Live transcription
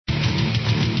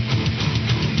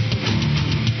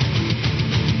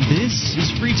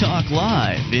Free Talk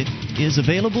Live. It is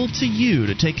available to you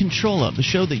to take control of. The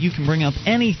show that you can bring up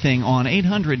anything on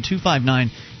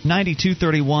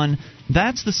 800-259-9231.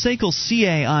 That's the SACL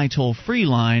CAI toll-free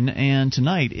line, and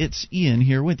tonight it's Ian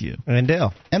here with you. And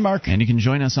Dale. And Mark. And you can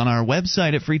join us on our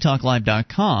website at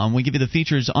freetalklive.com. We give you the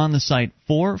features on the site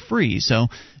for free, so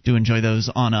do enjoy those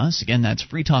on us. Again, that's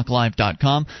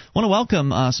freetalklive.com. I want to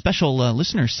welcome a special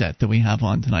listener set that we have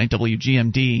on tonight.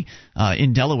 WGMD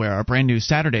in Delaware, our brand new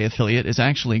Saturday affiliate, is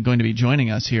actually going to be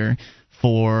joining us here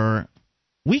for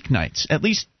weeknights, at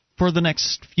least for the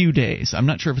next few days. I'm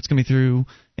not sure if it's going to be through.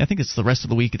 I think it's the rest of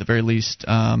the week at the very least,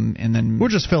 and then we're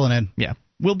just filling in. Yeah,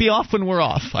 we'll be off when we're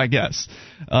off, I guess.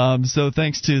 So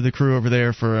thanks to the crew over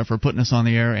there for putting us on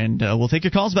the air, and we'll take your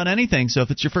calls about anything. So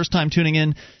if it's your first time tuning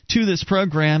in to this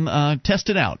program, test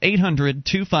it out.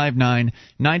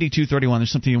 800-259-9231.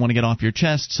 There's something you want to get off your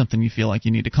chest, something you feel like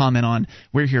you need to comment on.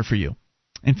 We're here for you.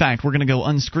 In fact, we're going to go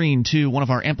unscreened to one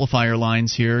of our amplifier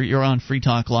lines here. You're on Free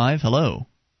Talk Live. Hello.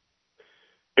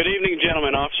 Good evening,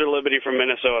 gentlemen. Officer Liberty from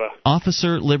Minnesota.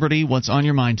 Officer Liberty, what's on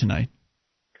your mind tonight?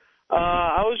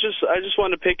 I just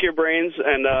wanted to pick your brains,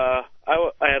 and I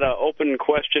had an open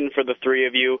question for the three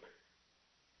of you.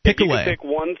 Pick away.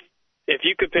 If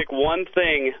you could pick one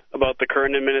thing about the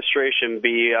current administration,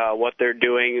 be what they're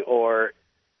doing or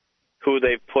who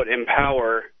they've put in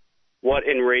power, what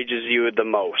enrages you the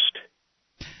most?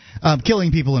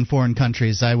 Killing people in foreign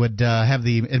countries. I would have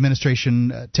the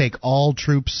administration take all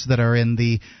troops that are in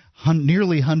the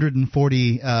nearly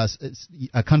 140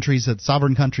 countries,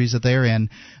 sovereign countries that they're in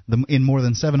more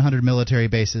than 700 military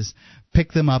bases,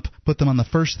 pick them up, put them on the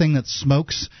first thing that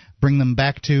smokes, bring them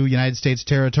back to United States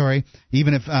territory,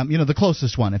 even if, the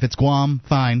closest one. If it's Guam,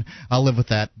 fine, I'll live with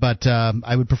that. But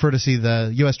I would prefer to see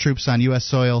the U.S. troops on U.S.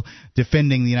 soil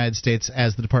defending the United States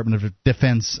as the Department of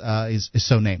Defense is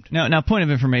so named. Now, point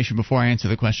of information before I answer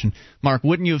the question. Mark,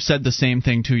 wouldn't you have said the same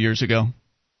thing 2 years ago?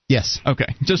 Yes. Okay.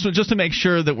 Just to make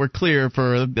sure that we're clear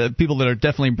for people that are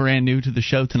definitely brand new to the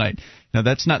show tonight. Now,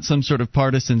 that's not some sort of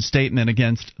partisan statement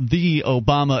against the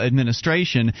Obama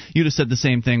administration. You'd have said the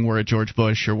same thing were it George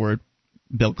Bush or were it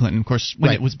Bill Clinton. Of course,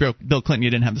 when it was Bill Clinton, you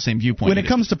didn't have the same viewpoint. When it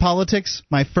comes to politics,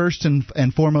 my first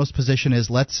and foremost position is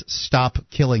let's stop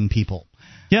killing people.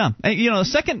 Yeah,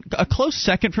 a close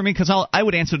second for me, because I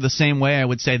would answer the same way. I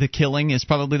would say the killing is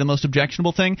probably the most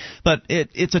objectionable thing, but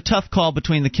it's a tough call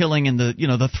between the killing and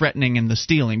the threatening and the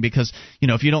stealing, because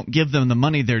if you don't give them the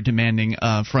money they're demanding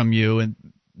from you, and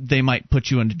they might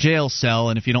put you in a jail cell,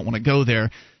 and if you don't want to go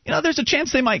there, there's a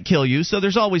chance they might kill you. So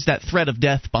there's always that threat of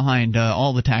death behind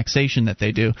all the taxation that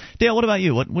they do. Dale, what about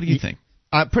you? What do you think?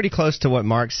 Pretty close to what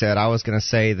Mark said. I was going to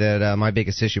say that my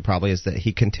biggest issue probably is that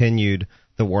he continued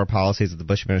the war policies of the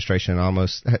Bush administration.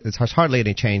 It's hardly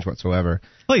any change whatsoever.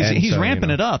 Well, he's ramping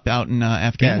it up out in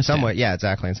Afghanistan.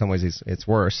 Exactly. In some ways, it's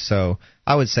worse. So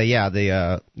I would say,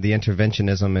 the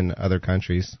interventionism in other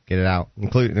countries, get it out,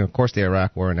 including, of course, the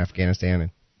Iraq War and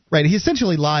Afghanistan. Right. He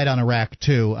essentially lied on Iraq,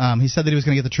 too. He said that he was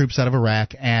going to get the troops out of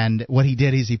Iraq, and what he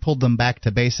did is he pulled them back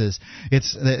to bases.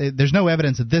 There's no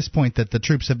evidence at this point that the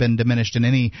troops have been diminished in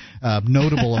any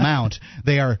notable amount.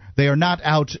 They are not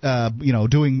out,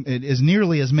 doing as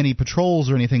nearly as many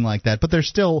patrols or anything like that, but they're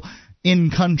still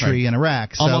in country in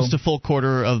Iraq. So. Almost a full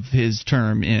quarter of his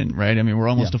term in, right? I mean, we're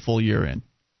almost a full year in at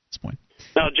this point.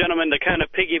 Now, gentlemen, to kind of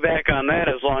piggyback on that,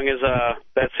 as long as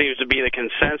that seems to be the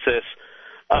consensus,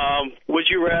 would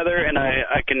you rather, and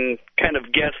I can kind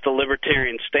of guess the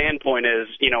libertarian standpoint is,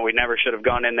 we never should have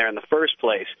gone in there in the first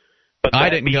place. But I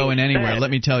didn't go in anywhere,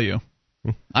 let me tell you.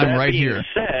 I'm right here.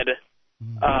 That being said,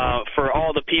 for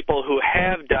all the people who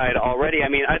have died already, I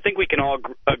mean, I think we can all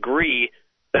agree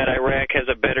that Iraq has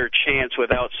a better chance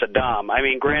without Saddam. I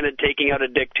mean, granted, taking out a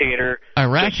dictator...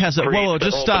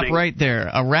 Just stop right there.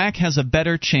 Iraq has a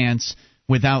better chance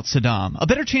without Saddam. A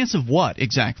better chance of what,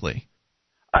 exactly?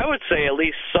 I would say at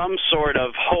least some sort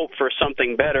of hope for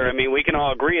something better. I mean, we can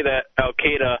all agree that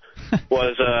Al-Qaeda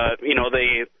was,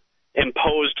 they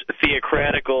imposed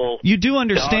theocratical You do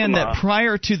understand dogma. That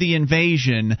prior to the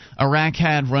invasion, Iraq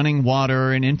had running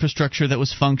water and infrastructure that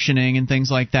was functioning and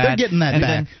things like that. They're getting that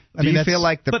back. Do you feel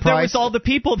like but there was all the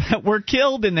people that were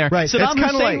killed in there. Right. Saddam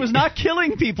Hussein was not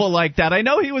killing people like that. I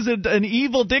know he was an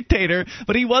evil dictator,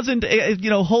 but he wasn't,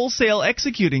 wholesale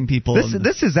executing people.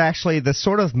 This is actually the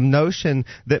sort of notion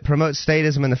that promotes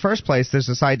statism in the first place. There's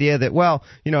this idea that,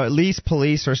 at least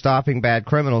police are stopping bad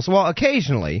criminals. Well,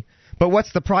 occasionally. But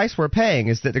what's the price we're paying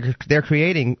is that they're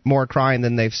creating more crime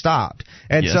than they've stopped.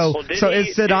 And yes.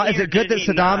 Is it good that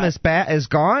Saddam is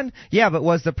gone? Yeah, but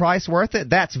was the price worth it?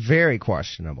 That's very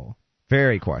questionable.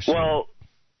 Very questionable. Well,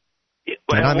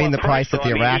 And I mean the price that the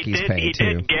I mean, Iraqis pay, he too.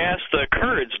 He did gas the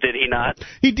Kurds, did he not?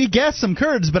 He gassed some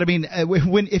Kurds, but I mean,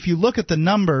 if you look at the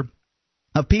number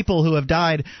of people who have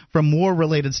died from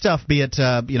war-related stuff, be it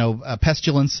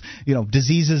pestilence,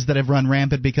 diseases that have run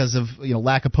rampant because of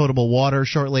lack of potable water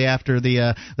shortly after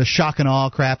the shock and awe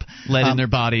crap, lead in their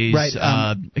bodies,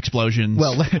 right, explosions,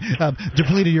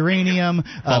 depleted uranium,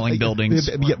 falling buildings,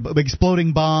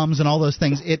 exploding bombs, and all those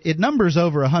things. It numbers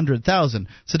over 100,000.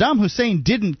 Saddam Hussein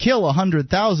didn't kill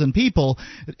 100,000 people,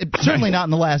 certainly not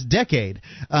in the last decade.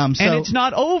 And it's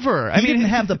not over. He didn't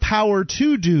have the power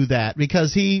to do that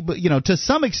because he, to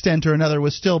some extent or another,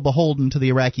 was still beholden to the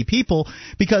Iraqi people,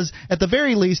 because at the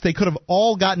very least they could have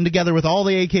all gotten together with all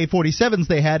the AK-47s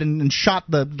they had and shot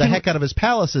the heck out of his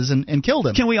palaces and killed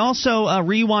him. Can we also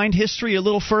rewind history a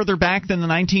little further back than the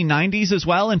 1990s as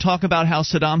well and talk about how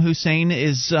Saddam Hussein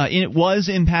was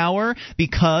in power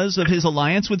because of his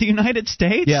alliance with the United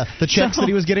States? Yeah, the checks that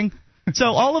he was getting. So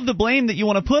all of the blame that you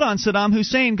want to put on Saddam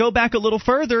Hussein, go back a little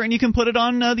further and you can put it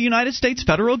on the United States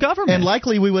federal government. And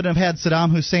likely we would have had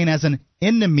Saddam Hussein as an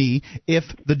enemy if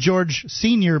the George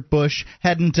Senior Bush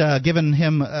hadn't given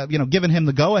him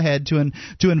the go-ahead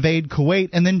to invade Kuwait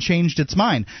and then changed its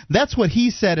mind. That's what he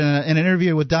said in an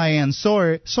interview with Diane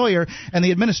Sawyer, and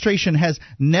the administration has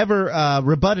never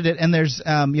rebutted it. And there's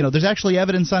actually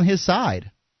evidence on his side.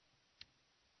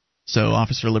 So,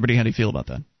 Officer Liberty, how do you feel about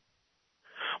that?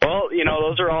 Well,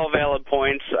 those are all valid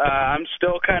points. I'm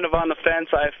still kind of on the fence.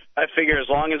 I figure as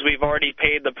long as we've already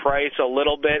paid the price a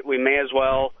little bit, we may as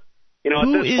well.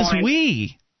 Who is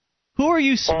we? Who are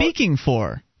you speaking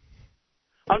for?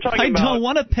 I'm talking I about. don't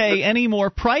want to pay any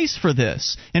more price for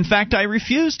this. In fact, I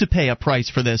refuse to pay a price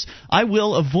for this. I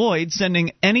will avoid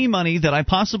sending any money that I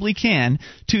possibly can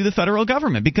to the federal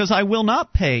government because I will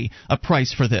not pay a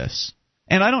price for this.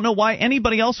 And I don't know why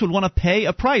anybody else would want to pay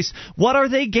a price. What are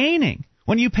they gaining?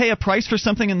 When you pay a price for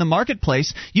something in the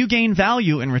marketplace, you gain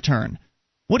value in return.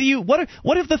 What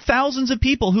have the thousands of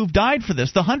people who've died for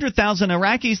this, the 100,000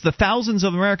 Iraqis, the thousands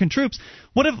of American troops,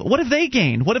 what have they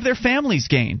gained? What have their families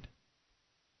gained?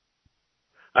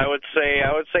 I would say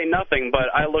nothing, but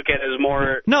I look at it as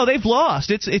more. No, they've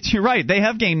lost. You're right. They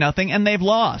have gained nothing, and they've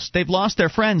lost. They've lost their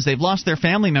friends. They've lost their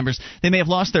family members. They may have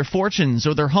lost their fortunes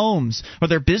or their homes or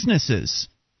their businesses.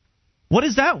 What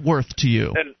is that worth to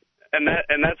you? And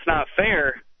that's not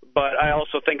fair. But I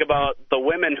also think about the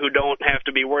women who don't have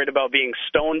to be worried about being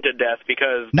stoned to death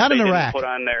because not they in didn't Iraq. Put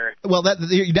on their. Well,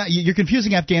 you're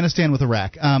confusing Afghanistan with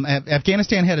Iraq.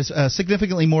 Afghanistan had a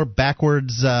significantly more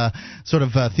backwards,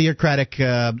 theocratic.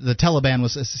 The Taliban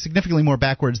was significantly more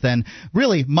backwards than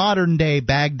really modern day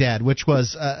Baghdad, which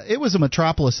was it was a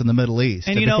metropolis in the Middle East.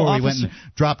 And before we went and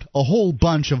dropped a whole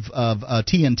bunch of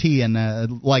TNT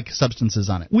and like substances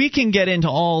on it. We can get into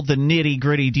all the nitty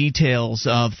gritty details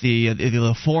of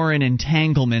the foreign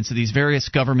entanglements of these various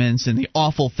governments and the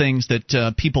awful things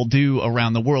that people do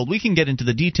around the world. We can get into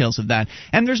the details of that.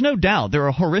 And there's no doubt there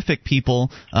are horrific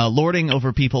people lording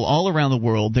over people all around the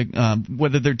world,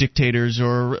 whether they're dictators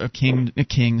or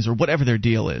kings or whatever their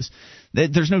deal is.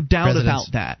 There's no doubt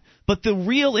about that. But the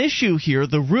real issue here,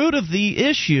 the root of the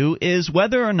issue, is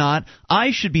whether or not I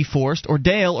should be forced, or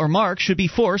Dale or Mark should be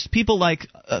forced, people like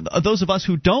those of us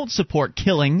who don't support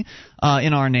killing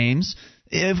in our names,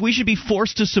 if we should be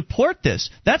forced to support this.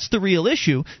 That's the real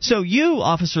issue. So you,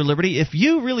 Officer Liberty, if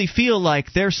you really feel like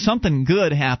there's something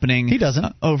good happening, he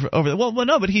doesn't over well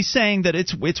no, but he's saying that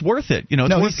it's worth it. It's no,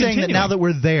 worth he's saying continuing. that now that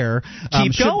we're there,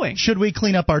 keep going. Should we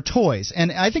clean up our toys?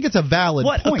 And I think it's a valid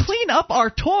point. Clean up our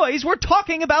toys? We're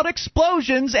talking about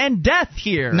explosions and death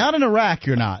here. Not in Iraq,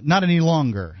 you're not any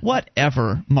longer.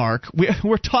 Whatever, Mark.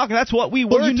 We're talking. That's what we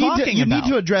were talking about. You need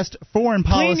to address foreign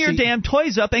policy. Clean your damn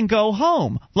toys up and go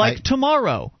home, tomorrow.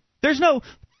 There's no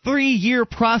 3-year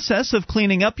process of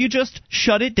cleaning up. You just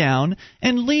shut it down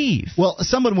and leave. Well,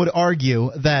 someone would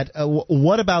argue that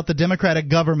what about the democratic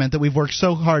government that we've worked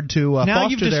so hard to foster there? Now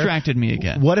you've distracted me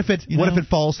again. What if it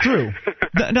falls through?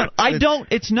 No, I don't.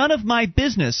 It's none of my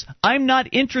business. I'm not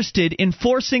interested in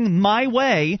forcing my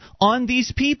way on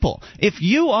these people. If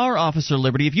you are Officer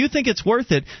Liberty, if you think it's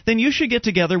worth it, then you should get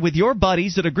together with your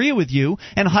buddies that agree with you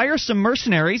and hire some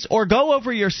mercenaries or go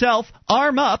over yourself,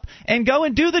 arm up, and go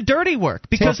and do the dirty work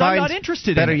because I'm not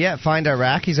interested in it. Better yet, find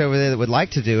Iraqis over there that would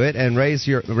like to do it and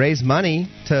raise money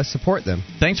to support them.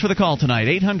 Thanks for the call tonight.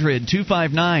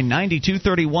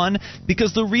 800-259-9231,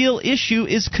 because the real issue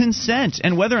is consent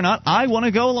and whether or not I want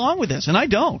to go along with this, and I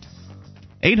don't.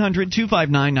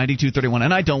 800-259-9231,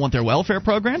 and I don't want their welfare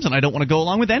programs, and I don't want to go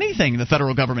along with anything the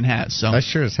federal government has. So I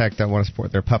sure as heck don't want to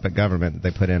support their puppet government that they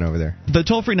put in over there. The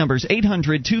toll-free number is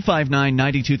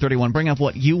 800-259-9231. Bring up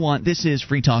what you want. This is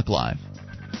Free Talk Live.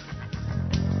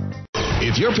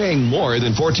 If you're paying more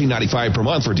than $14.95 per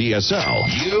month for DSL,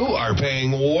 you are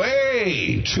paying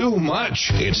way too much.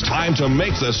 It's time to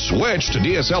make the switch to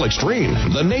DSL Extreme,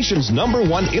 the nation's #1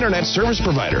 internet service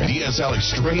provider. DSL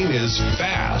Extreme is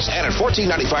fast, and at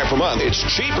 $14.95 per month, it's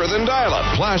cheaper than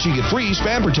dial-up. Plus, you get free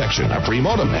spam protection, a free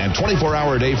modem, and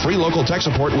 24-hour-a-day free local tech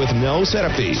support with no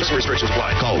setup fees. Some restrictions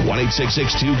apply. Call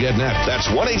 1-866-2-GET-NET. That's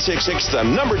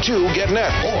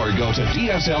 1-866-2-GET-NET. Or go to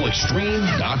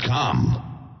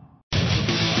DSLExtreme.com.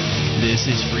 This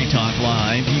is Free Talk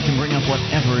Live. You can bring up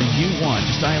whatever you want.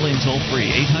 Just dial in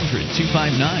toll-free,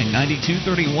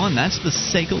 800-259-9231. That's the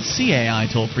SACL CAI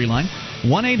toll-free line,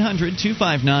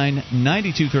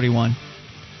 1-800-259-9231.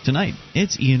 Tonight,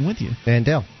 it's Ian with you. And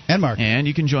Dale. And Mark. And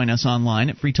you can join us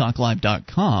online at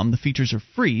freetalklive.com. The features are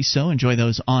free, so enjoy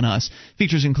those on us.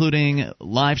 Features including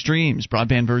live streams,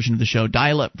 broadband version of the show,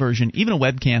 dial-up version, even a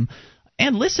webcam,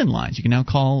 and listen lines. You can now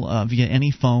call via any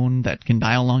phone that can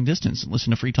dial long distance and listen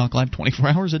to Free Talk Live 24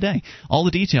 hours a day. All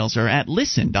the details are at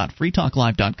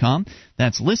listen.freetalklive.com.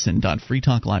 That's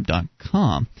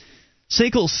listen.freetalklive.com.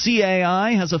 SACL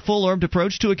CAI has a full-orbed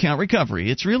approach to account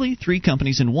recovery. It's really three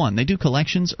companies in one. They do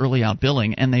collections, early out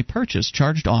billing, and they purchase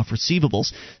charged-off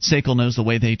receivables. SACL knows the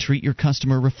way they treat your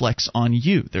customer reflects on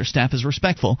you. Their staff is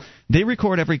respectful. They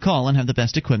record every call and have the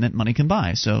best equipment money can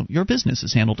buy, so your business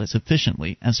is handled as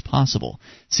efficiently as possible.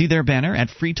 See their banner at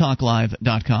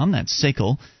freetalklive.com. That's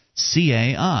SACL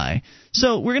CAI.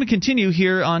 So we're going to continue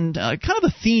here on kind of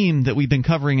a theme that we've been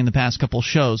covering in the past couple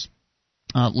shows.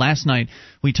 Last night,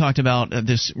 we talked about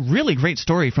this really great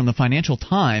story from the Financial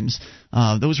Times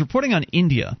that was reporting on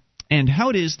India and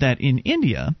how it is that in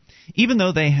India, even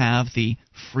though they have the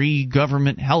free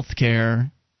government health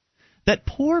care, that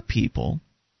poor people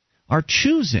are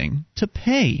choosing to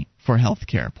pay for health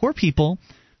care. Poor people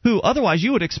who otherwise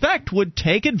you would expect would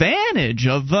take advantage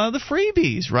of the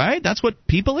freebies, right? That's what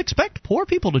people expect poor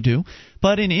people to do.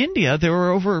 But in India, there were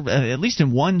over, at least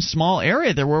in one small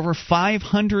area, there were over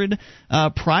 500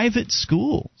 private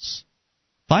schools.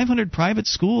 500 private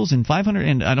schools and 500,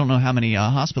 and I don't know how many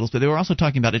hospitals, but they were also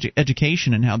talking about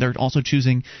education and how they're also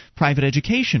choosing private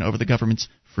education over the government's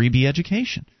freebie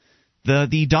education.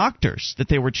 The doctors that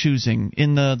they were choosing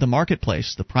in the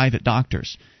marketplace, the private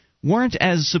doctors, weren't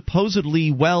as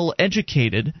supposedly well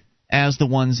educated as the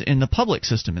ones in the public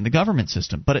system, in the government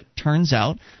system. But it turns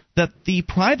out that the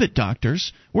private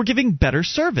doctors were giving better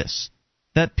service,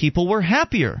 that people were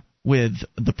happier with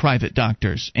the private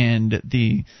doctors and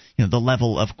the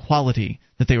level of quality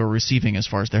that they were receiving as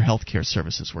far as their health care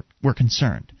services were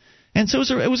concerned. And so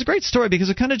it was a great story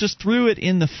because it kind of just threw it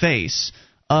in the face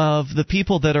of the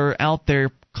people that are out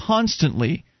there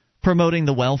constantly promoting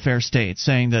the welfare state,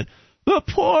 saying that the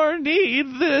poor need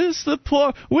this,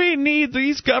 we need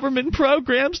these government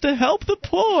programs to help the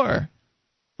poor.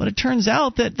 But it turns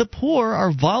out that the poor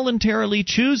are voluntarily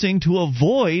choosing to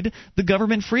avoid the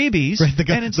government freebies. Right,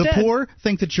 the poor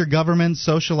think that your government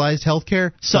socialized health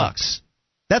care sucks.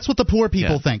 That's what the poor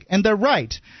people think. And they're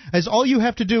right. As all you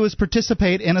have to do is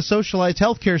participate in a socialized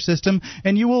healthcare system,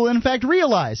 and you will in fact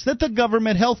realize that the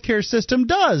government healthcare system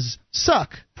does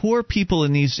suck. Poor people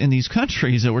in these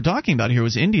countries that we're talking about here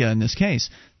was India in this case.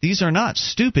 These are not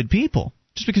stupid people.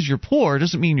 Just because you're poor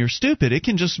doesn't mean you're stupid. It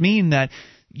can just mean that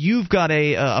you've got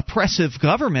a oppressive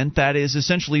government that is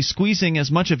essentially squeezing as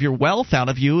much of your wealth out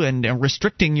of you and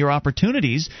restricting your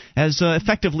opportunities as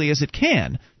effectively as it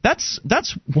can. That's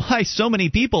why so many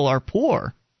people are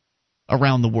poor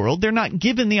around the world. They're not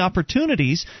given the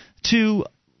opportunities to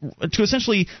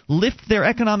essentially lift their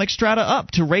economic strata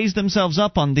up, to raise themselves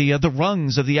up on the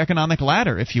rungs of the economic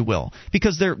ladder, if you will,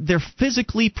 because they're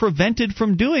physically prevented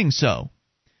from doing so.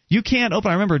 You can't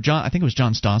open. I remember I think it was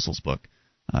John Stossel's book,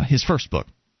 his first book,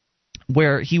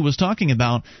 where he was talking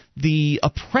about the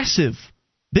oppressive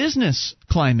business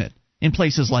climate in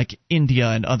places like India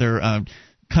and other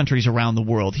countries around the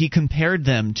world. He compared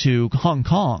them to Hong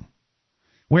Kong,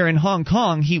 where in Hong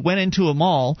Kong he went into a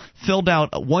mall, filled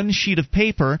out one sheet of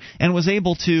paper, and was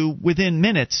able to, within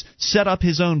minutes, set up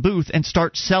his own booth and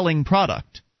start selling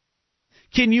product.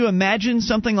 Can you imagine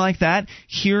something like that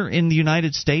here in the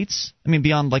United States? I mean,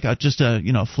 beyond like just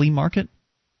a flea market?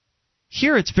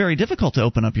 Here, it's very difficult to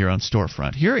open up your own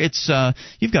storefront. Here, it's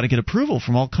you've got to get approval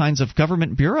from all kinds of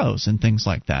government bureaus and things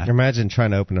like that. Imagine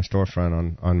trying to open a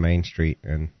storefront on Main Street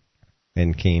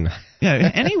in Keene.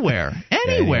 Yeah, anywhere.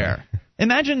 Yeah.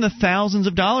 Imagine the thousands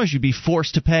of dollars you'd be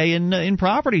forced to pay in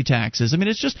property taxes. I mean,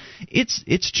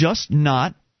 it's just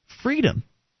not freedom.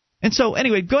 And so,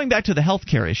 anyway, going back to the health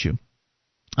care issue.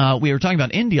 We were talking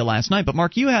about India last night, but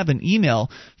Mark, you have an email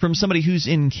from somebody who's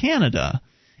in Canada.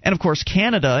 And, of course,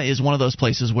 Canada is one of those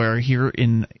places where here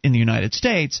in the United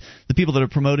States, the people that are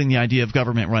promoting the idea of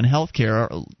government-run health care,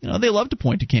 they love to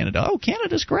point to Canada. Oh,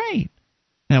 Canada's great.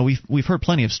 Now, we've heard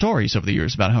plenty of stories over the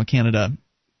years about how Canada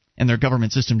and their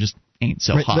government system just ain't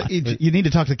so hot. But you need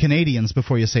to talk to Canadians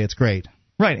before you say it's great.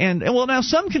 Right, and well, now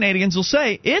some Canadians will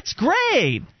say, it's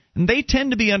great. And they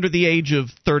tend to be under the age of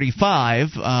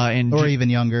 35, or even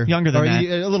younger than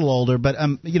that, a little older. But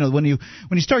when you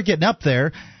start getting up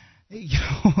there,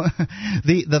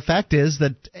 the fact is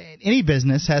that any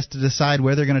business has to decide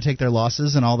where they're going to take their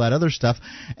losses and all that other stuff,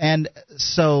 and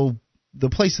so the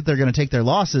place that they're going to take their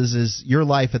losses is your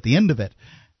life at the end of it.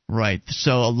 Right.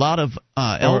 So a lot of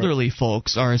elderly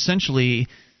folks are essentially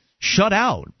shut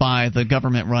out by the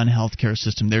government-run healthcare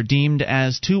system. They're deemed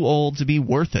as too old to be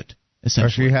worth it. Or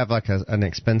if you have like an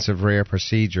expensive, rare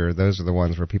procedure, those are the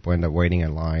ones where people end up waiting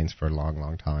in lines for a long,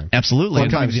 long time. Absolutely.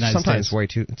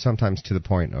 Sometimes to the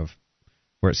point of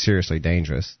where it's seriously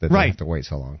dangerous that they have to wait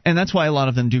so long. And that's why a lot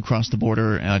of them do cross the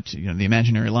border, the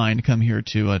imaginary line, to come here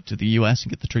to the U.S.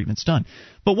 and get the treatments done.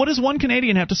 But what does one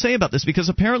Canadian have to say about this? Because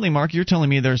apparently, Mark, you're telling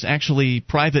me there's actually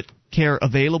private care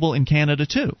available in Canada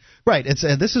too. Right.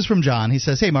 This is from John. He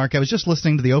says, "Hey, Mark, I was just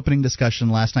listening to the opening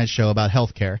discussion last night's show about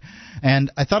health care,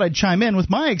 and I thought I'd chime in with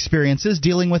my experiences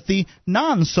dealing with the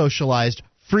non-socialized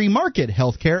free market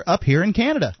healthcare up here in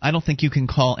Canada." I don't think you can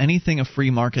call anything a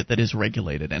free market that is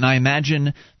regulated. And I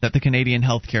imagine that the Canadian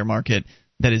healthcare market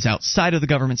that is outside of the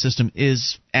government system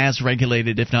is as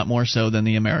regulated, if not more so, than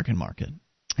the American market.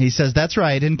 He says, "That's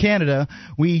right. In Canada,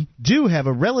 we do have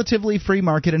a relatively free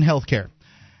market in healthcare,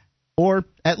 or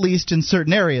at least in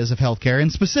certain areas of healthcare, in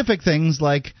specific things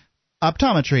like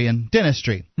optometry and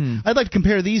dentistry. I'd like to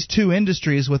compare these two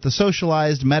industries with the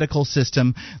socialized medical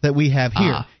system that we have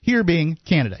here. Here being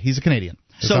Canada." He's a Canadian.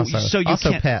 So you also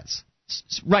can't, pets.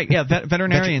 Right, yeah,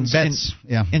 veterinarians vets,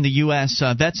 in the U.S.,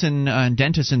 vets and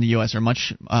dentists in the U.S. are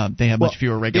much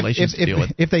fewer regulations to deal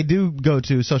with. If they do go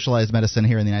to socialized medicine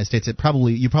here in the United States,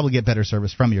 you probably get better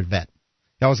service from your vet.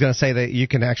 I was going to say that you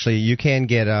can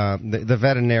get the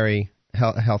veterinary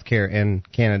health care in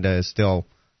Canada is still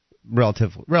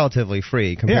relatively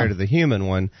free compared to the human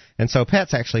one, and so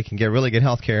pets actually can get really good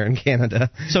health care in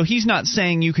Canada. So he's not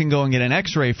saying you can go and get an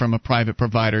x-ray from a private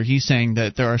provider. He's saying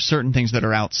that there are certain things that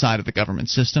are outside of the government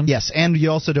system. Yes, and you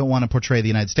also don't want to portray the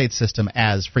United States system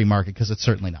as free market, because it's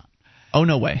certainly not. Oh,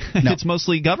 no way. No. It's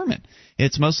mostly government.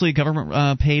 It's mostly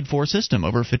government paid for system.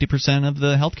 Over 50% of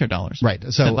the healthcare dollars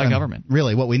spent by government.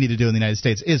 Really, what we need to do in the United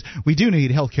States is we do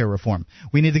need healthcare reform.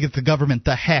 We need to get the government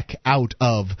the heck out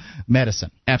of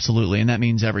medicine. Absolutely, and that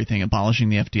means everything, abolishing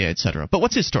the FDA, etc. But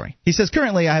what's his story? He says,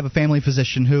 "Currently, I have a family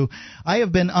physician who I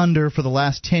have been under for the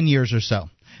last 10 years or so.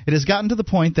 It has gotten to the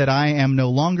point that I am no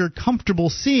longer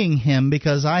comfortable seeing him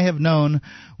because I have known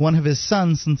one of his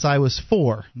sons since I was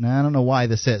 4. Now, I don't know why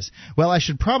this is. Well, I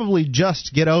should probably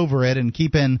just get over it and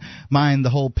keep in mind the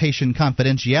whole patient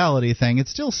confidentiality thing. It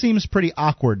still seems pretty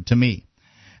awkward to me.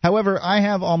 However, I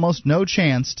have almost no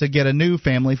chance to get a new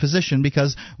family physician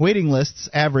because waiting lists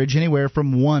average anywhere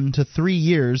from 1 to 3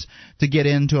 years to get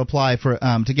in to apply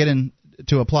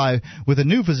with a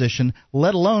new physician,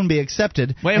 let alone be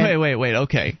accepted." Wait.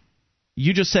 Okay.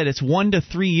 You just said it's 1 to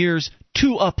 3 years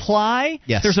to apply?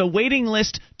 Yes. There's a waiting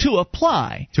list to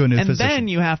apply. To a new physician. And then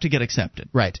you have to get accepted.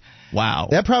 Right. Wow.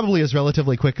 That probably is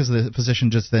relatively quick because the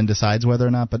physician just then decides whether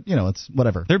or not, but, it's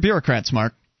whatever. They're bureaucrats,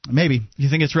 Mark. Maybe. You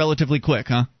think it's relatively quick,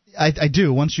 huh? I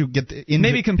do. Once you get in,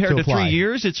 maybe compared to 3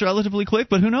 years, it's relatively quick,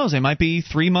 but who knows? They might be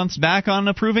 3 months back on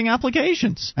approving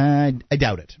applications. I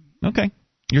doubt it. Okay.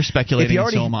 You're speculating,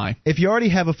 and so am I. If you already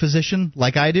have a physician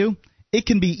like I do, it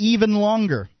can be even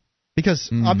longer. Because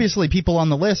obviously people on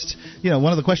the list,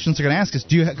 one of the questions they're going to ask is,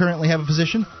 do you currently have a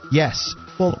physician? Yes.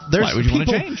 Well, why would you want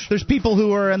to change? There's people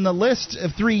who are in the list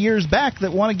of 3 years back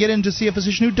that want to get in to see a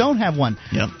physician who don't have one.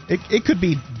 Yep. It could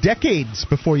be decades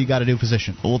before you got a new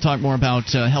physician. We'll talk more about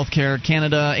healthcare.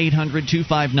 Canada,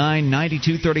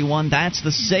 800-259-9231. That's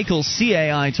the SACL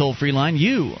CAI toll-free line.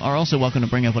 You are also welcome to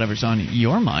bring up whatever's on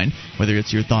your mind, whether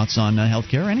it's your thoughts on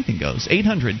healthcare or anything goes.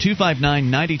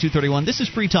 800-259-9231. This is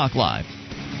Free Talk Live.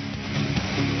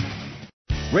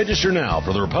 Register now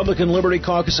for the Republican Liberty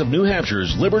Caucus of New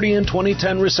Hampshire's Liberty in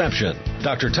 2010 reception.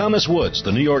 Dr. Thomas Woods,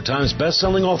 the New York Times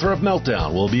best-selling author of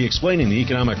Meltdown, will be explaining the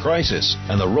economic crisis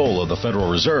and the role of the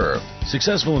Federal Reserve.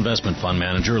 Successful investment fund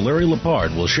manager Larry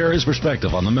Lepard will share his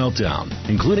perspective on the meltdown,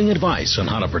 including advice on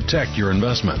how to protect your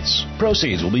investments.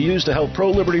 Proceeds will be used to help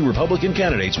pro-liberty Republican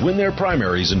candidates win their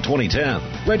primaries in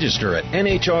 2010. Register at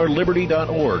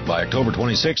nhrliberty.org by October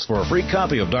 26th for a free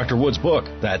copy of Dr. Woods' book.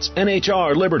 That's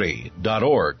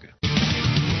nhrliberty.org.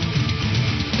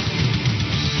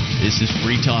 This is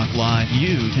Free Talk Live.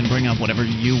 You can bring up whatever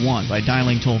you want by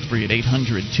dialing toll-free at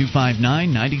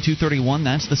 800-259-9231.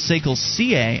 That's the SACL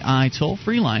CAI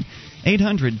toll-free line,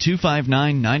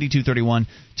 800-259-9231.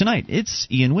 Tonight, it's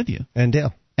Ian with you. And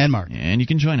Dale. And Mark. And you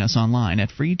can join us online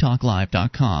at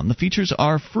freetalklive.com. The features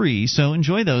are free, so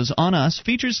enjoy those on us.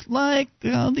 Features like the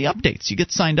updates. You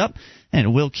get signed up,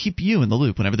 and we'll keep you in the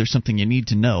loop whenever there's something you need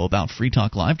to know about Free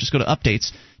Talk Live. Just go to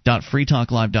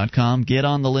updates.freetalklive.com. Get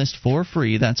on the list for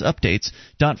free. That's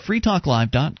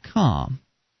updates.freetalklive.com.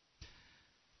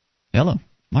 Hello,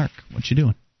 Mark. What you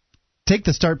doing? Take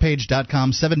the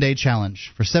StartPage.com 7-day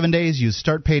challenge. For 7 days, use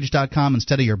StartPage.com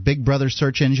instead of your Big Brother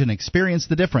search engine. Experience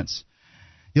the difference.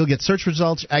 You'll get search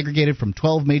results aggregated from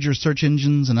 12 major search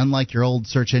engines, and unlike your old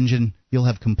search engine, you'll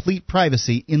have complete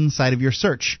privacy inside of your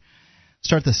search.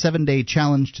 Start the 7-day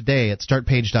challenge today at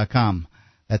StartPage.com.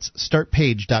 That's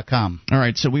StartPage.com. All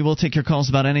right, so we will take your calls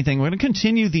about anything. We're going to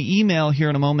continue the email here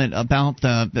in a moment about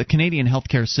the Canadian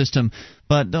healthcare system,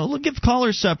 but we'll give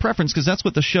callers preference because that's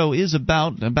what the show is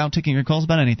about taking your calls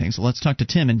about anything. So let's talk to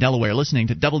Tim in Delaware, listening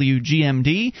to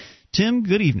WGMD. Tim,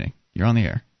 good evening. You're on the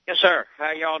air. Yes, sir.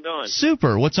 How y'all doing?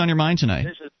 Super. What's on your mind tonight?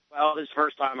 This is the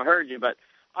first time I heard you, but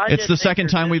it's the second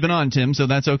time we've been on, Tim, so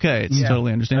that's okay. It's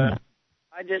totally understandable.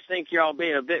 I just think y'all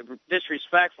being a bit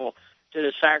disrespectful to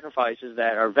the sacrifices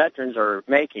that our veterans are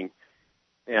making,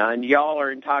 and y'all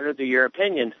are entitled to your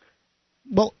opinion.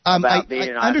 Well, I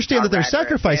understand that there's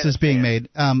sacrifices being made.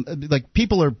 Like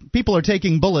people are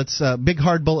taking bullets, big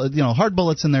hard bullets, hard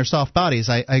bullets in their soft bodies.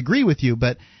 I agree with you,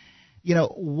 but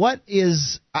what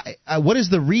is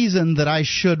the reason that I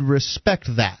should respect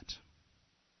that?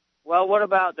 Well, what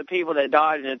about the people that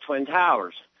died in the Twin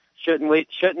Towers?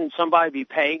 Shouldn't somebody be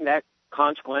paying that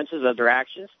consequences of their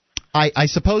actions? I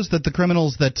suppose that the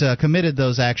criminals that committed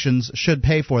those actions should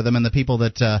pay for them, and the people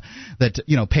that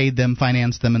paid them,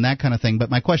 financed them, and that kind of thing. But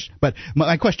my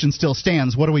question still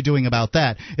stands: what are we doing about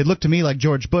that? It looked to me like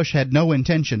George Bush had no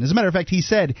intention. As a matter of fact, he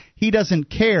said he doesn't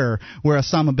care where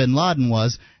Osama bin Laden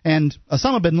was, and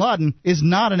Osama bin Laden is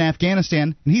not in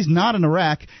Afghanistan, and he's not in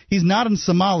Iraq, he's not in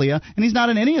Somalia, and he's not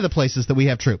in any of the places that we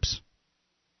have troops.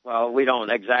 Well, we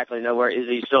don't exactly know where. Is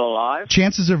he still alive?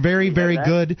 Chances are very, very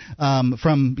good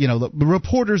from the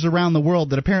reporters around the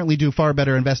world that apparently do far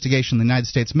better investigation than the United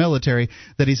States military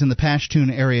that he's in the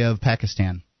Pashtun area of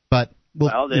Pakistan. But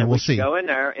we'll see. Go in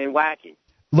there and whack him.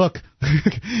 Look, do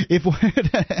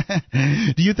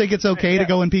you think it's okay to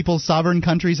go in people's sovereign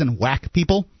countries and whack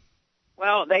people?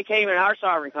 Well, they came in our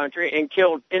sovereign country and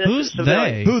killed innocent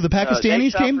civilians. Who, the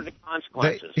Pakistanis came? They suffered the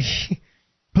consequences. They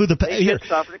should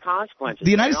suffer the consequences.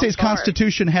 The United States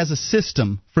Constitution has a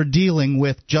system for dealing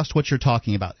with just what you're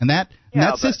talking about, and that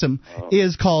system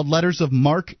is called letters of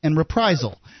marque and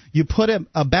reprisal. You put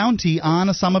a bounty on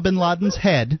Osama bin Laden's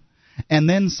head, and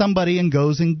then somebody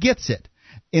goes and gets it.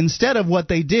 Instead of what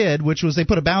they did, which was they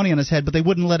put a bounty on his head, but they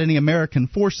wouldn't let any American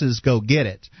forces go get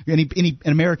it, any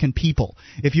American people.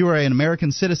 If you were an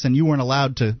American citizen, you weren't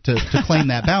allowed to claim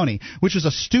that bounty, which was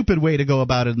a stupid way to go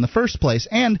about it in the first place.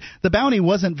 And the bounty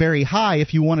wasn't very high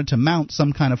if you wanted to mount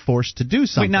some kind of force to do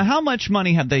something. Wait, now how much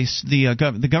money have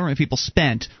the government people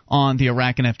spent on the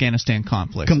Iraq and Afghanistan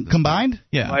conflict? Combined?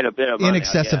 Yeah. Quite a bit of money, in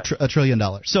excess of $1 trillion.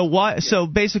 So why? So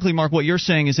basically, Mark, what you're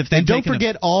saying is if they don't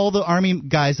forget all the Army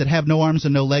guys that have no arms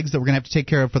and no legs that we're going to have to take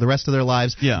care of for the rest of their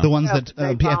lives. Yeah. The ones that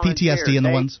have PTSD and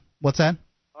the ones... What's that?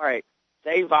 All right.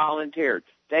 They volunteered.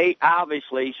 They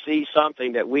obviously see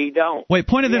something that we don't. Wait,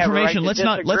 point of information. Let's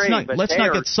not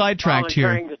get sidetracked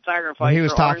here. Well, he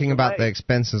was talking about the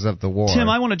expenses of the war. Tim,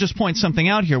 I want to just point something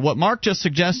out here. What Mark just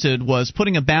suggested was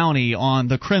putting a bounty on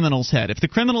the criminal's head. If the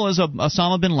criminal is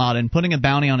Osama bin Laden, putting a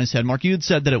bounty on his head, Mark, you had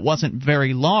said that it wasn't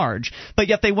very large, but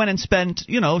yet they went and spent,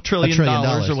 $1 trillion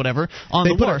or whatever on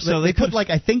the war. So they put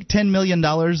I think $10 million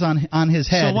on his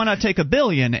head. So why not take $1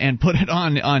 billion and put it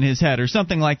on his head or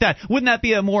something like that? Wouldn't that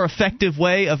be a more effective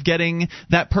way of getting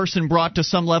that person brought to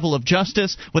some level of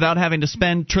justice without having to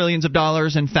spend trillions of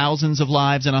dollars and thousands of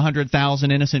lives and 100,000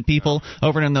 innocent people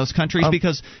over in those countries?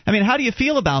 Because, how do you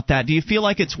feel about that? Do you feel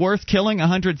like it's worth killing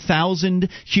 100,000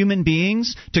 human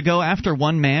beings to go after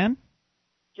one man?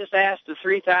 Just ask the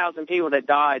 3,000 people that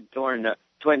died during the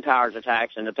Twin Towers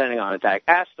attacks and the Pentagon attack.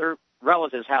 Ask their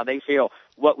relatives how they feel,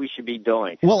 what we should be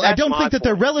doing. Well, I don't think that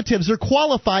their relatives are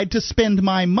qualified to spend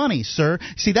my money, sir.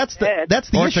 See, that's the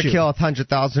issue. Or to kill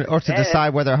 100,000, or to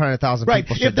decide whether 100,000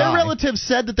 people should die. If their relatives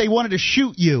said that they wanted to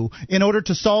shoot you in order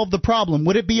to solve the problem,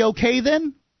 would it be okay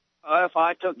then? If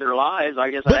I took their lives, I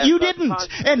guess. But you didn't,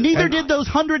 and neither did those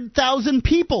 100,000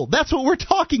 people. That's what we're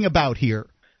talking about here.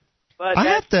 But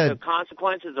that's the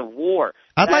consequences of war.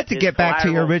 I'd like to get back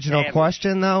to your original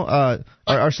question, though.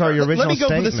 Sorry, your original let me go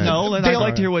statement. For this. No, I'd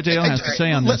like to hear what Dale has to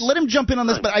say on this. Let him jump in on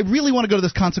this, but I really want to go to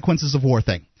this consequences of war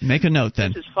thing. Make a note,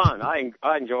 then. This is fun. I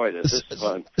enjoy this. This is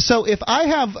fun. So if I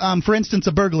have, for instance,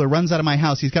 a burglar runs out of my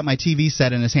house, he's got my TV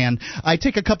set in his hand, I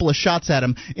take a couple of shots at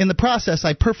him. In the process,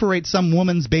 I perforate some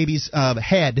woman's baby's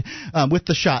head with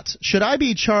the shots. Should I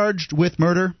be charged with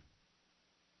murder?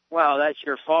 Well, that's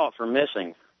your fault for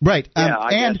missing. Right, Yeah,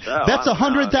 I guess so. That's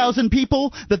 100,000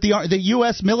 people that the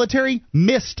U.S. military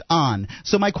missed on.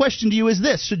 So my question to you is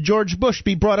this: should George Bush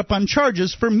be brought up on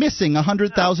charges for missing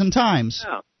 100,000 times?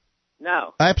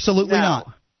 No. Absolutely not.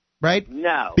 Right?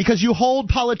 No. Because you hold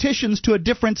politicians to a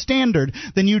different standard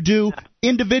than you do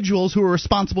individuals who are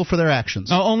responsible for their actions.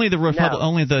 Oh, only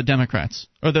the Democrats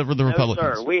or the Republicans.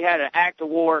 No, sir. We had an act of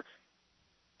war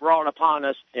brought upon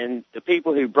us, and the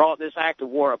people who brought this act of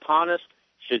war upon us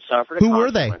should suffer the consequences. Who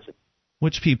were they?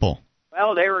 Which people?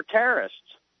 Well, they were terrorists.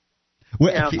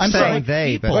 I'm sorry,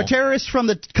 are terrorists from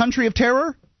the country of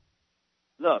terror?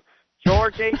 Look,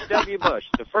 George H.W. Bush,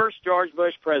 the first George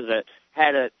Bush president,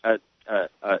 had an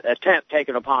attempt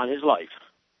taken upon his life.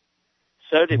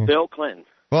 So did Bill Clinton.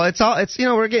 Well,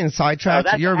 we're getting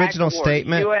sidetracked. Your original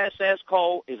statement. USS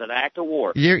Cole is an act of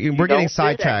war. We're getting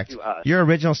sidetracked. Your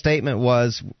original statement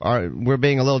was we're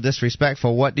being a little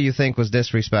disrespectful. What do you think was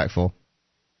disrespectful?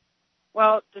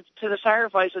 Well, to the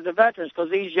sacrifice of the veterans, because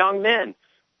these young men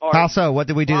are. How so? What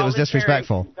did we do that was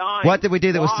disrespectful? What did we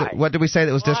do that was? What did we say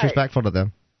that was disrespectful to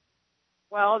them?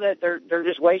 Well, that they're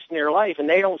just wasting their life, and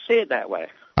they don't see it that way.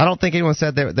 I don't think anyone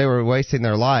said they were wasting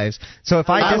their lives. So if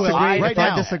I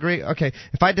disagree, I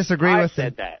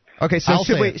said that. Okay, so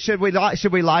should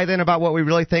we lie then about what we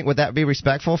really think? Would that be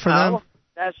respectful for them?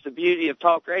 That's the beauty of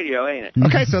talk radio, ain't it?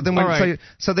 Okay, so then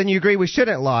so then you agree we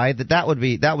shouldn't lie. That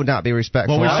would not be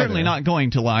respectful. Well, we're certainly not going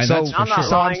to lie. So, that's for sure.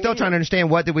 So I'm still trying to understand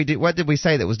what did we do? What did we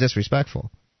say that was disrespectful?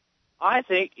 I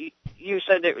think you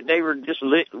said that they were just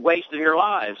wasting your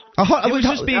lives. It was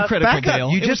just being critical, Dale.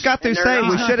 You just got through saying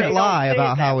we shouldn't lie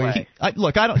about how we...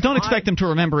 Look, I don't expect them to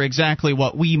remember exactly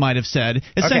what we might have said.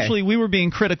 Essentially, we were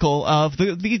being critical of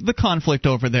the conflict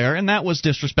over there, and that was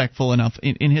disrespectful enough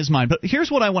in his mind. But here's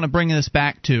what I want to bring this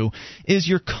back to, is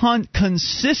your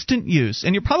consistent use,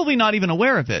 and you're probably not even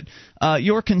aware of it,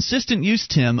 your consistent use,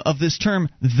 Tim, of this term,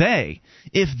 they.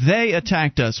 If they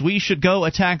attacked us, we should go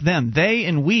attack them. They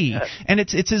and we. Yes. And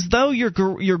it's as though you're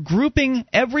grouping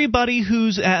everybody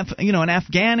who's an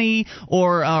Afghani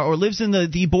or lives in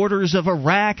the borders of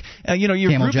Iraq.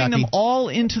 You're grouping them all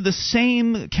into the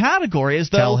same category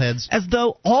as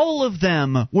though all of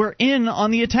them were in on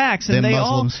the attacks, and they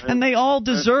all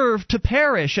deserve to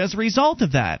perish as a result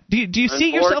of that. Do you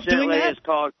see yourself doing that? It's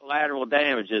called collateral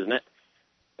damage, isn't it?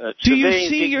 Do you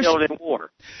see yourself in war?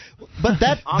 But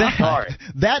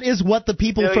that is what the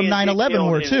people from 9/11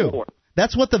 were too.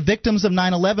 That's what the victims of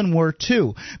 9/11 were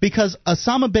too, because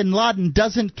Osama bin Laden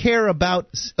doesn't care about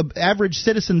average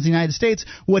citizens of the United States.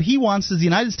 What he wants is the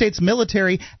United States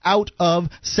military out of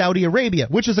Saudi Arabia,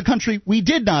 which is a country we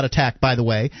did not attack, by the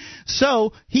way.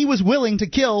 So he was willing to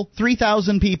kill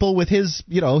 3,000 people with his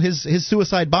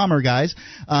suicide bomber guys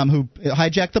who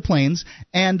hijacked the planes,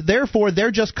 and therefore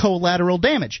they're just collateral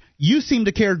damage. You seem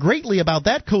to care greatly about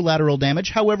that collateral damage.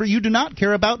 However, you do not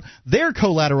care about their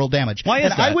collateral damage. Why is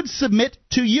that? I would submit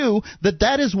to you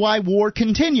that is why war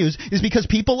continues, is because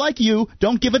people like you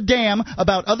don't give a damn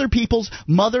about other people's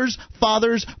mothers,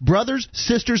 fathers, brothers,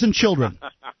 sisters, and children.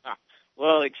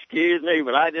 Well, excuse me,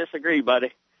 but I disagree,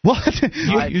 buddy. What?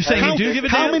 You're saying you do give a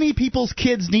damn? How many people's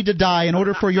kids need to die in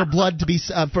order for your blood to be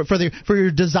for your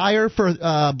desire for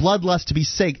bloodlust to be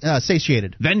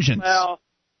satiated? Vengeance. Well,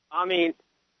 I mean,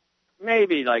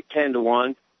 maybe like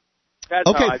 10-1. That's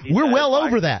okay, we're well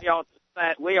over that.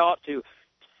 We ought to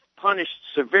punish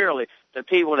severely the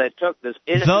people that took this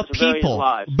innocent civilian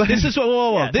lives. But this is this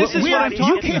is what I'm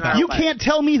talking about. You can't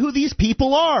tell me who these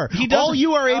people are. All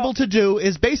you are able to do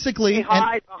is basically they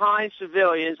hide behind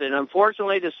civilians, and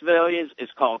unfortunately, the civilians is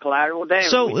called collateral damage.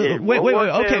 So wait.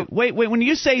 When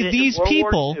you say these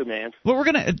people, we're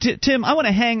gonna Tim, I want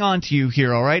to hang on to you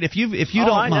here, all right? If you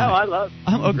don't mind. I love.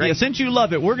 Okay, since you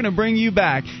love it, we're gonna bring you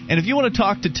back, and if you want to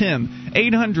talk to Tim,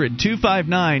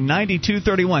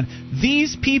 800-259-9231.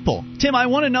 These people, Tim, I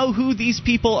want to know who these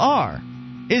people are.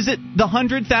 Is it the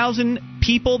 100,000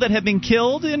 people that have been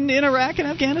killed in Iraq and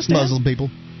Afghanistan? Muslim people.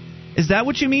 Is that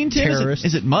what you mean, Tim? Terrorists.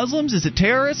 Is it Muslims? Is it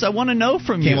terrorists? I want to know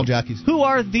from you. Camel jockeys. Who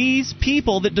are these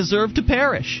people that deserve to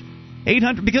perish?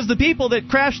 800, because the people that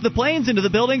crashed the planes into the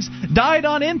buildings died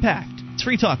on impact. It's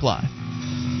Free Talk Live.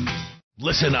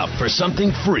 Listen up for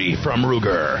something free from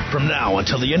Ruger. From now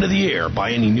until the end of the year,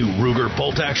 buy any new Ruger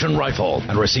bolt-action rifle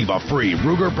and receive a free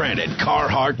Ruger-branded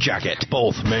Carhartt jacket,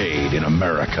 both made in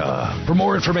America. For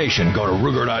more information, go to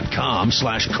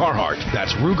Ruger.com/Carhartt.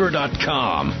 That's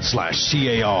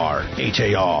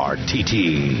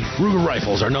Ruger.com/CARHARTT. Ruger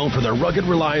rifles are known for their rugged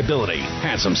reliability,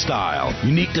 handsome style,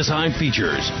 unique design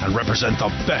features, and represent the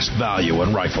best value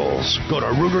in rifles. Go to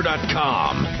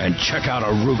Ruger.com and check out a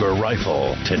Ruger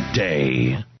rifle today.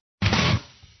 This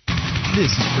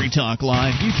is Free Talk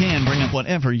Live. You can bring up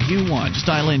whatever you want. Just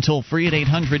dial in toll-free at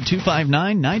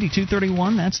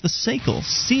 800-259-9231. That's the SACL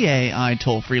CAI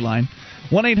toll-free line.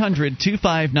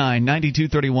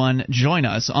 1-800-259-9231. Join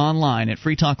us online at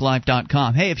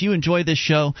freetalklive.com. Hey, if you enjoy this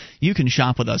show, you can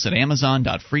shop with us at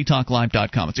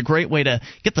amazon.freetalklive.com. It's a great way to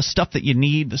get the stuff that you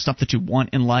need, the stuff that you want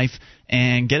in life,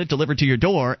 and get it delivered to your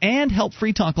door and help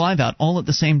Free Talk Live out all at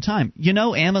the same time. You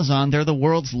know Amazon, they're the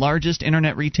world's largest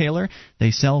internet retailer.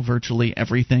 They sell virtually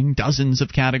everything, dozens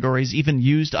of categories, even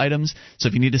used items. So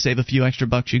if you need to save a few extra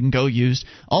bucks, you can go used.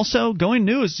 Also, going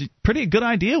new is a pretty good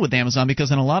idea with Amazon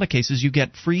because in a lot of cases you get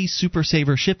free Super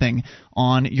Saver shipping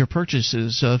on your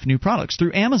purchases of new products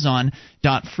through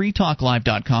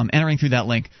Amazon.freetalklive.com. Entering through that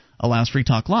link allows Free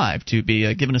Talk Live to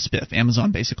be given a spiff.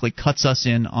 Amazon basically cuts us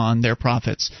in on their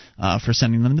profits for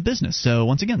sending them the business. So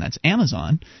once again, that's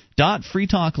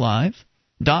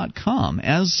Amazon.freetalklive.com.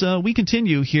 As we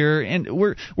continue here, and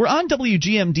we're on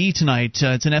WGMD tonight.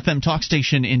 It's an FM talk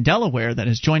station in Delaware that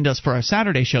has joined us for our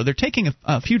Saturday show. They're taking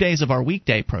a few days of our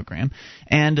weekday program,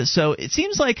 and so it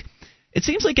seems like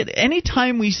at any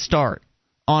time we start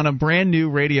on a brand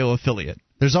new radio affiliate,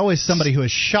 there's always somebody who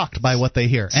is shocked by what they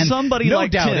hear. And somebody no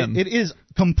like doubt Tim. It is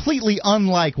completely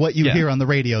unlike what you hear on the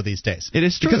radio these days. It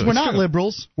is true. Because we're not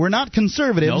liberals, we're not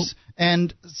conservatives, nope.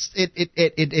 And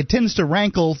it tends to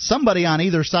rankle somebody on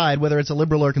either side, whether it's a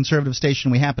liberal or conservative station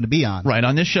we happen to be on. Right.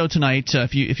 On this show tonight,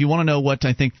 if you want to know what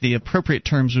I think the appropriate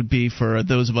terms would be for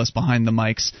those of us behind the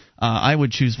mics, I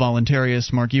would choose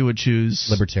voluntarist. Mark, you would choose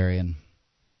libertarian.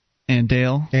 And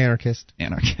Dale? Anarchist.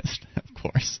 Anarchist, of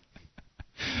course.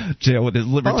 Dale with his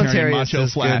libertarian macho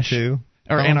flash. Or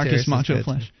anarchist macho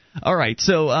flash. All right,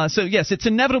 so yes, it's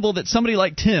inevitable that somebody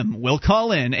like Tim will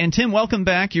call in. And Tim, welcome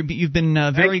back. You've been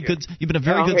very good. You've been a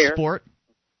very good sport,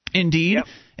 indeed. Yep.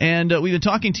 And we've been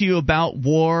talking to you about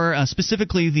war,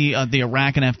 specifically the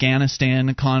Iraq and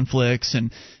Afghanistan conflicts,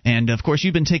 and of course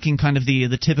you've been taking kind of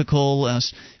the typical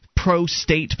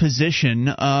pro-state position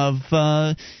of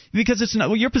because it's not,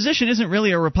 well, your position isn't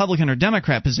really a Republican or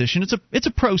Democrat position. It's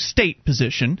a pro-state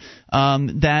position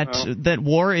that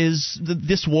war is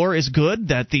this war is good,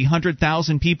 that the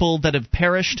 100,000 people that have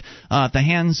perished at the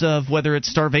hands of whether it's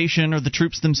starvation or the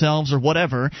troops themselves or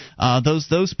whatever,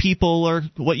 those people are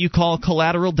what you call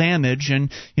collateral damage,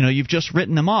 and you've just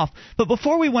written them off. But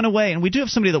before we went away, and we do have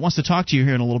somebody that wants to talk to you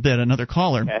here in a little bit, another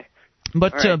caller. Okay.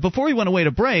 But before we went away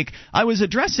to break, I was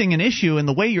addressing an issue in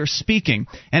the way you're speaking,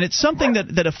 and it's something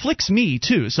that afflicts me,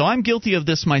 too. So I'm guilty of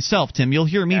this myself, Tim. You'll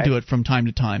hear me do it from time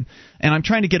to time, and I'm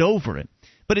trying to get over it.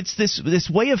 But it's this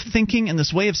way of thinking and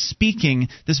this way of speaking,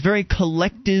 this very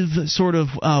collective sort of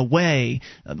way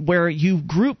where you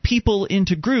group people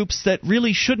into groups that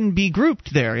really shouldn't be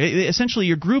grouped there. Essentially,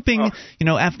 you're grouping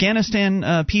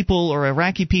Afghanistan people or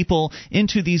Iraqi people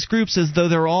into these groups as though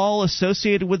they're all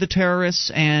associated with the terrorists,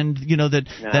 and I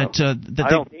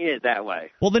don't mean it that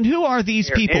way. Well, then who are these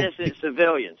people? Innocent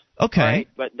civilians. Okay, right?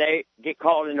 But they get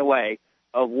caught in the way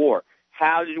of war.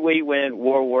 How did we win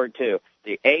World War II?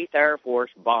 The 8th Air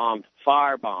Force bombed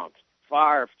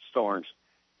firestorms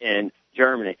in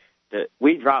Germany.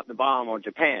 We dropped the bomb on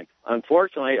Japan.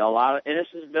 Unfortunately, a lot of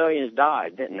innocent civilians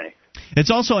died, didn't they?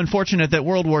 It's also unfortunate that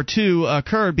World War II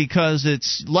occurred because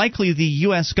it's likely the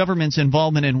U.S. government's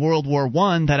involvement in World War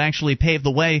I that actually paved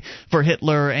the way for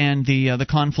Hitler and the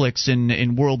conflicts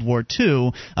in World War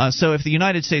II. So if the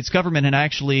United States government had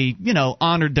actually,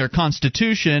 honored their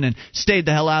Constitution and stayed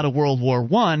the hell out of World War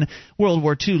I, World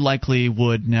War II likely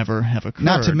would never have occurred.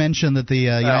 Not to mention that the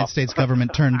United States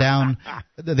government turned down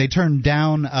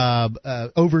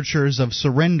overtures of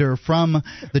surrender from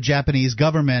the Japanese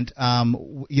government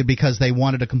because they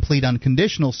wanted a complete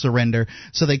unconditional surrender.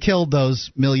 So they killed those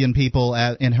million people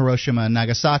in Hiroshima and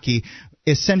Nagasaki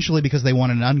essentially because they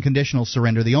wanted an unconditional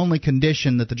surrender. The only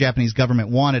condition that the Japanese government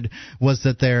wanted was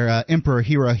that their Emperor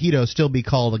Hirohito still be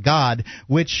called a god,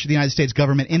 which the United States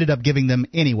government ended up giving them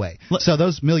anyway. So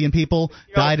those million people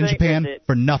died in Japan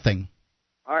for nothing.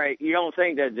 All right, you don't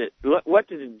think what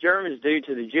did the Germans do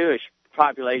to the Jewish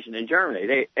population in Germany?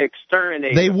 They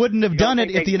exterminated. They wouldn't have done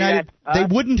it if the United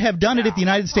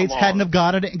States hadn't have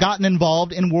gotten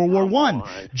involved in World War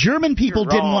I. German people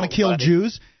didn't want to kill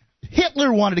Jews.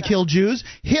 Hitler wanted to kill Jews.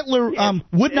 Hitler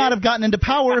would not have gotten into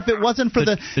power if it wasn't for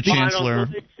the chancellor.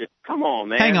 Come on,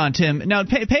 man. Hang on, Tim. Now,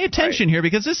 pay attention here,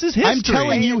 because this is history. I'm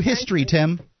telling you history,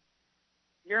 Tim.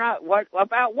 You're not what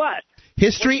about what?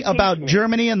 History about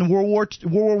Germany and World War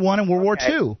I and World War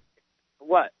II.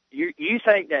 What you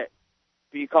think that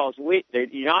because the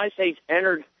United States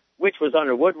entered, which was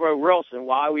under Woodrow Wilson,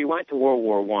 while we went to World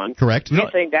War I. Correct. You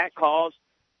think that caused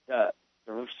the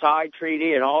Versailles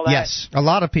Treaty and all that? Yes, a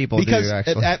lot of people because do,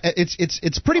 actually.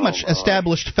 It's pretty much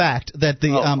established fact that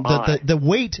the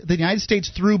weight the United States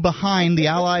threw behind the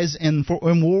Allies in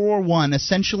World War I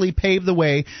essentially paved the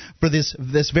way for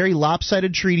this very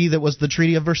lopsided treaty that was the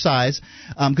Treaty of Versailles,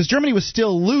 because Germany was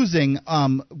still losing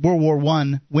World War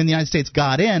I when the United States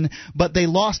got in, but they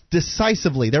lost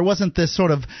decisively. There wasn't this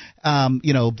sort of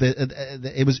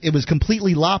it was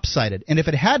completely lopsided, and if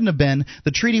it hadn't have been,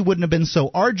 the treaty wouldn't have been so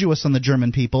arduous on the German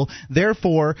people.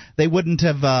 Therefore, they wouldn't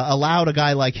have allowed a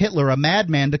guy like Hitler, a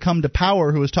madman, to come to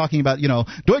power who was talking about,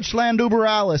 Deutschland über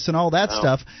alles and all that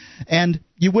stuff, and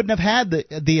you wouldn't have had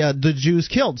the Jews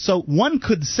killed. So one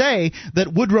could say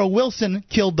that Woodrow Wilson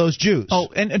killed those Jews. Oh,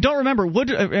 and don't remember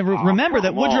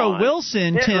that Woodrow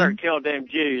Wilson, Hitler Tim, killed them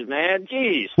Jews, man.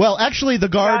 Jeez. Well, actually, the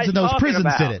guards in those prisons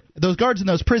about? did it. Those guards in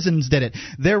those prisons did it.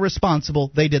 They're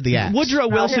responsible. They did the act. Woodrow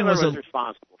Wilson was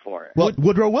responsible for it. Well,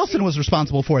 Woodrow Wilson was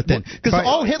responsible for it then, because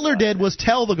all Hitler did was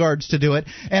tell the guards to do it,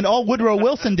 and all Woodrow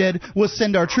Wilson did was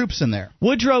send our troops in there.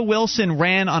 Woodrow Wilson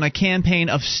ran on a campaign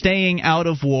of staying out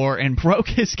of war and broke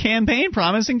his campaign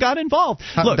promise and got involved.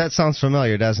 Look, that sounds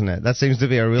familiar, doesn't it? That seems to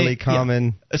be a really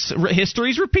common...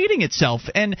 History's repeating itself.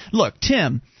 And look,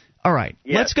 Tim... All right,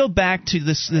 Let's go back to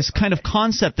this kind of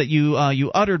concept that you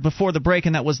uttered before the break,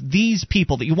 and that was these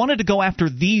people, that you wanted to go after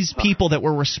these people that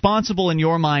were responsible in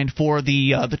your mind for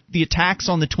the attacks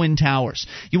on the Twin Towers.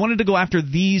 You wanted to go after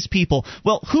these people.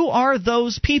 Well, who are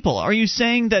those people? Are you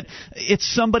saying that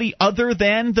it's somebody other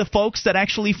than the folks that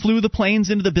actually flew the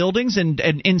planes into the buildings and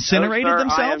incinerated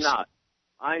themselves? I am not.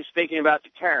 I'm speaking about the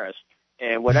terrorists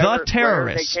and whatever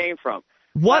where they came from.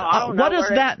 What does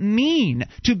that mean,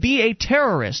 to be a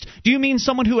terrorist? Do you mean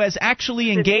someone who has actually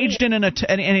engaged in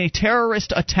a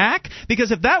terrorist attack?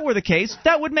 Because if that were the case,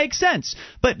 that would make sense.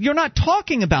 But you're not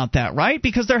talking about that, right?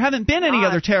 Because there haven't been any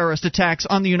other terrorist attacks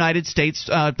on the United States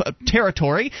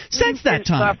territory since that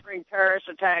time. We've been suffering terrorist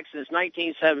attacks since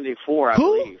 1974, I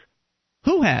believe.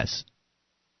 Who has?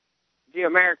 The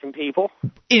American people.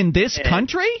 In this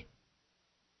country?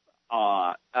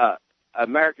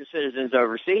 American citizens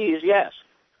overseas, yes.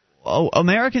 Oh,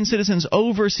 American citizens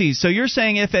overseas. So you're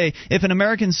saying if an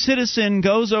American citizen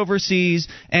goes overseas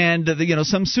and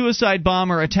some suicide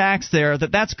bomber attacks there,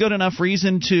 that's good enough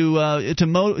reason to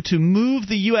move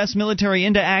the U.S. military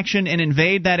into action and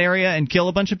invade that area and kill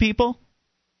a bunch of people?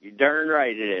 You're darn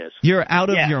right it is. You're out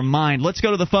of your mind. Let's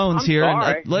go to the phones here.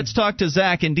 Sorry. And let's talk to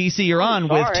Zach in D.C. You're on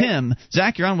with Tim.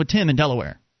 Zach, you're on with Tim in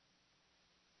Delaware.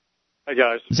 Hi,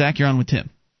 guys. Zach, you're on with Tim.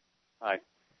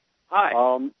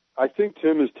 Hi. I think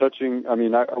Tim is touching. I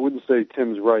mean, I wouldn't say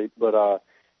Tim's right, but I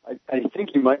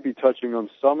think he might be touching on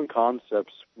some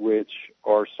concepts which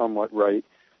are somewhat right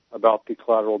about the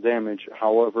collateral damage.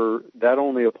 However, that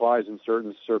only applies in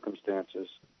certain circumstances.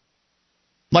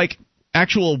 Like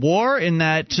actual war, in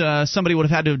that somebody would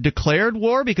have had to have declared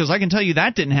war? Because I can tell you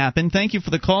that didn't happen. Thank you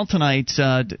for the call tonight,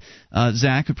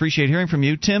 Zach. Appreciate hearing from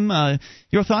you. Tim,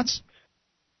 your thoughts?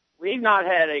 We've not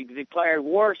had a declared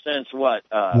war since what?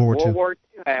 World War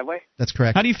II, have we? That's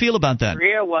correct. How do you feel about that?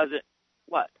 Korea wasn't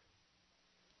what?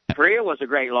 Korea was a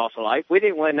great loss of life. We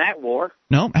didn't win that war.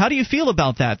 No. How do you feel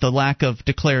about that? The lack of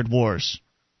declared wars.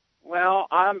 Well,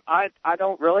 I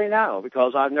don't really know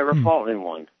because I've never fought in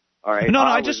one. All right. No,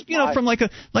 I just from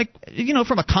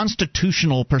from a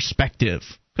constitutional perspective,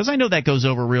 because I know that goes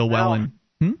over real well.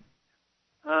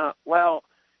 Well,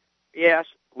 yes.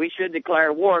 We should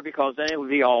declare war because then it would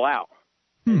be all out.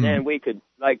 And then we could,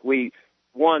 like we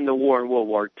won the war in World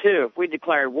War II. If we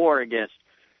declared war against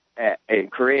in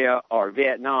Korea or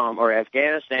Vietnam or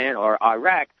Afghanistan or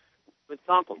Iraq, we'd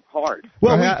thump them hard.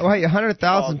 Well,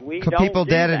 100,000 people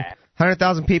dead and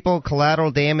 100,000 people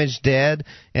collateral damage dead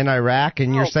in Iraq,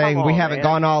 and you're saying we haven't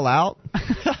gone all out?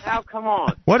 Now, come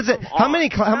on. What is it? How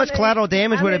much collateral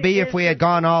damage would it be if we had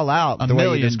gone all out? A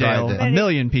million, Dale. A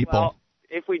million people. Well,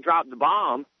 if we dropped the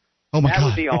bomb, that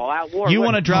would be all-out war. You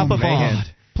want to drop a bomb?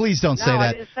 Please don't say that. No,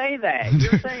 I didn't say that.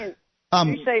 You're saying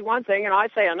you say one thing and I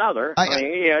say another.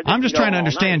 I'm just trying to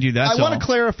understand you. That's I want to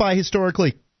clarify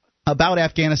historically. about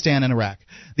Afghanistan and Iraq.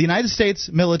 The United States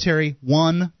military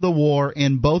won the war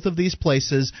in both of these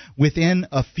places within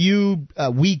a few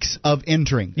weeks of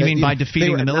entering. You mean by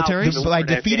defeating the military? By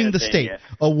defeating the state. Yeah.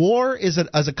 A war is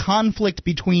a conflict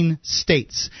between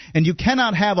states, and you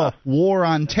cannot have a war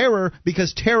on terror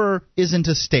because terror isn't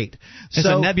a state. It's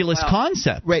a nebulous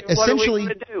concept. Right. What Essentially, are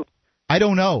we going to do? I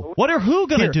don't know. What are who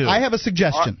going to do? I have a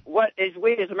suggestion. What is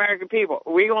we as American people?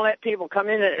 Are we going to let people come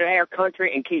into our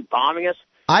country and keep bombing us?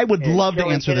 I would love to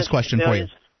answer this question for you.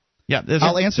 Yeah,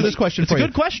 I'll answer this question for you. It's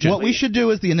a good question. What we should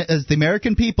do as the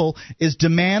American people is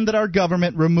demand that our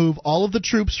government remove all of the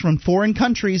troops from foreign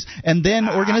countries, and then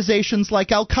organizations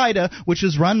like Al-Qaeda, which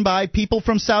is run by people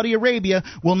from Saudi Arabia,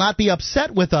 will not be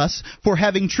upset with us for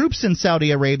having troops in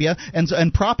Saudi Arabia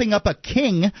and propping up a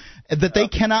king that they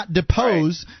cannot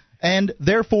depose. Right. And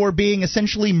therefore being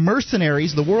essentially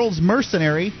mercenaries, the world's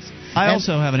mercenaries. I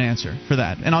also have an answer for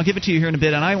that, and I'll give it to you here in a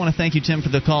bit. And I want to thank you, Tim, for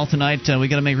the call tonight. We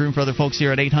got to make room for other folks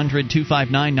here at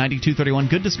 800-259-9231.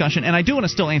 Good discussion, and I do want to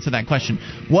still answer that question.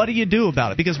 What do you do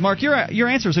about it? Because, Mark, your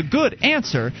answer is a good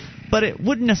answer, but it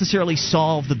wouldn't necessarily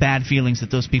solve the bad feelings that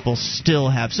those people still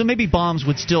have. So maybe bombs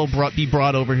would still be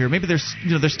brought over here. Maybe there's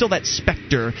still that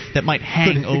specter that might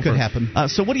hang over. It could happen.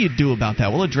 So what do you do about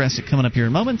that? We'll address it coming up here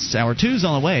in moments. Hour 2's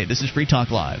on the way. This is Free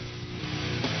Talk Live.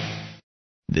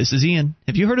 This is Ian.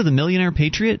 Have you heard of the Millionaire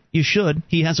Patriot? You should.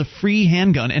 He has a free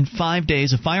handgun and 5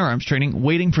 days of firearms training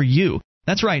waiting for you.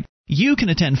 That's right. You can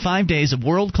attend 5 days of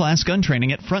world-class gun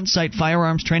training at Front Sight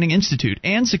Firearms Training Institute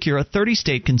and secure a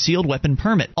 30-state concealed weapon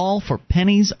permit, all for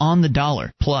pennies on the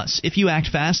dollar. Plus, if you act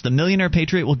fast, the Millionaire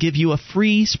Patriot will give you a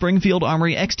free Springfield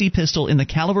Armory XD pistol in the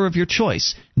caliber of your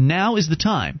choice. Now is the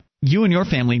time. You and your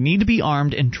family need to be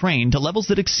armed and trained to levels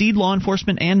that exceed law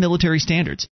enforcement and military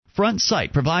standards. Front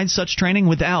Sight provides such training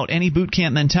without any boot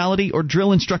camp mentality or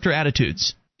drill instructor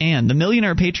attitudes. And the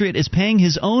Millionaire Patriot is paying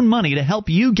his own money to help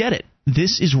you get it.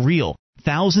 This is real.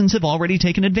 Thousands have already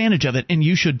taken advantage of it, and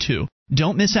you should too.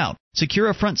 Don't miss out. Secure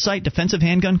a Front Sight defensive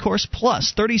handgun course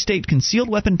plus 30-state concealed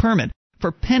weapon permit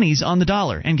for pennies on the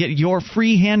dollar and get your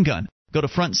free handgun. Go to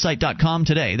frontsight.com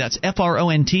today. That's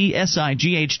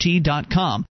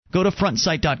FRONTSIGHT.com. Go to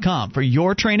frontsight.com for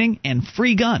your training and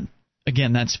free gun.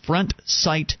 Again, that's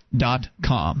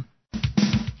frontsight.com.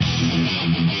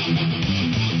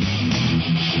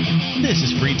 This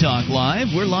is Free Talk Live.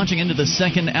 We're launching into the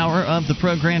second hour of the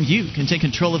program. You can take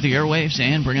control of the airwaves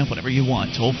and bring up whatever you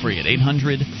want. Toll free at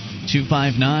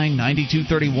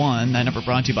 800-259-9231. That number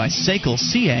brought to you by SACL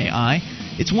CAI.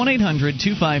 It's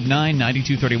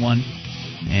 1-800-259-9231.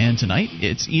 And tonight,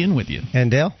 it's Ian with you.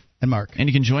 And Dale. And Mark. And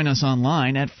you can join us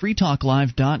online at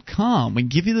freetalklive.com. We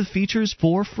give you the features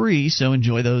for free, so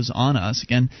enjoy those on us.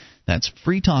 Again, that's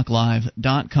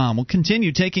freetalklive.com. We'll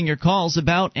continue taking your calls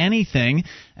about anything.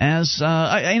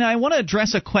 I want to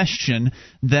address a question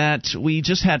that we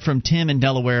just had from Tim in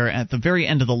Delaware at the very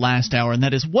end of the last hour, and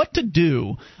that is what to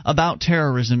do about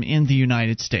terrorism in the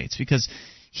United States. Because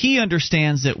he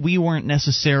understands that we weren't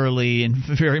necessarily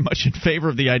very much in favor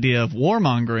of the idea of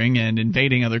warmongering and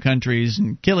invading other countries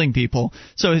and killing people.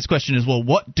 So his question is, well,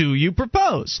 what do you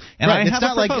propose? And right. I have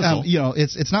a proposal.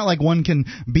 It's not like one can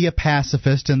be a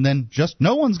pacifist and then just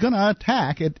no one's going to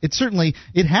attack. It certainly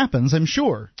happens, I'm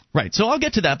sure. Right. So I'll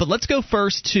get to that, but let's go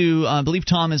first to I believe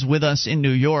Tom is with us in New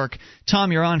York.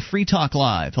 Tom, you're on Free Talk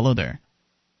Live. Hello there.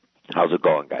 How's it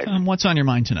going, guys? What's on your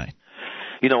mind tonight?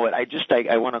 You know what? I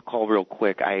want to call real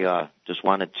quick. I just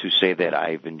wanted to say that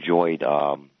I've enjoyed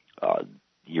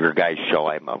your guys' show.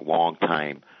 I'm a long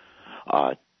time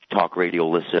talk radio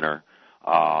listener,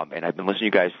 and I've been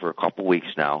listening to you guys for a couple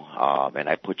weeks now. And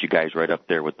I put you guys right up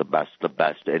there with the best,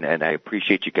 and I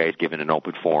appreciate you guys giving an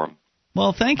open forum.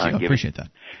 Well, thank you. I appreciate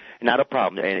that. Not a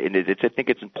problem, and I think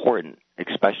it's important,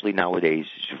 especially nowadays,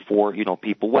 for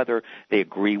people, whether they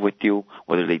agree with you,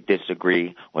 whether they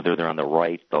disagree, whether they're on the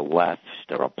right, the left,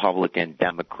 the Republican,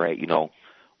 Democrat.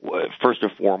 First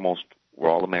and foremost,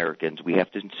 we're all Americans. We have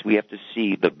to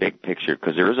see the big picture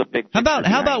because there is a big picture.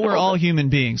 How about we're all human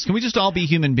beings? Can we just all be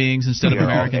human beings instead of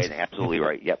Americans? Absolutely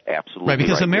right. Yep, absolutely right.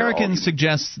 Because Americans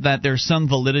suggest that there's some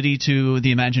validity to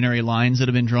the imaginary lines that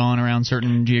have been drawn around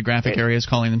certain geographic areas,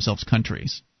 calling themselves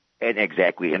countries. And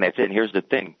exactly, and that's it. And here's the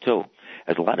thing too: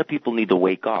 as a lot of people need to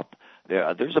wake up.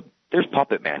 There's a there's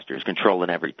puppet masters controlling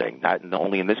everything, not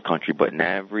only in this country, but in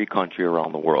every country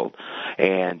around the world.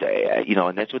 And,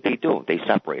 and that's what they do. They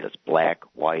separate us, black,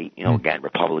 white, again,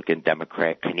 Republican,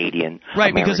 Democrat, Canadian,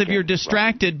 right, American, because if you're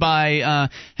distracted by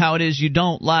how it is you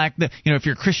don't like, if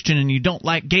you're Christian and you don't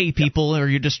like gay people, or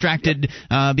you're distracted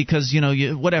because,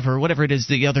 whatever it is,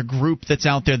 the other group that's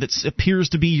out there that appears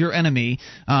to be your enemy,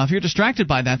 if you're distracted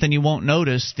by that, then you won't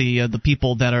notice the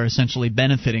people that are essentially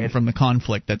benefiting from the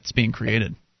conflict that's being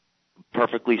created.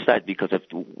 Perfectly said, because if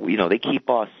they keep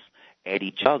us at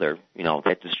each other,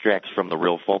 that distracts from the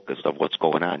real focus of what's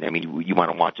going on. I mean, you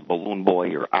want to watch Balloon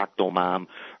Boy or Octomom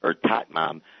or Tot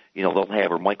Mom, they'll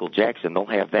have, or Michael Jackson, they'll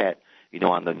have that,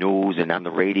 on the news and on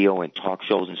the radio and talk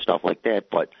shows and stuff like that.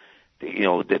 But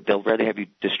they'll rather have you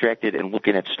distracted and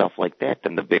looking at stuff like that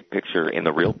than the big picture and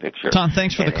the real picture. Tom,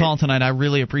 thanks for the call tonight. I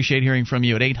really appreciate hearing from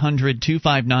you at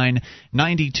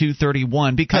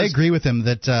 800-259-9231. Because I agree with him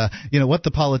that what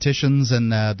the politicians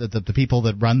and the people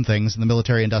that run things in the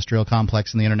military-industrial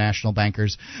complex and the international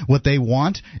bankers, what they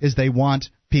want is they want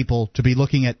people to be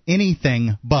looking at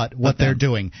anything but what they're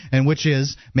doing, and which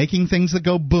is making things that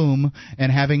go boom and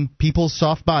having people's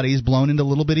soft bodies blown into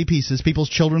little bitty pieces, people's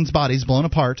children's bodies blown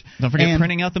apart. Don't forget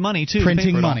printing out the money, too.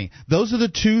 Printing money. Those are the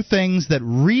two things that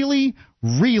really,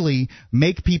 really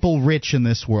make people rich in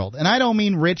this world. And I don't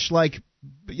mean rich like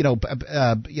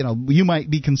you might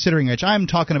be considering rich. I'm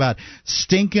talking about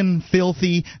stinking,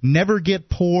 filthy, never get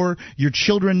poor. Your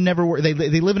children never work. They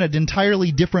live in an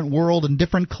entirely different world and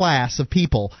different class of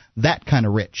people. That kind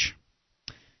of rich.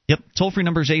 Yep. Toll-free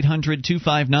number is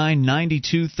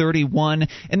 800-259-9231.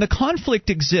 And the conflict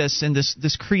exists, and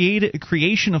this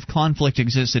creation of conflict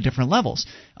exists at different levels.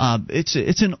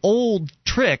 It's an old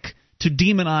trick to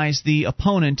demonize the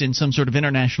opponent in some sort of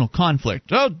international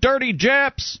conflict. Oh, dirty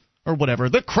Japs! Or whatever,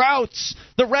 the Krauts,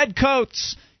 the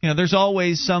Redcoats, there's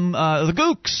always some, the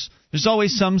Gooks, there's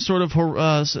always some sort of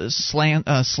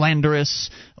slanderous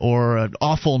or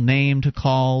awful name to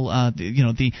call,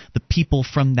 the people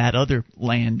from that other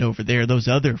land over there, those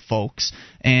other folks,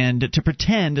 and to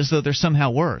pretend as though they're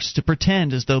somehow worse, to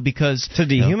pretend as though because... To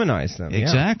dehumanize them,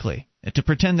 exactly. Yeah. To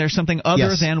pretend there's something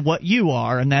other than what you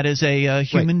are, and that is a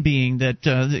human being that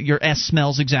your S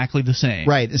smells exactly the same.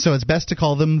 Right. So it's best to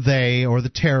call them they or the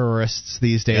terrorists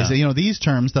these days. Yeah. These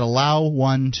terms that allow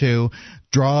one to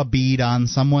draw a bead on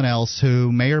someone else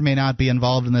who may or may not be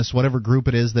involved in this, whatever group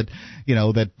it is that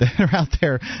they're out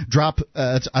there, drop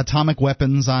atomic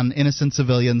weapons on innocent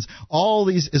civilians. All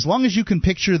these, as long as you can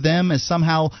picture them as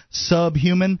somehow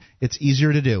subhuman, it's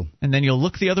easier to do. And then you'll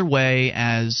look the other way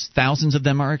as thousands of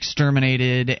them are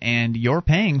exterminated, and you're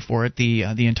paying for it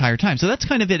the entire time. So that's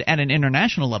kind of it at an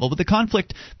international level. But the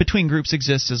conflict between groups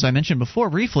exists, as I mentioned before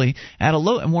briefly, at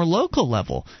a more local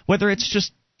level, whether it's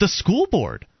just the school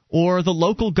board or the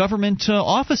local government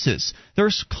offices.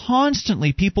 There's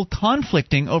constantly people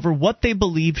conflicting over what they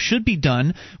believe should be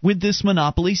done with this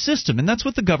monopoly system. And that's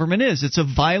what the government is. It's a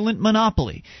violent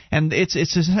monopoly. And it's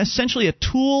essentially a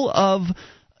tool of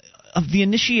the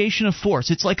initiation of force.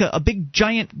 It's like a big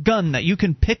giant gun that you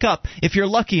can pick up if you're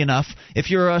lucky enough, if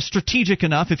you're strategic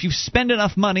enough, if you spend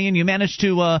enough money and you manage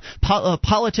to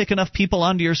politic enough people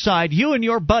onto your side. You and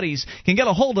your buddies can get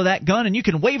a hold of that gun, and you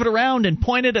can wave it around and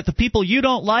point it at the people you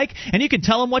don't like, and you can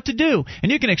tell them what to do, and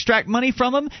you can extract money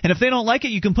from them, and if they don't like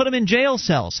it, you can put them in jail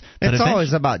cells. It's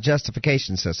always about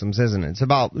justification systems, isn't it? It's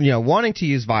about wanting to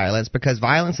use violence, because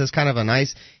violence is kind of a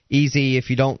nice, easy, if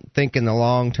you don't think in the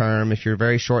long term, if you're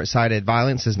very short-sighted,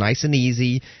 violence is nice and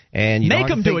easy, and you don't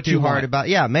have to think too hard about.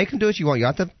 Yeah, make them do what you want.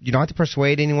 You don't have to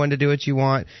persuade anyone to do what you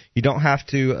want. You don't have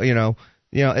to,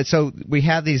 so we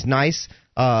have these nice,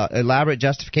 elaborate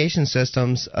justification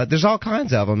systems. There's all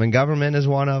kinds of them, and government is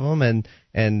one of them,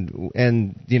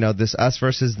 and this us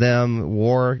versus them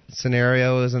war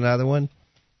scenario is another one.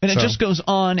 And it just goes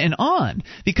on,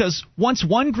 because once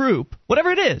one group,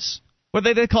 whatever it is,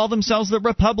 whether they call themselves the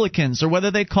Republicans, or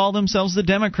whether they call themselves the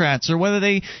Democrats, or whether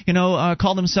they,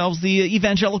 call themselves the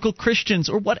evangelical Christians,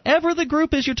 or whatever the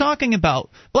group is you're talking about,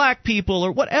 black people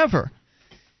or whatever,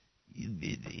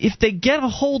 if they get a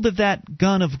hold of that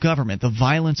gun of government, the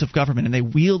violence of government, and they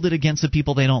wield it against the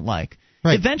people they don't like,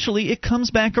 eventually it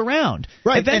comes back around.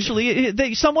 Right. Eventually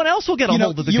someone else will get a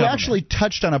hold of the government. You actually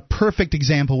touched on a perfect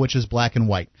example, which is black and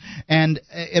white. And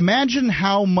imagine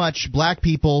how much black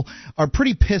people are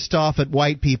pretty pissed off at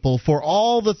white people for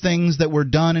all the things that were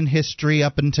done in history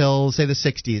up until, say, the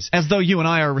 60s. As though you and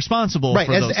I are responsible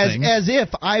for those things. As if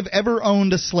I've ever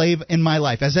owned a slave in my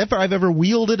life. As if I've ever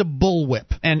wielded a bullwhip.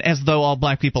 And as though all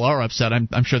black people are upset.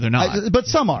 I'm sure they're not. But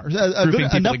some are. Grouping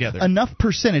people together. Enough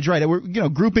percentage, right. We're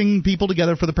grouping people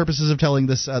together for the purposes of telling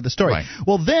this the story. Right.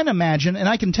 Well, then imagine, and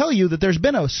I can tell you that there's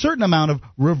been a certain amount of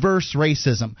reverse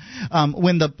racism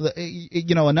when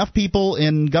enough people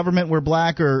in government were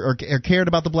black or cared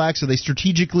about the blacks, or they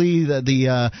strategically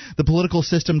the political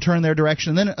system turned their direction,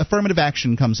 and then affirmative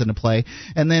action comes into play,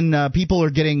 and then people are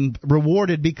getting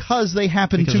rewarded because they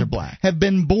happen to have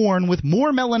been born with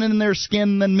more melanin in their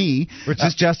skin than me, which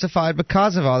is justified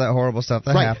because of all that horrible stuff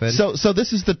that happened. So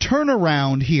this is the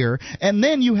turnaround here, and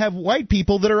then you have white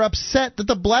people that are upset that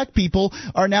the black people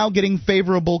are now getting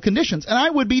favorable conditions, and I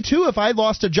would be too if I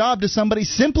lost a job to somebody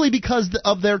simply because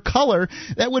of their color.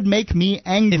 That would make me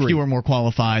angry. If you were more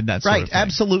qualified, that's right.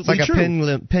 Absolutely, it's like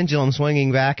a pendulum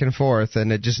swinging back and forth,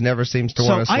 and it just never seems to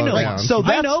want to slow down. So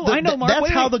I know, Mark.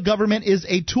 That's how the government is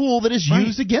a tool that is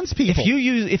used against people.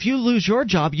 If you lose your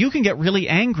job, you can get really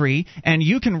angry, and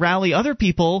you can rally other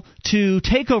people to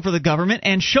take over the government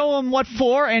and show them what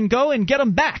for, and go and get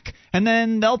them back. And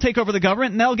then they'll take over the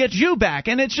government, and they'll get you back,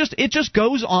 and it just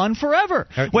goes on forever.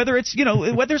 Whether it's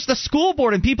the school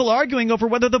board and people arguing over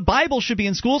whether the Bible should be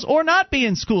in schools or not be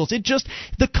in schools,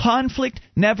 the conflict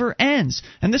never ends.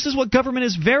 And this is what government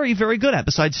is very, very good at,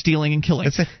 besides stealing and killing.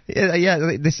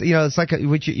 It's like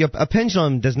a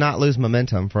pendulum does not lose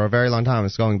momentum for a very long time.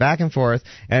 It's going back and forth,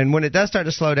 and when it does start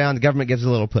to slow down, the government gives it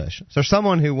a little push. So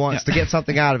someone who wants to get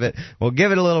something out of it will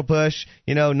give it a little push.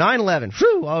 9/11.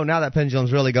 Whew, oh, now that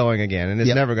pendulum's really going again, and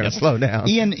it's never going to slow down.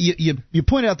 Ian, you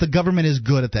point out the government is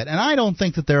good at that, and I don't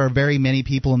think that there are very many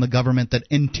people in the government that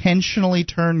intentionally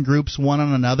turn groups one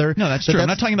on another. No, that's true. I'm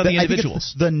not talking about the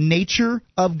individuals. The nature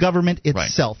of government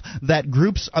itself, that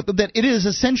groups that it is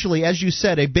essentially, as you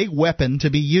said, a big weapon to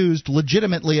be used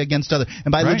legitimately against others.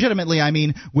 And by legitimately, I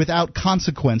mean without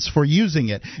consequence for using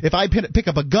it. If I pick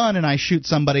up a gun and I shoot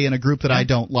somebody in a group that I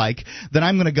don't like, then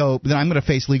I'm going to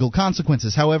face legal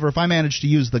consequences. However, if I manage to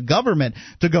use the government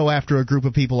to go after a group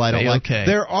of people I don't like,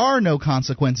 there are no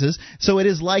consequences. So it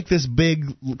is like this big,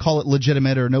 call it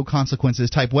legitimate or no consequences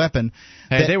type weapon.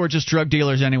 Hey, they were just drug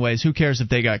dealers anyways. Who cares if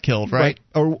they got killed, right?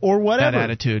 Or whatever.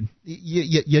 That attitude.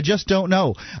 You just don't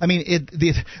know. I mean,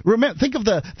 think of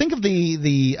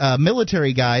the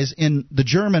military guys in the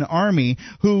German army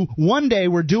who one day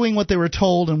were doing what they were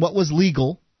told and what was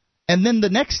legal, and then the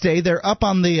next day they're up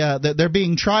on they're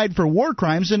being tried for war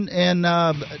crimes in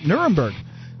Nuremberg.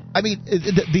 I mean,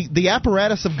 the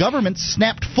apparatus of government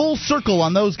snapped full circle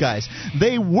on those guys.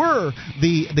 They were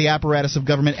the apparatus of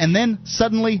government, and then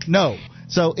suddenly, no.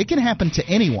 So it can happen to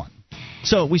anyone.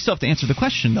 So we still have to answer the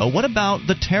question, though. What about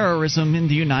the terrorism in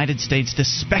the United States, this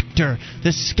specter,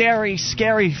 this scary,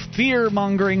 scary,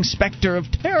 fear-mongering specter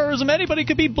of terrorism? Anybody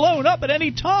could be blown up at any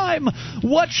time.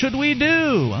 What should we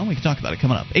do? Well, we can talk about it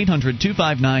coming up.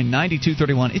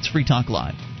 800-259-9231. It's Free Talk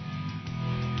Live.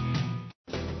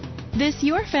 This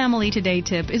Your Family Today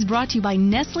tip is brought to you by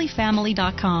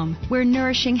NestleFamily.com, where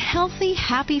nourishing healthy,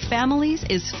 happy families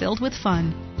is filled with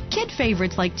fun. Kid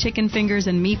favorites like chicken fingers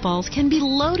and meatballs can be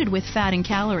loaded with fat and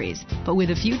calories, but with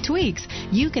a few tweaks,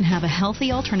 you can have a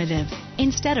healthy alternative.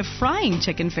 Instead of frying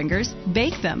chicken fingers,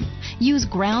 bake them. Use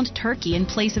ground turkey in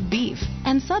place of beef,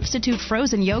 and substitute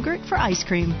frozen yogurt for ice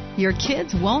cream. Your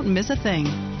kids won't miss a thing.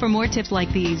 For more tips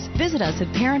like these, visit us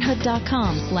at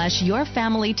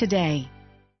parenthood.com/yourfamilytoday.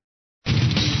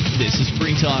 This is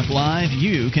Free Talk Live.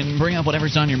 You can bring up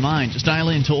whatever's on your mind. Just dial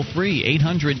in toll-free,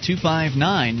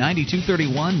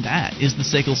 800-259-9231. That is the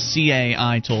SACL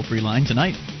CAI toll-free line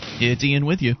tonight. It's Ian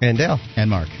with you. And Dale.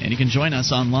 And Mark. And you can join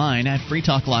us online at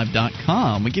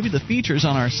freetalklive.com. We give you the features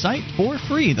on our site for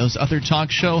free. Those other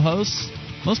talk show hosts,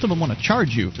 most of them want to charge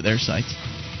you for their sites.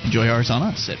 Enjoy ours on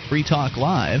us at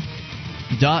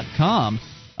freetalklive.com.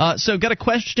 So got a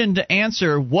question to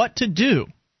answer: what to do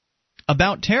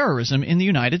about terrorism in the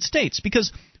United States,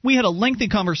 because we had a lengthy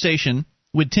conversation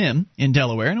with Tim in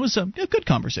Delaware, and it was a good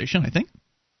conversation, I think.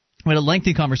 We had a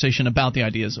lengthy conversation about the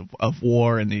ideas of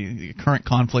war and the current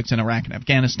conflicts in Iraq and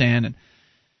Afghanistan.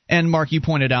 And Mark, you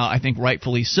pointed out, I think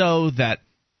rightfully so, that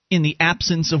in the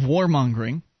absence of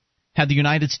warmongering, had the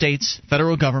United States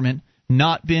federal government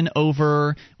not been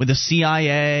over with the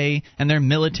CIA and their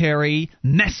military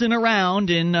messing around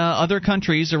in other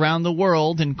countries around the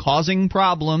world and causing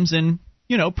problems and,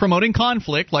 promoting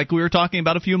conflict like we were talking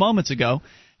about a few moments ago,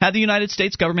 had the United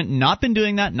States government not been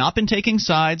doing that, not been taking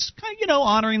sides,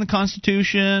 honoring the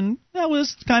Constitution, that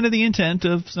was kind of the intent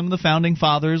of some of the founding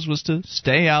fathers, was to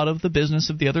stay out of the business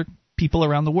of the other people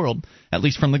around the world, at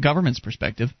least from the government's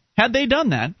perspective. Had they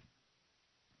done that,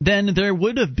 then there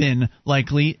would have been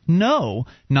likely no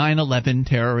 9/11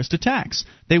 terrorist attacks.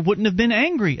 They wouldn't have been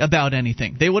angry about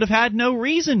anything. They would have had no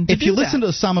reason to do that. If you listen to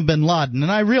Osama bin Laden,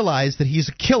 and I realize that he's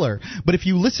a killer, but if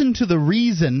you listen to the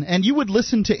reason, and you would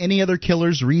listen to any other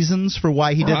killer's reasons for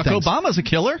why he did things. Barack Obama's a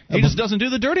killer. He just doesn't do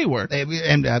the dirty work.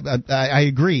 And I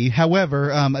agree.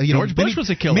 However, George Bush was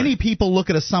a killer. Many people look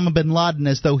at Osama bin Laden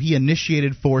as though he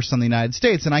initiated force on the United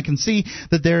States, and I can see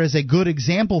that there is a good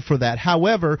example for that.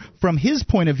 However, from his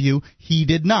point of view, he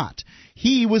did not.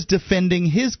 He was defending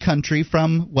his country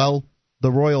from, well,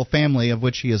 the royal family of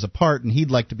which he is a part, and he'd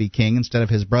like to be king instead of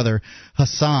his brother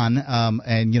Hassan.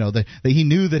 And he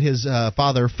knew that his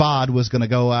father Fahd was going to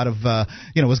go out of,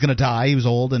 was going to die. He was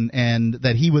old, and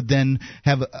that he would then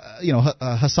have,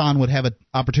 Hassan would have an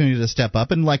opportunity to step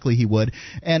up, and likely he would.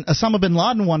 And Osama bin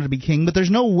Laden wanted to be king, but there's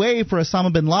no way for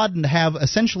Osama bin Laden to have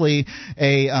essentially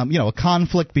a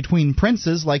conflict between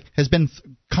princes like has been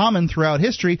common throughout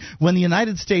history when the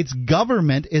United States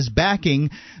government is backing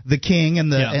the king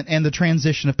and the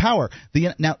transition of power.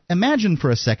 Now, imagine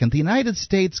for a second, the United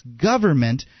States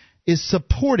government is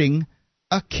supporting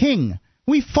a king.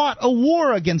 We fought a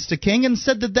war against a king and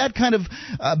said that kind of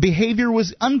behavior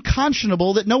was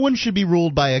unconscionable, that no one should be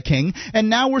ruled by a king, and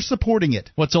now we're supporting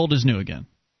it. What's old is new again,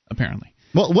 apparently.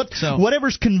 Well,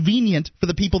 whatever's convenient for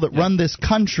the people that run this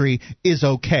country is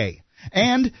okay.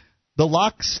 And the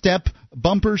lockstep,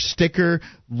 bumper sticker,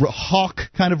 hawk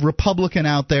kind of Republican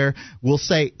out there will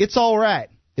say, it's all right,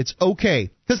 it's okay,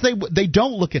 because they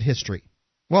don't look at history.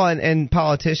 Well, and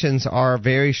politicians are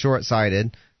very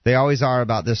short-sighted. They always are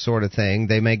about this sort of thing.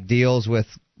 They make deals with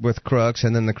crooks,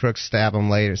 and then the crooks stab them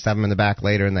in the back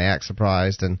later, and they act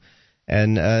surprised, and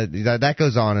that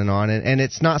goes on. And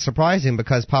it's not surprising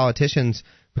because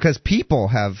people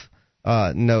have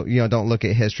don't look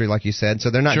at history like you said,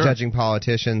 so they're not judging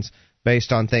politicians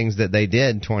based on things that they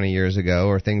did 20 years ago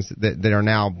or things that are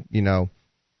now that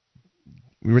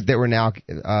we're now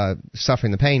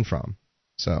suffering the pain from.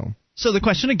 So the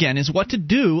question again is what to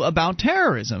do about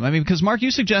terrorism. I mean, because Mark, you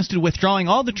suggested withdrawing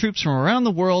all the troops from around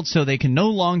the world so they can no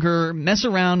longer mess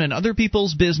around in other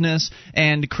people's business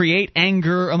and create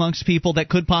anger amongst people that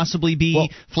could possibly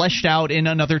be fleshed out in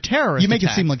another terrorist You make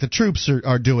attack. It seem like the troops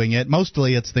are doing it.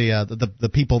 Mostly it's the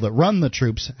people that run the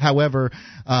troops. However,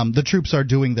 the troops are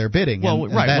doing their bidding,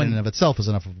 and that in and of itself is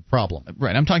enough of a problem.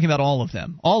 Right, I'm talking about all of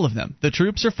them. All of them. The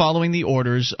troops are following the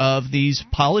orders of these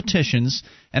politicians,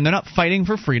 and they're not fighting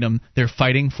for freedom. They're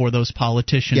fighting for those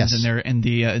politicians and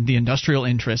the industrial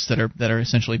interests that are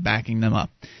essentially backing them up.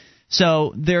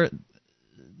 So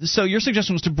your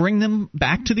suggestion was to bring them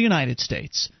back to the United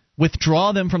States,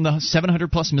 withdraw them from the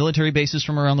 700 plus military bases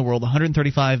from around the world,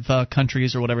 135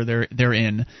 countries or whatever they're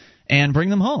in, and bring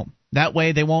them home. That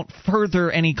way they won't further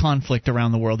any conflict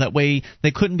around the world. That way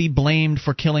they couldn't be blamed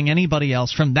for killing anybody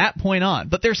else from that point on.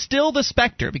 But they're still the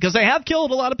specter because they have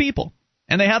killed a lot of people.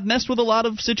 And they have messed with a lot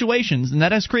of situations, and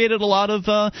that has created a lot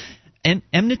of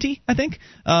enmity, I think,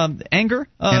 anger,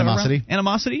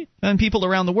 animosity, and people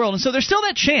around the world. And so there's still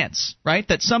that chance, right,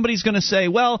 that somebody's going to say,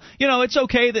 well, it's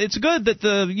okay, it's good that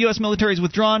the U.S. military is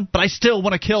withdrawn, but I still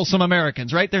want to kill some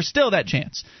Americans, right? There's still that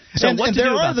chance. So and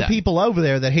there are the people over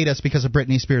there that hate us because of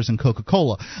Britney Spears and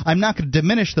Coca-Cola. I'm not going to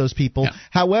diminish those people. Yeah.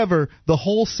 However, the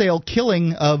wholesale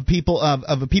killing of people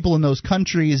in those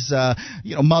countries,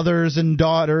 mothers and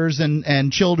daughters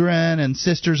and children and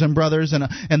sisters and brothers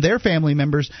and their family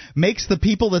members makes the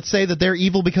people that say that they're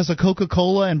evil because of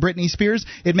Coca-Cola and Britney Spears,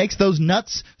 it makes those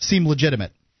nuts seem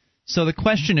legitimate. So the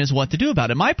question is what to do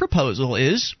about it. My proposal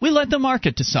is we let the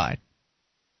market decide.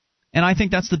 And I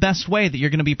think that's the best way that you're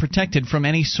going to be protected from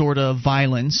any sort of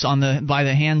violence by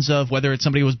the hands of whether it's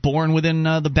somebody who was born within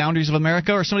the boundaries of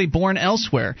America or somebody born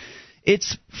elsewhere.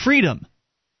 It's freedom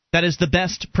that is the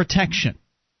best protection.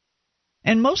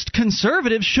 And most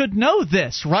conservatives should know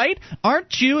this, right?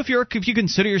 Aren't you, if you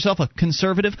consider yourself a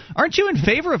conservative, aren't you in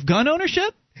favor of gun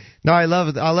ownership? No, I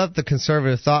love the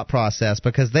conservative thought process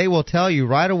because they will tell you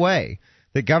right away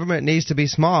that government needs to be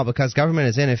small because government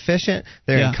is inefficient,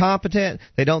 they're incompetent,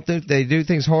 they do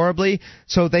things horribly,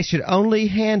 so they should only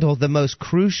handle the most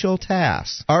crucial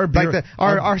tasks.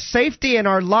 Our safety and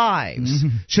our lives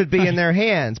should be in their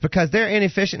hands because they're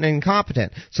inefficient and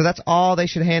incompetent. So that's all they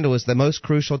should handle is the most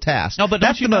crucial task. No, but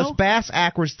that's the most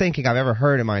bass-ackwards thinking I've ever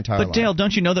heard in my entire life. But Dale,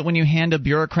 don't you know that when you hand a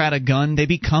bureaucrat a gun, they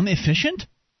become efficient?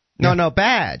 No,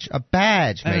 badge. A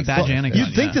badge makes badge and a gun,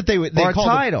 You'd think that they would, or a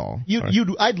title.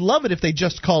 I'd love it if they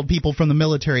just called people from the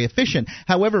military efficient.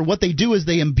 However, what they do is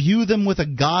they imbue them with a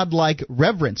godlike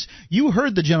reverence. You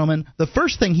heard the gentleman. The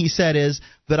first thing he said is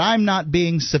that I'm not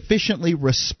being sufficiently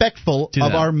respectful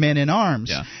of our men in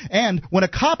arms. Yeah. And when a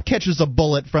cop catches a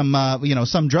bullet from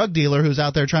some drug dealer who's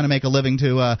out there trying to make a living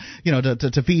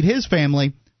to feed his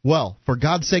family, well, for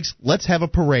God's sakes, let's have a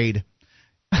parade.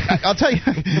 I'll tell you,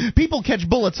 people catch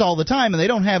bullets all the time, and they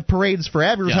don't have parades for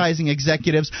advertising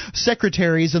executives,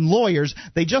 secretaries, and lawyers.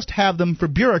 They just have them for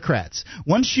bureaucrats.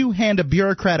 Once you hand a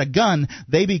bureaucrat a gun,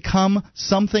 they become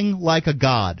something like a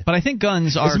god. But I think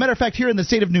guns are... As a matter of fact, here in the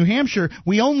state of New Hampshire,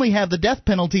 we only have the death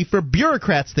penalty for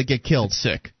bureaucrats that get killed. It's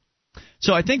sick.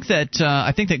 So I think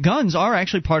that guns are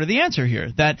actually part of the answer here,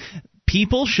 that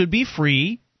people should be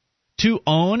free to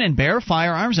own and bear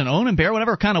firearms and own and bear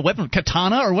whatever kind of weapon,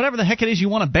 katana or whatever the heck it is you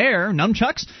want to bear,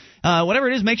 nunchucks, whatever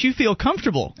it is makes you feel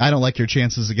comfortable. I don't like your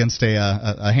chances against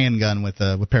a handgun with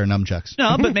a pair of nunchucks.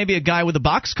 No, but maybe a guy with a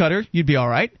box cutter, you'd be all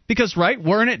right. Because,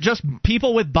 weren't it just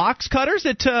people with box cutters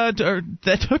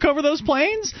that took over those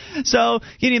planes? So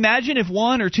can you imagine if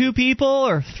 1 or 2 people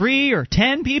or 3 or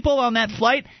 10 people on that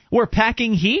flight were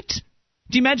packing heat?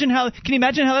 Can you imagine how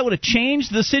that would have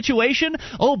changed the situation?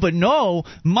 Oh, but no,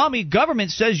 mommy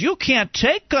government says you can't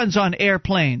take guns on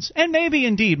airplanes. And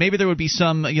maybe there would be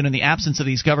some, in the absence of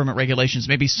these government regulations,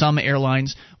 maybe some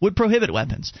airlines would prohibit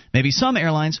weapons. Maybe some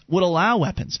airlines would allow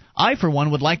weapons. I, for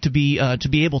one, would like to be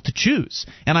able to choose.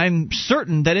 And I'm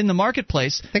certain that in the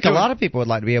marketplace, I think a lot of people would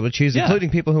like to be able to choose, including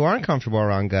people who aren't comfortable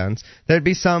around guns. There'd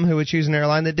be some who would choose an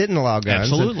airline that didn't allow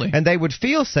guns. Absolutely. And they would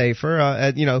feel safer.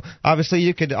 Obviously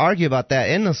you could argue about that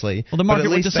endlessly. Well, the market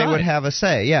but at least would decide. They would have a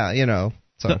say.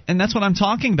 So. And that's what I'm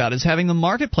talking about, is having the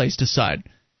marketplace decide.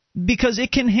 Because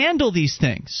it can handle these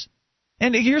things.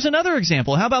 And here's another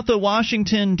example. How about the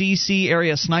Washington, D.C.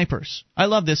 area snipers? I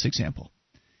love this example.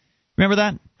 Remember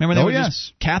that? Remember they were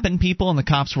just capping people and the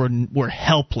cops were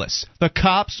helpless. The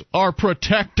cops are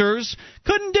protectors.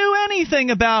 Couldn't do anything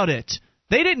about it.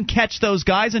 They didn't catch those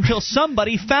guys until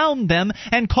somebody found them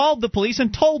and called the police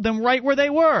and told them right where they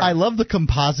were. I love the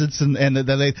composites and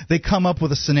they come up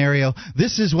with a scenario.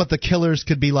 This is what the killers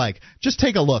could be like. Just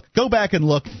take a look. Go back and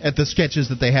look at the sketches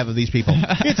that they have of these people.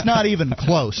 It's not even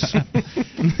close.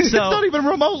 It's not even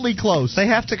remotely close. They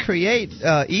have to create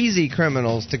easy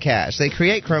criminals to catch. They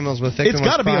create criminals with victimless crime.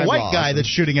 It's got to be a white guy that's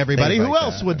shooting everybody. Who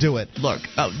else would do it? Look,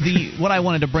 what I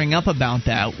wanted to bring up about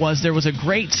that was there was a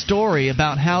great story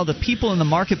about how the people in the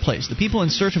marketplace, the people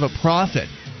in search of a profit,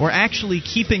 were actually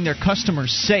keeping their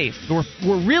customers safe, were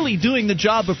really doing the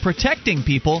job of protecting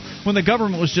people when the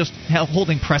government was just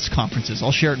holding press conferences.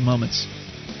 I'll share it in moments.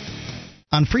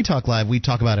 On Free Talk Live, we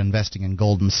talk about investing in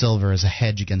gold and silver as a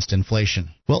hedge against inflation.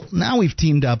 Well, now we've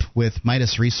teamed up with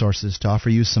Midas Resources to offer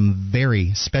you some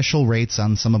very special rates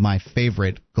on some of my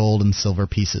favorite gold and silver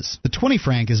pieces. The 20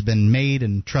 franc has been made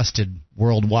and trusted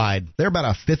worldwide. They're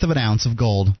about 1/5 of an ounce of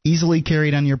gold, easily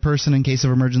carried on your person in case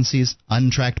of emergencies,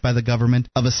 untracked by the government,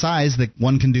 of a size that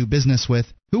one can do business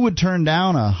with. Who would turn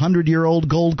down a 100-year-old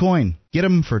gold coin? Get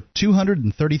them for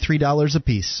 $233 a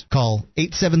piece. Call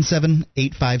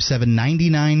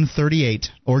 877-857-9938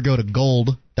 or go to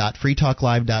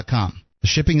gold.freetalklive.com. The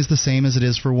shipping is the same as it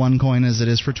is for 1 coin as it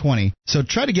is for 20, so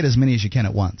try to get as many as you can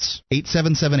at once.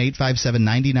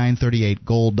 877-857-9938,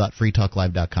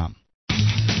 gold.freetalklive.com.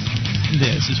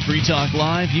 This is Free Talk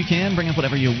Live. You can bring up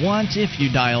whatever you want if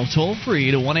you dial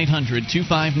toll-free to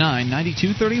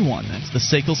 1-800-259-9231. That's the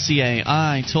SACL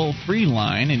CAI toll-free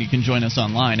line, and you can join us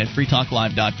online at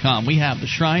freetalklive.com. We have the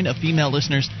Shrine of Female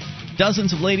Listeners,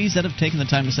 dozens of ladies that have taken the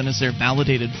time to send us their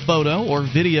validated photo or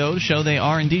video to show they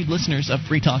are indeed listeners of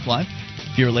Free Talk Live.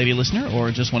 If you're a lady listener or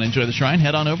just want to enjoy the Shrine,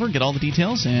 head on over, get all the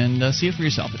details, and see it for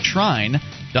yourself at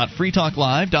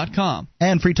shrine.freetalklive.com.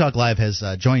 And Free Talk Live has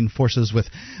joined forces with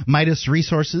Midas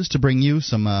Resources to bring you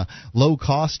some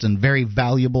low-cost and very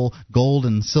valuable gold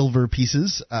and silver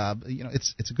pieces.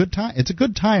 It's a good time. It's a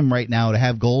good time right now to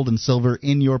have gold and silver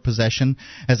in your possession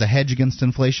as a hedge against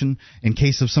inflation in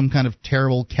case of some kind of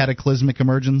terrible cataclysmic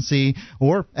emergency,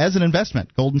 or as an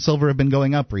investment. Gold and silver have been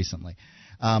going up recently.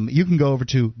 You can go over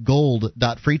to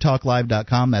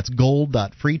gold.freetalklive.com. That's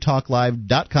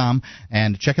gold.freetalklive.com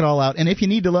and check it all out. And if you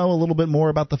need to know a little bit more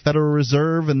about the Federal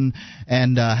Reserve and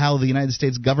how the United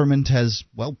States government has,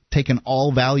 taken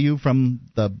all value from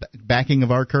the backing of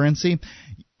our currency,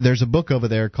 there's a book over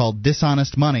there called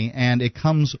Dishonest Money, and it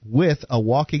comes with a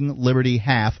Walking Liberty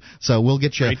half. So we'll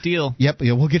get you... Great deal. Yep,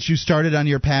 we'll get you started on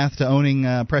your path to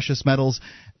owning precious metals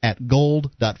at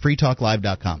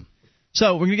gold.freetalklive.com.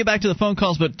 So we're going to get back to the phone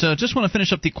calls, but just want to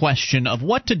finish up the question of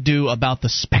what to do about the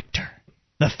Spectre.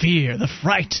 the fear, the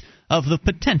fright of the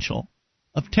potential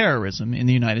of terrorism in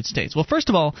the United States? Well, first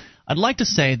of all, I'd like to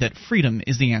say that freedom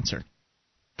is the answer.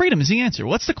 Freedom is the answer.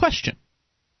 What's the question?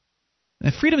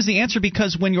 Freedom is the answer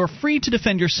because when you're free to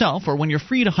defend yourself, or when you're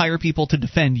free to hire people to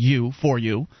defend you for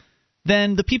you,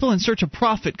 then the people in search of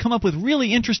profit come up with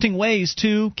really interesting ways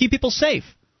to keep people safe.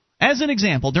 As an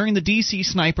example, during the D.C.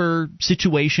 sniper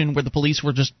situation where the police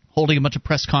were just holding a bunch of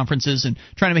press conferences and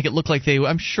trying to make it look like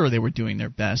I'm sure they were doing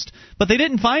their best, but they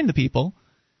didn't find the people.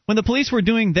 When the police were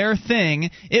doing their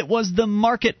thing, it was the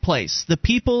marketplace, the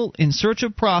people in search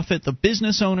of profit, the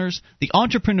business owners, the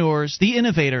entrepreneurs, the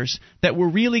innovators that were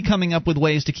really coming up with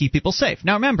ways to keep people safe.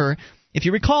 Now remember, if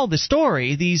you recall the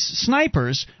story, these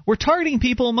snipers were targeting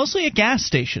people mostly at gas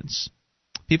stations.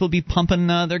 People would be pumping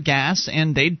their gas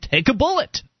and they'd take a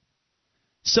bullet.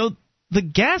 So the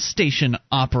gas station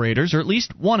operators, or at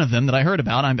least one of them that I heard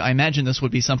about, I imagine this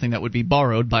would be something that would be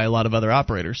borrowed by a lot of other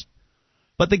operators,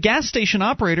 but the gas station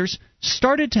operators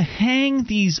started to hang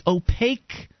these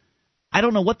opaque, I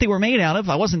don't know what they were made out of,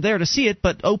 I wasn't there to see it,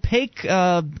 but opaque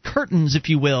curtains, if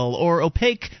you will, or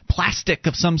opaque plastic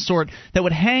of some sort that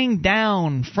would hang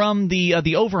down from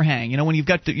the overhang. You know, when you've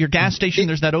got your gas station,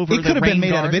 there's that over. It could have been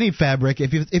made out of any fabric.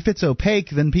 If it's opaque,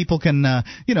 then people can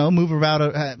move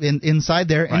around inside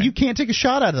there, and you can't take a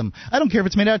shot at them. I don't care if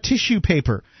it's made out of tissue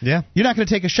paper. Yeah, you're not going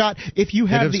to take a shot if you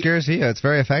have. It obscures you. It's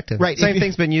very effective. Right. Same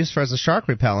thing's been used as a shark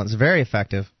repellent. It's very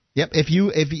effective. Yep. If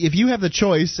you have the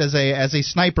choice as a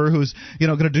sniper who's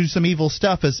going to do some evil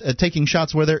stuff, as taking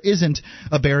shots where there isn't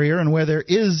a barrier and where there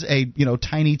is a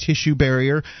tiny tissue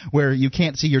barrier where you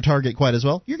can't see your target quite as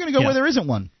well, you're going to go where there isn't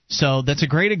one. So that's a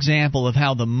great example of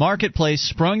how the marketplace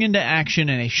sprung into action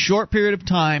in a short period of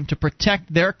time to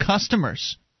protect their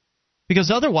customers,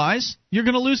 because otherwise you're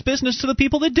going to lose business to the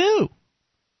people that do.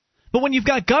 But when you've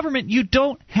got government, you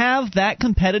don't have that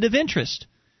competitive interest.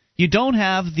 You don't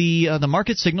have the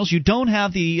market signals. You don't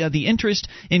have the interest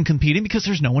in competing because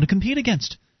there's no one to compete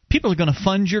against. People are going to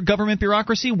fund your government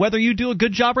bureaucracy whether you do a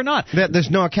good job or not.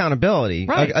 There's no accountability.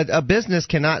 Right. A business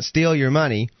cannot steal your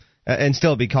money and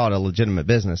still be called a legitimate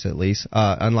business, at least,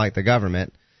 unlike the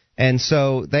government. And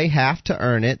so they have to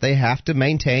earn it. They have to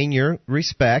maintain your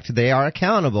respect. They are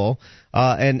accountable.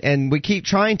 And we keep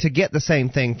trying to get the same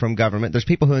thing from government. There's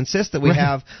people who insist that we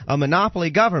have a monopoly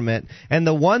government, and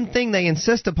the one thing they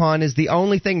insist upon is the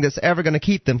only thing that's ever going to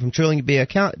keep them from truly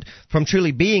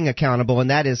being accountable, and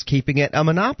that is keeping it a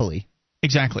monopoly.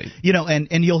 Exactly.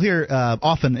 And you'll hear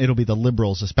often it'll be the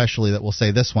liberals especially that will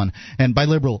say this one, and by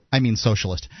liberal I mean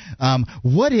socialist.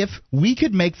 What if we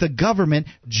could make the government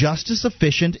just as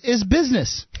efficient as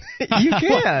business? You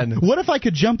can. What if I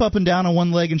could jump up and down on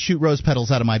one leg and shoot rose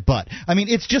petals out of my butt? I mean,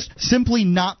 it's just simply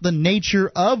not the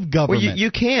nature of government. Well,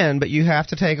 you can, but you have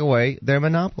to take away their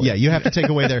monopoly. Yeah, you have to take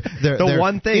away their the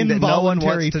one thing that no one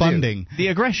wants to funding. Do. The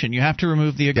aggression. You have to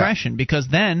remove the aggression, because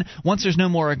then once there's no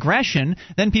more aggression,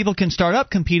 then people can start up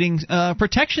competing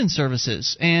protection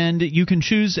services, and you can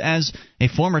choose as a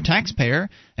former taxpayer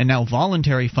and now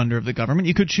voluntary funder of the government,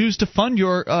 you could choose to fund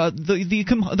your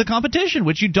the competition,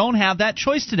 which you don't have that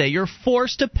choice today. You're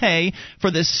forced to pay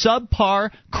for this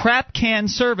subpar crap can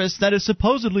service that is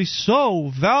supposedly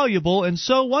so valuable and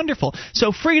so wonderful.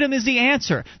 So freedom is the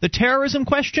answer. The terrorism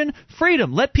question,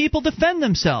 freedom. Let people defend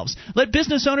themselves. Let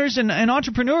business owners and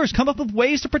entrepreneurs come up with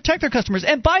ways to protect their customers.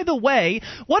 And by the way,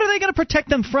 what are they going to protect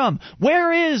them from?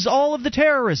 Where is all of the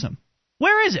terrorism?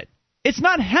 Where is it? It's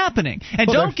not happening. And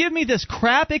don't give me this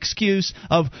crap excuse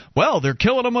of, well, they're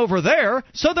killing them over there,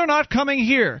 so they're not coming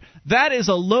here. That is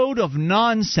a load of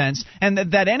nonsense, and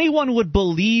that anyone would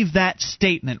believe that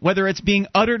statement, whether it's being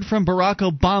uttered from Barack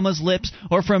Obama's lips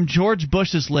or from George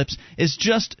Bush's lips, is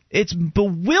just, it's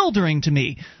bewildering to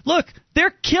me. Look, they're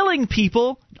killing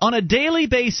people on a daily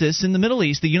basis in the Middle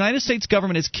East. The United States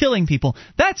government is killing people.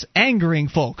 That's angering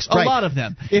folks, a lot of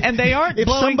them. And they aren't if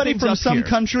blowing somebody things from up some here.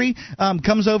 country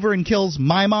comes over and kills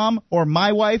my mom or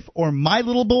my wife or my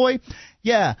little boy,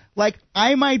 yeah, like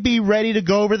I might be ready to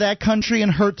go over that country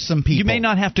and hurt some people. You may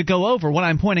not have to go over. What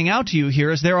I'm pointing out to you here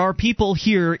is there are people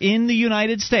here in the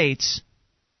United States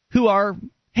who are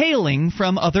hailing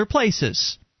from other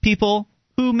places. People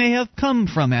who may have come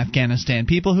from Afghanistan,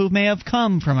 people who may have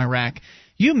come from Iraq.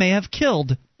 You may have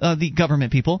killed the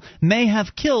government people, may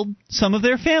have killed some of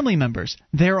their family members.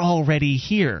 They're already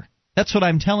here. That's what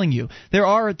I'm telling you. There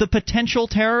are the potential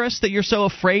terrorists that you're so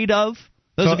afraid of.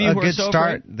 Those of you who are so a good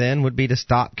start then would be to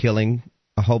stop killing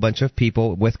a whole bunch of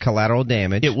people with collateral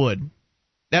damage. It would.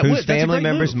 Whose family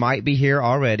members might be here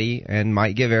already and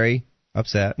might get very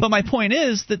upset. But my point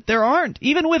is that there aren't,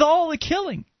 even with all the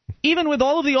killing, even with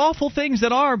all of the awful things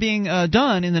that are being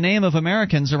done in the name of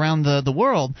Americans around the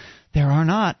world, there are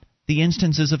not the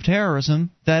instances of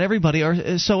terrorism that everybody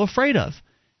is so afraid of.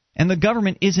 And the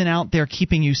government isn't out there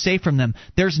keeping you safe from them.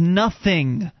 There's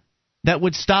nothing that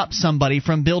would stop somebody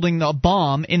from building a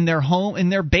bomb in their home, in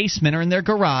their basement, or in their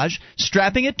garage,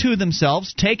 strapping it to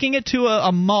themselves, taking it to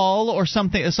a mall or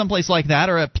someplace like that,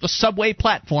 or a subway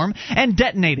platform, and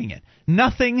detonating it.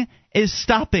 Nothing is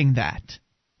stopping that.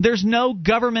 There's no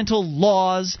governmental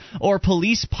laws or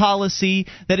police policy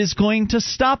that is going to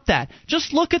stop that.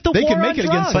 Just look at the war on drugs. They can make it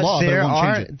against the law, but it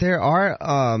won't change it. There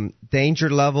are danger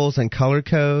levels and color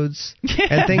codes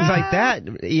and things like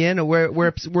that, Ian.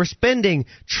 We're spending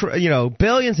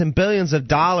billions and billions of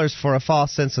dollars for a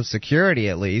false sense of security,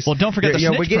 at least. Well, don't forget the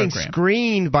snitch we're getting program.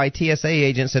 Screened by TSA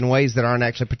agents in ways that aren't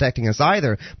actually protecting us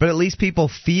either. But at least people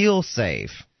feel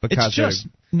safe because it's just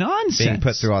nonsense. Being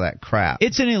put through all that crap.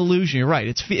 It's an illusion. You're right.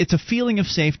 It's a feeling of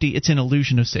safety. It's an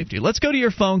illusion of safety. Let's go to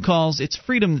your phone calls. It's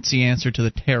freedom that's the answer to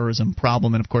the terrorism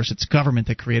problem. And, of course, it's government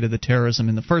that created the terrorism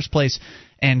in the first place.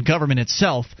 And government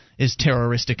itself is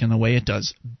terroristic in the way it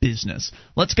does business.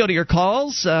 Let's go to your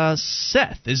calls.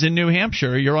 Seth is in New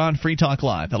Hampshire. You're on Free Talk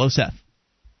Live. Hello, Seth.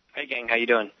 Hey, gang. How you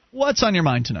doing? What's on your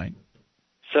mind tonight?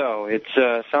 So, it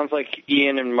sounds like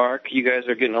Ian and Mark, you guys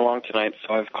are getting along tonight,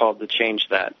 so I've called to change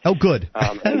that. Oh, good.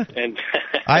 And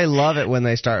I love it when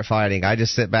they start fighting. I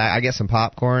just sit back. I get some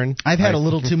popcorn. I've had a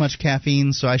little too much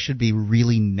caffeine, so I should be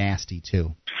really nasty,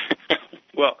 too.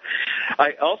 Well,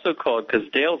 I also called because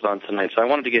Dale's on tonight, so I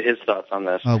wanted to get his thoughts on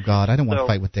this. Oh, God, I don't want to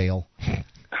fight with Dale.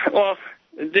 Well,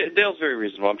 Dale's very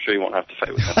reasonable. I'm sure you won't have to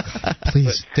fight with him.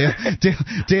 Please.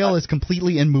 Dale is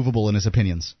completely immovable in his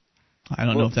opinions. I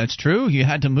don't know if that's true. You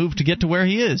had to move to get to where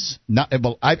he is.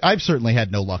 I've certainly had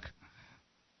no luck.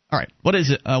 All right. What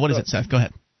is it? What is it, Seth? Go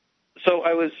ahead. So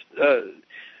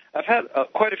I've had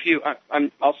quite a few.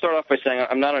 I'll start off by saying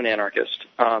I'm not an anarchist,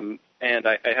 and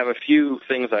I have a few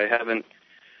things I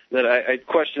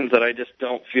questions that I just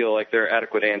don't feel like they're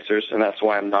adequate answers, and that's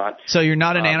why I'm not. So you're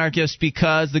not an anarchist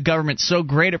because the government's so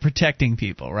great at protecting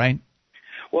people, right?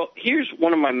 Well, here's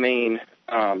one of my main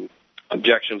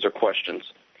objections or questions.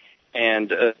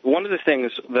 And one of the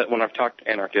things that when I've talked to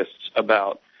anarchists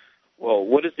about, well,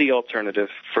 what is the alternative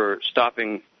for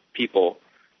stopping people,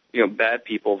 bad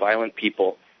people, violent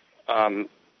people,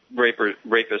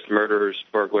 rapists, murderers,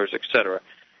 burglars, etc.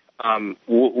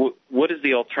 What is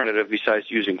the alternative besides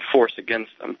using force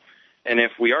against them? And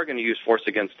if we are going to use force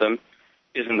against them,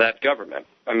 isn't that government?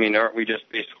 I mean, aren't we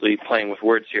just basically playing with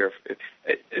words here?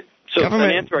 So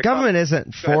government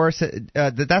isn't force.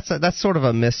 That's sort of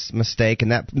a mistake,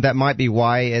 and that might be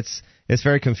why it's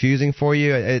very confusing for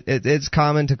you. It's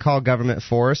common to call government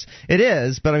force. It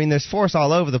is, but I mean, there's force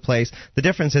all over the place. The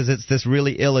difference is it's this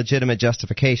really illegitimate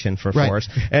justification for force,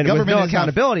 and with no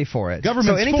accountability for it.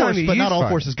 Government's force, but not all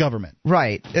force is government.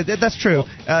 Right, that's true.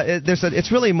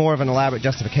 It's really more of an elaborate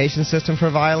justification system for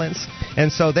violence,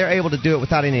 and so they're able to do it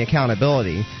without any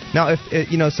accountability. Now,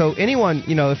 so anyone,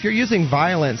 if you're using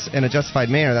violence in a justified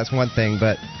manner, that's one thing,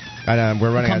 but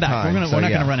we're running out of time. We're not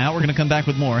going to run out. We're going to come back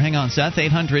with more. Hang on, Seth.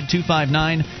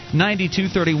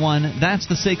 800-259-9231. That's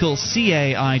the SACL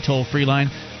CAI toll-free line.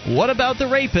 What about the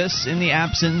rapists in the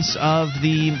absence of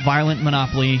the violent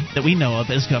monopoly that we know of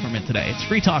as government today? It's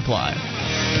Free Talk Live.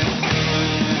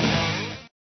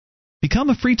 Become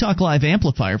a Free Talk Live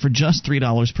amplifier for just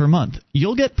 $3 per month.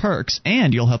 You'll get perks,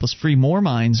 and you'll help us free more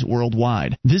minds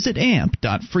worldwide. Visit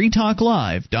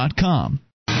amp.freetalklive.com.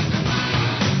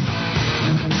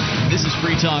 This is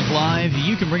Free Talk Live.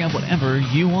 You can bring up whatever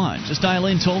you want. Just dial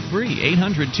in toll-free,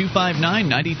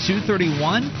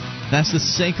 800-259-9231. That's the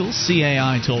SACL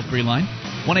CAI toll-free line,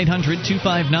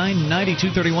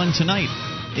 1-800-259-9231 tonight.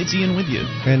 It's Ian with you.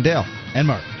 And Dale. And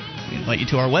Mark. We invite you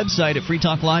to our website at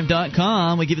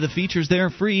freetalklive.com. We give you the features there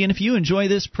free. And if you enjoy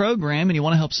this program and you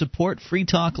want to help support Free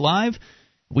Talk Live,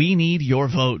 we need your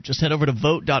vote. Just head over to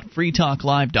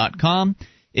vote.freetalklive.com.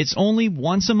 It's only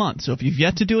once a month, so if you've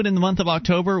yet to do it in the month of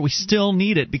October, we still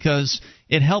need it because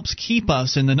it helps keep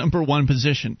us in the number one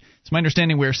position. It's my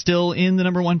understanding we're still in the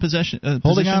number one position.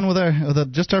 Holding on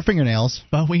with just our fingernails.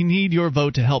 But we need your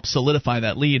vote to help solidify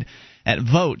that lead at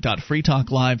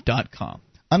vote.freetalklive.com.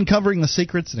 Uncovering the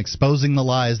secrets and exposing the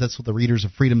lies, that's what the readers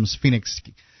of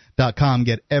freedomsphoenix.com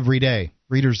get every day.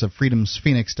 Readers of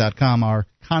freedomsphoenix.com are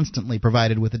constantly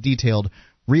provided with a detailed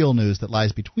real news that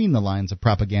lies between the lines of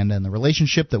propaganda and the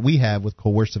relationship that we have with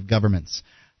coercive governments.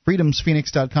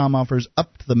 FreedomsPhoenix.com offers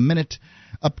up-to-the-minute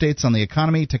updates on the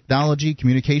economy, technology,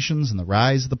 communications, and the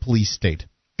rise of the police state.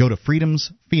 Go to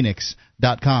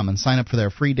FreedomsPhoenix.com and sign up for their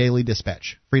free daily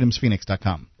dispatch.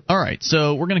 FreedomsPhoenix.com. All right,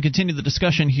 so we're going to continue the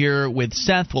discussion here with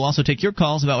Seth. We'll also take your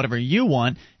calls about whatever you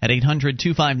want at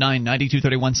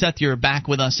 800-259-9231. Seth, you're back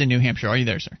with us in New Hampshire. Are you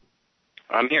there, sir?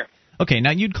 I'm here. Okay,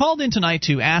 now you'd called in tonight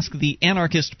to ask the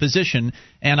anarchist position,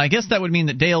 and I guess that would mean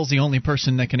that Dale's the only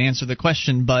person that can answer the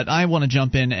question, but I want to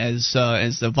jump in as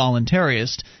a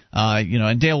voluntarist,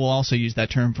 and Dale will also use that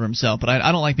term for himself, but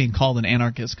I don't like being called an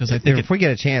anarchist because I think if we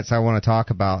get a chance, I want to talk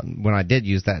about when I did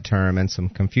use that term and some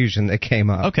confusion that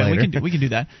came up. Okay, later. we can do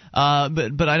that,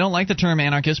 but I don't like the term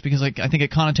anarchist because I think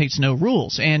it connotates no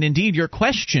rules, and indeed your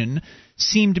question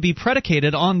seemed to be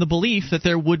predicated on the belief that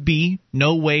there would be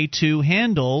no way to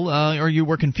handle, or you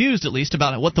were confused at least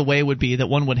about what the way would be that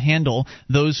one would handle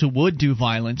those who would do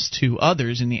violence to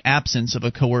others in the absence of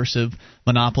a coercive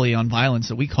monopoly on violence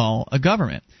that we call a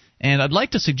government. And I'd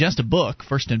like to suggest a book,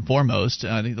 first and foremost.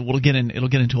 It'll get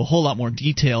into a whole lot more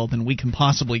detail than we can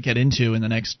possibly get into in the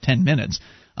next 10 minutes.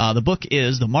 The book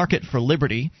is The Market for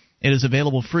Liberty. It is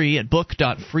available free at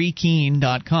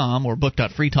book.freekeen.com or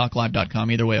book.freetalklive.com.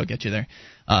 Either way will get you there.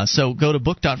 So go to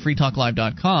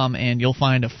book.freetalklive.com and you'll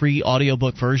find a free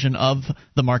audiobook version of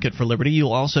The Market for Liberty.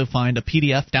 You'll also find a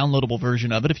PDF downloadable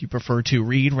version of it if you prefer to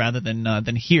read rather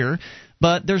than hear.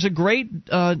 But there's a great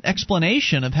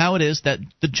explanation of how it is that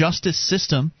the justice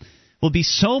system will be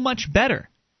so much better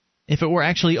if it were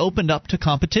actually opened up to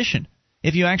competition.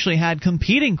 If you actually had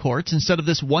competing courts instead of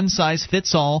this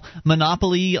one-size-fits-all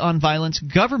monopoly on violence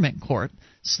government court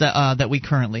that we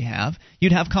currently have,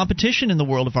 you'd have competition in the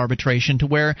world of arbitration to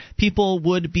where people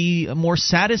would be more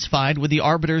satisfied with the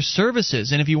arbiter's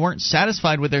services. And if you weren't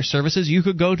satisfied with their services, you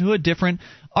could go to a different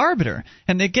arbiter.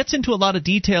 And it gets into a lot of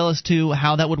detail as to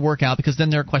how that would work out, because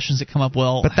then there are questions that come up,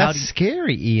 well, but that's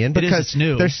scary, Ian, because it's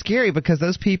new. They're scary because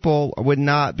those people would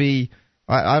not be...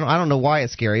 I don't know why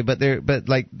it's scary, but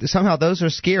somehow those are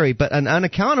scary. But an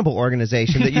unaccountable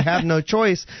organization that you have no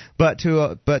choice but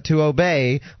to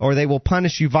obey, or they will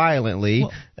punish you violently,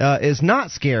 is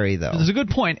not scary, though. That's a good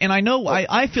point, and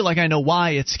I feel like I know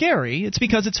why it's scary. It's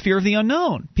because it's fear of the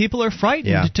unknown. People are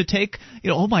frightened to take,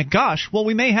 oh my gosh, well,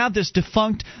 we may have this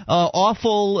defunct,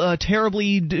 awful,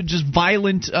 terribly just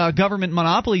violent government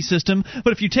monopoly system,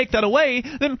 but if you take that away,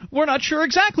 then we're not sure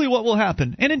exactly what will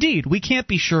happen. And indeed, we can't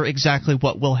be sure exactly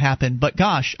what will happen, but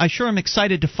gosh, I sure am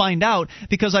excited to find out,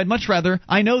 because I'd much rather,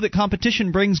 I know that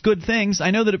competition brings good things, I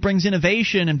know that it brings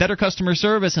innovation and better customer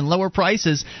service and lower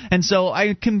prices, and so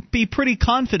I can be pretty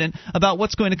confident about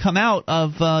what's going to come out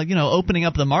of opening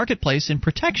up the marketplace in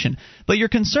protection. But your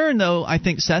concern, though, I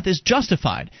think, Seth, is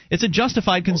justified. It's a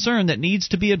justified concern that needs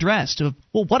to be addressed.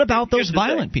 Well, what about those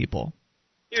violent people?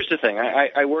 Here's the thing.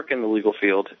 I work in the legal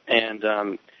field, and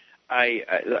so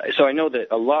I know that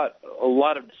a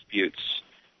lot of disputes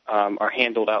are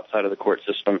handled outside of the court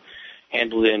system,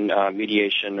 handled in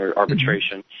mediation or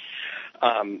arbitration.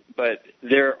 But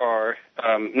there are,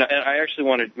 and I actually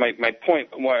wanted my point.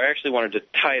 Well, I actually wanted to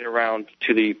tie it around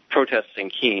to the protests in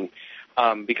Keene,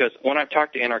 because when I've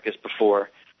talked to anarchists before,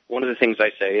 one of the things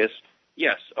I say is,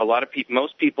 yes,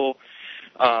 most people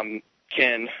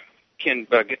can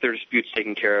get their disputes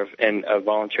taken care of in a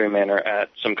voluntary manner at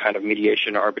some kind of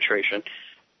mediation or arbitration.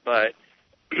 But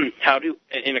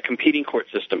in a competing court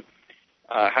system,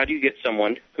 how do you get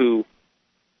someone who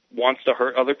wants to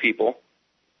hurt other people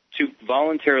to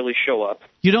voluntarily show up?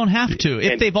 You don't have to.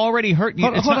 If they've already hurt you.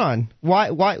 Hold on. Why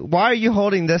are you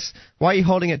holding this? Why are you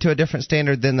holding it to a different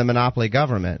standard than the monopoly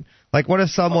government? Like, what if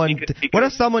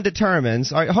someone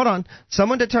determines? All right, hold on.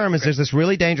 Someone determines there's this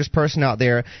really dangerous person out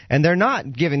there, and they're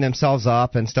not giving themselves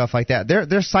up and stuff like that.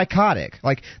 They're psychotic.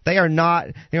 Like, they are not.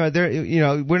 We're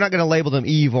not going to label them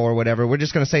evil or whatever. We're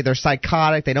just going to say they're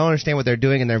psychotic. They don't understand what they're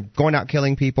doing, and they're going out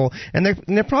killing people, and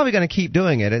they're probably going to keep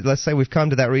doing it. Let's say we've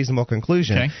come to that reasonable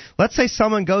conclusion. Okay. Let's say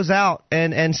someone goes out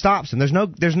and stops them.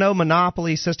 There's no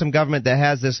monopoly system government that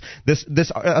has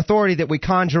this authority that we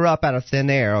conjure up out of thin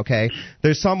air. Okay.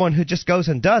 There's someone who just goes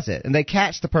and does it, and they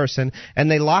catch the person and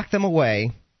they lock them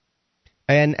away,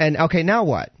 and okay, now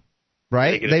what?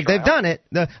 Right? They've done it.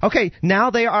 Okay, now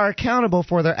they are accountable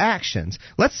for their actions.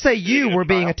 Let's say you were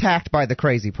being attacked by the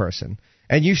crazy person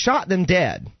and you shot them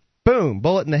dead. Boom,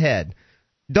 bullet in the head.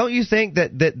 Don't you think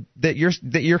that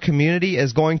your community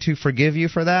is going to forgive you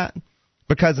for that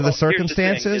because of the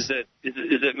circumstances? Here's the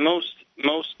thing, is that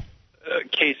most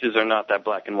cases are not that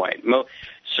black and white.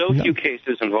 Few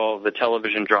cases involve the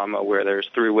television drama where there's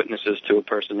 3 witnesses to a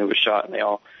person who was shot, and they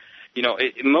all,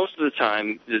 most of the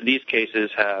time these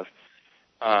cases have,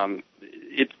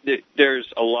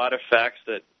 there's a lot of facts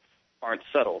that aren't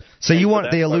settled. So you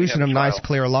want the illusion of nice,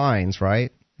 clear lines,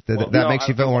 right? That makes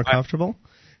you feel more comfortable?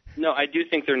 No, I do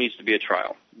think there needs to be a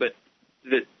trial. But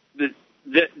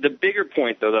the bigger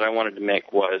point, though, that I wanted to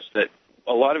make was that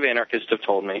a lot of anarchists have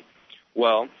told me,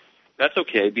 well, that's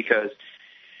okay, because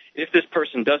if this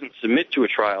person doesn't submit to a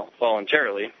trial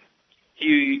voluntarily,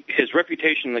 his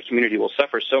reputation in the community will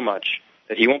suffer so much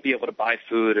that he won't be able to buy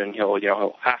food, and he'll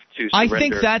have to surrender. I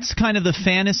think that's kind of the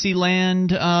fantasy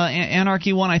land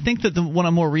anarchy one. I think that what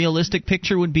a more realistic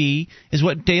picture would be is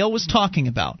what Dale was talking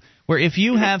about, where if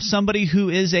you have somebody who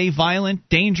is a violent,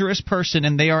 dangerous person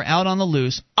and they are out on the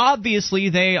loose, obviously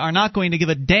they are not going to give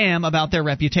a damn about their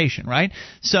reputation, right?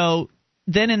 So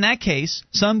then in that case,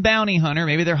 some bounty hunter,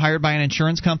 maybe they're hired by an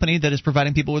insurance company that is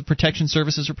providing people with protection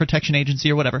services or protection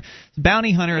agency or whatever. The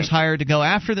bounty hunter is hired to go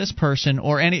after this person,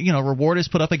 or any reward is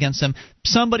put up against them.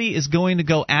 Somebody is going to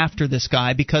go after this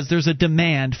guy because there's a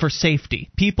demand for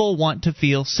safety. People want to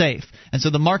feel safe, and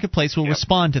so the marketplace will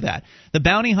respond to that. The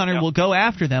bounty hunter will go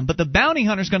after them, but the bounty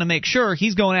hunter is going to make sure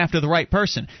he's going after the right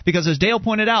person, because as Dale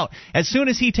pointed out, as soon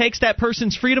as he takes that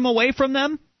person's freedom away from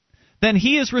them, then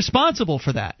he is responsible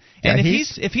for that. And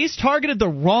if he's targeted the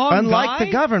wrong guy... Unlike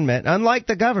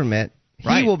the government,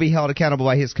 he will be held accountable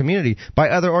by his community, by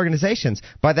other organizations,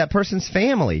 by that person's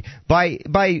family, by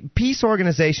peace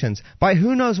organizations, by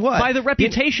who knows what. By the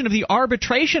reputation of the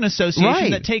arbitration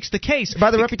association that takes the case. By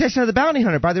the reputation of the bounty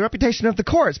hunter, by the reputation of the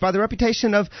courts, by the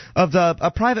reputation of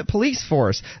a private police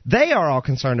force. They are all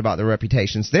concerned about their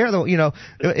reputations. They're the,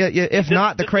 if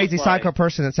not the crazy psycho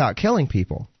person that's out killing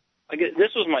people.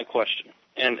 This was my question,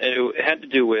 and it had to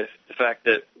do with the fact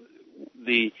that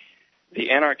the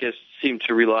anarchists seem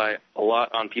to rely a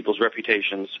lot on people's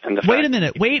reputations. And the Wait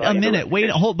a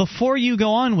minute. Hold before you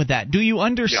go on with that. Do you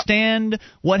understand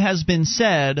what has been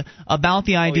said about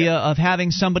the idea of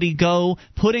having somebody go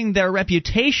putting their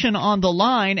reputation on the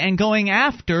line and going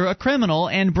after a criminal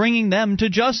and bringing them to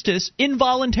justice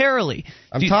involuntarily?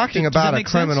 I'm talking about a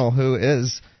criminal who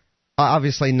is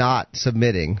obviously not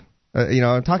submitting.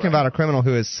 I'm talking about a criminal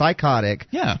who is psychotic,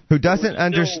 who doesn't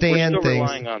understand we're still things.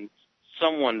 Relying on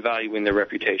someone valuing their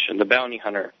reputation. The bounty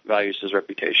hunter values his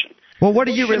reputation. Well, what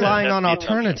are you relying on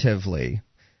alternatively?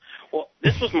 Well,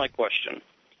 this was my question,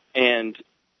 and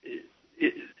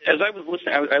as I was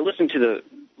listening, I listened to the.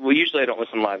 Well, usually I don't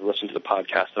listen live. I listen to the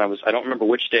podcast, and I don't remember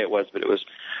which day it was, but it was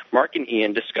Mark and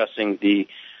Ian discussing the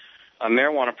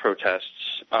marijuana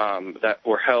protests that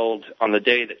were held on the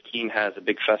day that Keene has a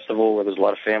big festival where there's a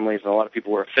lot of families, and a lot of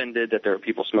people were offended that there were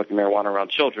people smoking marijuana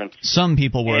around children. Some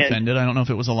people were offended. I don't know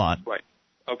if it was a lot. Right.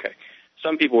 Okay.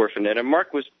 Some people were offended, and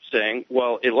Mark was saying,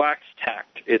 well, it lacks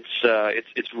tact.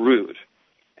 It's rude.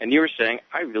 And you were saying,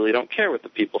 I really don't care what the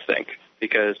people think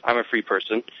because I'm a free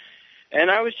person.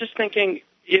 And I was just thinking,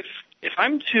 if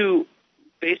I'm to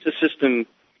base the system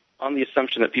on the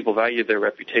assumption that people value their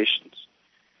reputations,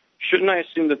 shouldn't I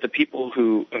assume that the people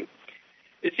who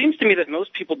 – it seems to me that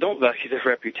most people don't value their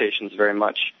reputations very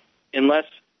much unless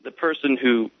the person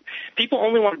who – people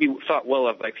only want to be thought well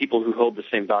of by people who hold the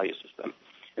same value system.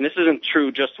 And this isn't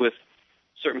true just with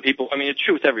certain people. I mean, it's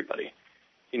true with everybody.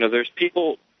 There's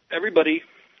people – everybody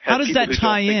 – How does that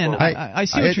tie in? I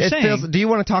see what you're saying. Do you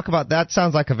want to talk about that?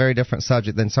 Sounds like a very different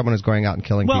subject than someone who's going out and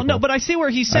killing people. Well, no, but I see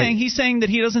where he's saying. He's saying that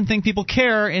he doesn't think people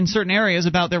care in certain areas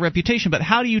about their reputation. But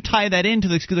how do you tie that into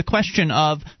the question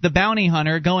of the bounty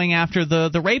hunter going after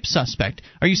the rape suspect?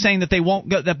 Are you saying that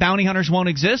that bounty hunters won't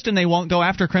exist and they won't go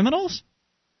after criminals?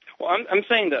 Well, I'm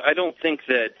saying that I don't think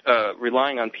that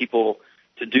relying on people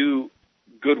to do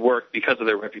good work because of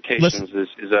their reputations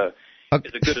is a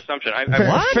good assumption.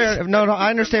 I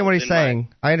understand what he's saying.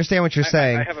 I understand what you're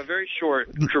saying. I have a very short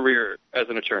career as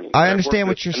an attorney. I understand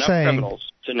what you're saying.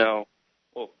 Criminals to know.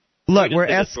 Look, we're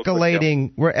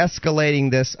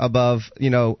escalating this above,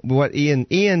 what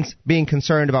Ian's being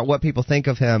concerned about what people think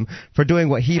of him for doing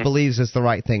what he believes is the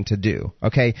right thing to do.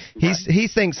 Okay, he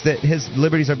thinks that his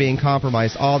liberties are being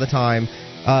compromised all the time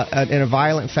in a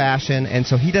violent fashion, and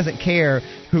so he doesn't care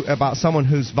about someone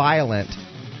who's violent.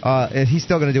 He's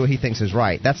still going to do what he thinks is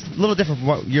right. That's a little different from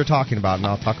what you're talking about, and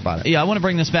I'll talk about it. Yeah, I want to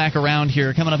bring this back around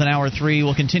here. Coming up in Hour 3,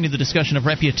 we'll continue the discussion of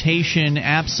reputation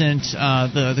absent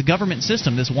the government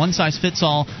system, this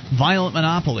one-size-fits-all violent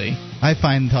monopoly. I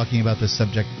find talking about this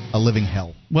subject a living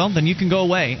hell. Well, then you can go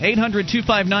away.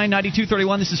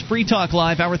 800-259-9231. This is Free Talk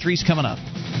Live. Hour 3's coming up.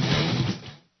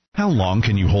 How long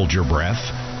can you hold your breath?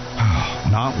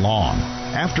 Not long.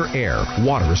 After air,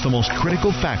 water is the most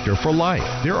critical factor for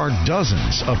life. There are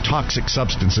dozens of toxic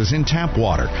substances in tap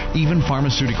water, even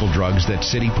pharmaceutical drugs that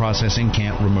city processing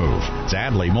can't remove.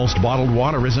 Sadly, most bottled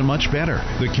water isn't much better.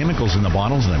 The chemicals in the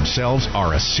bottles themselves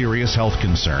are a serious health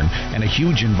concern and a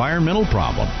huge environmental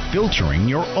problem.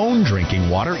 Filtering your own drinking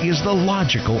water is the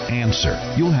logical answer.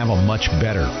 You'll have a much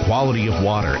better quality of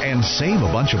water and save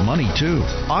a bunch of money, too.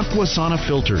 Aquasana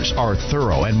filters are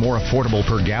thorough and more affordable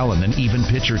per gallon than even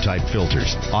pitcher-type filters.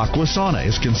 filters. Aquasana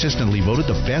is consistently voted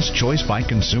the best choice by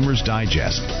Consumer's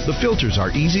Digest. The filters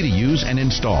are easy to use and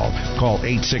install. Call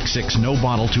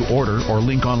 866-NO-BOTTLE to order or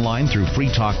link online through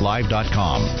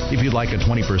freetalklive.com. If you'd like a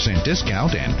 20%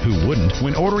 discount, and who wouldn't,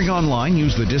 when ordering online,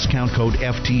 use the discount code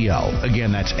FTL.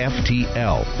 Again, that's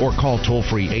FTL. Or call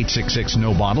toll-free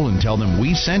 866-NO-BOTTLE and tell them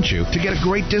we sent you to get a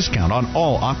great discount on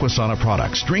all Aquasana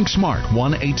products. Drink smart.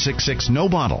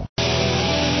 1-866-NO-BOTTLE.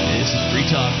 This is Free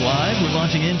Talk Live. We're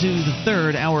launching into the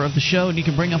third hour of the show, and you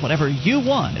can bring up whatever you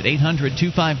want at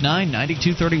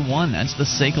 800-259-9231. That's the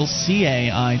SACL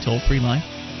CAI toll-free line.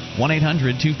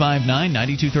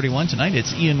 1-800-259-9231. Tonight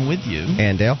it's Ian with you.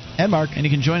 And Dale. And Mark. And you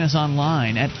can join us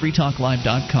online at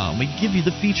freetalklive.com. We give you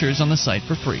the features on the site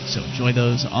for free, so enjoy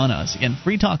those on us. Again,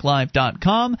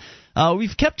 freetalklive.com.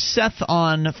 We've kept Seth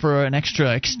on for an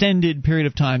extra extended period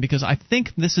of time because I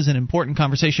think this is an important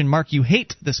conversation. Mark, you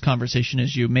hate this conversation,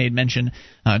 as you made mention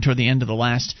toward the end of the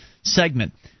last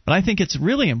segment. But I think it's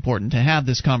really important to have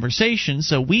this conversation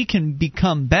so we can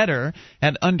become better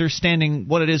at understanding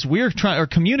what it is we're trying, or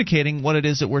communicating what it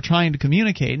is that we're trying to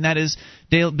communicate. And that is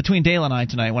between Dale and I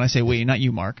tonight. When I say we, not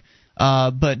you, Mark.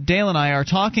 But Dale and I are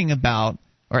talking about,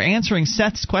 or answering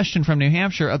Seth's question from New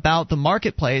Hampshire about the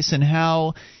marketplace and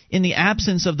how, in the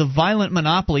absence of the violent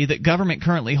monopoly that government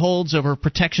currently holds over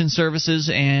protection services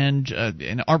and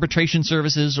arbitration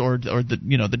services, or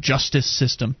the justice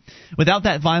system, without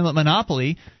that violent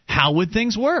monopoly, how would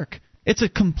things work? It's a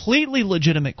completely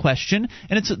legitimate question,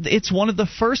 and it's one of the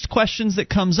first questions that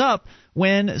comes up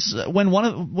when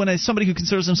somebody who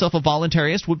considers himself a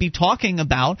voluntarist would be talking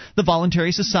about the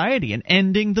voluntary society and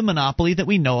ending the monopoly that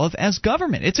we know of as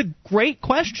government. It's a great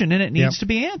question, and it needs to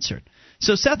be answered.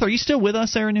 So, Seth, are you still with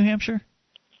us there in New Hampshire?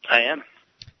 I am.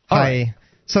 Hi. Right.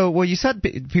 So, well, you said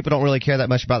people don't really care that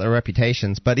much about their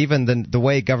reputations, but even the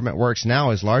way government works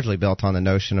now is largely built on the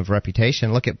notion of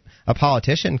reputation. Look at a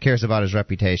politician cares about his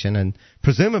reputation, and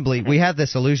presumably we have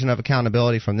this illusion of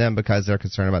accountability from them because they're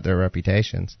concerned about their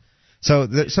reputations. So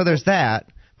there's that.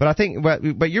 But I think,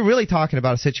 but you're really talking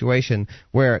about a situation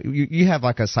where you have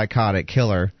like a psychotic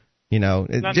killer, Not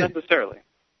necessarily.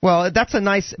 Well, that's a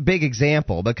nice big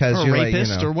example because or you're a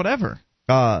rapist or whatever.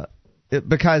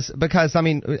 Because I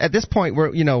mean, at this point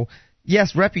we're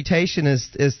yes, reputation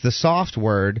is the soft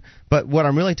word, but what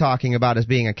I'm really talking about is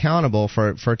being accountable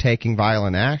for taking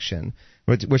violent action,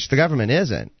 which the government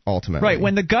isn't ultimately. Right.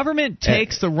 When the government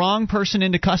takes the wrong person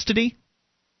into custody,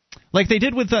 like they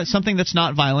did with something that's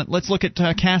not violent. Let's look at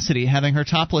Cassidy having her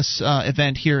topless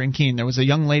event here in Keene. There was a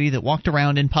young lady that walked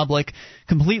around in public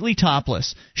completely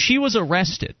topless. She was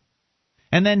arrested.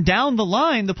 And then down the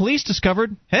line, the police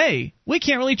discovered, hey, we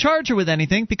can't really charge her with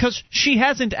anything because she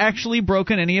hasn't actually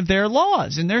broken any of their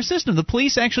laws in their system. The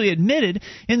police actually admitted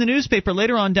in the newspaper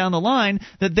later on down the line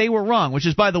that they were wrong, which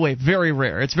is, by the way, very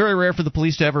rare. It's very rare for the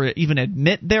police to ever even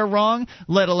admit they're wrong,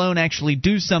 let alone actually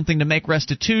do something to make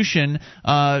restitution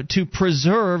to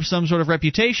preserve some sort of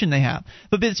reputation they have.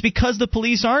 But it's because the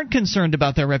police aren't concerned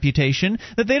about their reputation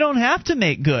that they don't have to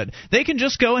make good. They can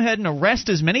just go ahead and arrest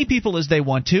as many people as they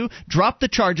want to, drop the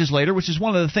charges later, which is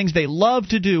one of the things they love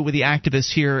to do with the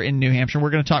activists here in New Hampshire. We're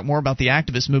going to talk more about the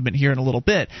activist movement here in a little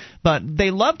bit. But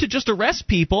they love to just arrest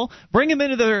people, bring them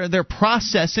into their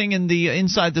processing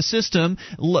inside the system,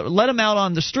 let them out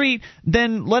on the street,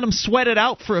 then let them sweat it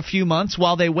out for a few months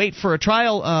while they wait for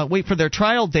their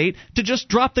trial date to just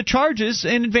drop the charges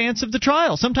in advance of the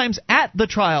trial. Sometimes at the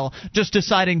trial, just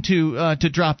deciding to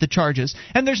drop the charges.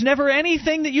 And there's never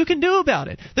anything that you can do about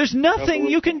it. There's nothing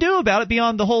you can do about it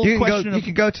beyond the whole question of... You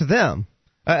can go to them.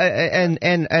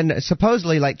 And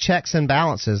supposedly like checks and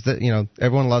balances that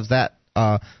everyone loves that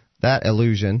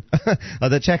illusion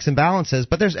of the checks and balances,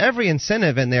 but there's every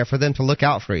incentive in there for them to look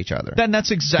out for each other. Then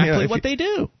that's exactly what they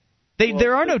do.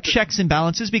 There are no checks and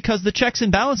balances because the checks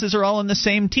and balances are all on the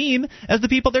same team as the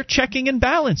people they're checking and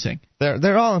balancing.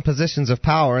 They're all in positions of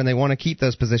power, and they want to keep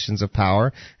those positions of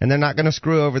power, and they're not going to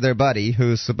screw over their buddy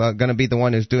who's going to be the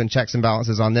one who's doing checks and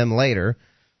balances on them later.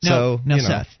 No,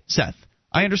 Seth.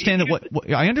 I understand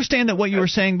that what you were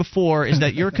saying before is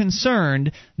that you're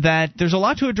concerned that there's a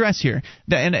lot to address here,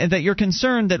 and that you're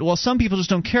concerned that some people just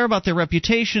don't care about their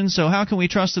reputation. So how can we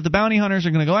trust that the bounty hunters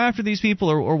are going to go after these people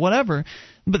or whatever?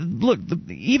 But look,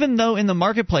 even though in the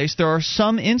marketplace there are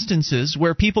some instances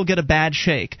where people get a bad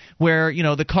shake, where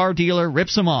the car dealer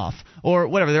rips them off or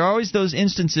whatever, there are always those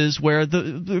instances where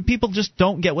the people just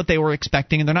don't get what they were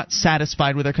expecting and they're not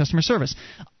satisfied with their customer service.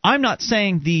 I'm not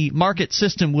saying the market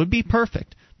system would be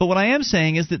perfect, but what I am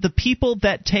saying is that the people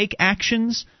that take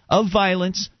actions of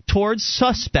violence towards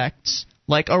suspects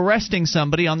like arresting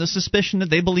somebody on the suspicion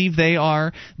that they believe they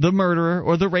are the murderer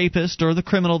or the rapist or the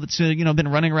criminal that's been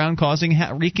running around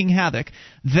wreaking havoc,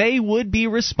 they would be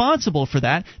responsible for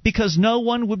that because no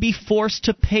one would be forced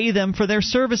to pay them for their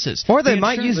services. Or they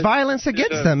might use violence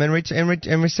against them in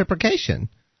reciprocation.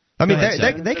 I mean,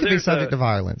 they could be subject to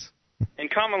violence. In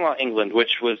common law England,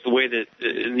 which was the way that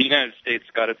the United States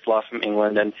got its law from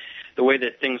England, and the way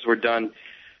that things were done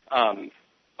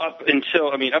up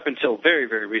until very,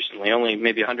 very recently, only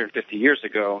maybe 150 years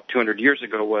ago, 200 years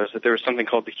ago, was that there was something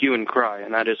called the hue and cry,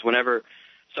 and that is whenever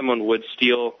someone would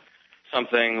steal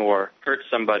something or hurt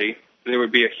somebody, there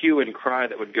would be a hue and cry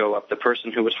that would go up. The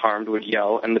person who was harmed would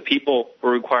yell, and the people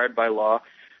were required by law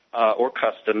or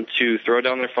custom to throw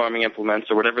down their farming implements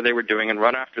or whatever they were doing and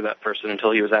run after that person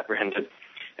until he was apprehended,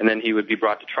 and then he would be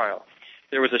brought to trial.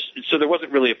 So there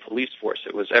wasn't really a police force.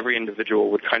 It was every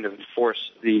individual would kind of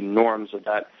enforce the norms of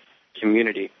that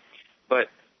community.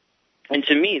 And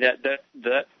to me,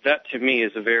 that to me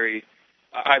is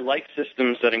I like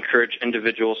systems that encourage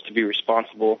individuals to be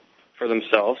responsible for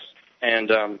themselves, and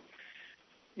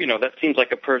that seems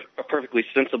like a perfectly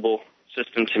sensible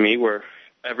system to me, where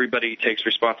everybody takes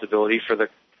responsibility for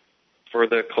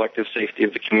the collective safety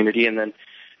of the community, and then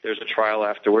there's a trial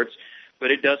afterwards. But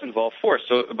it does involve force,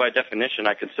 so by definition,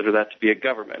 I consider that to be a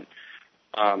government.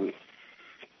 Well,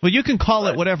 you can call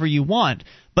it whatever you want,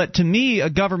 but to me, a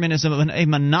government is a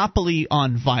monopoly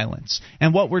on violence.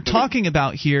 And what we're talking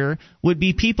about here would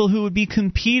be people who would be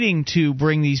competing to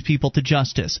bring these people to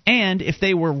justice. And if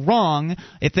they were wrong,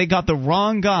 if they got the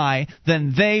wrong guy,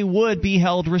 then they would be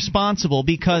held responsible,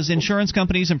 because insurance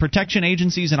companies and protection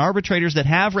agencies and arbitrators that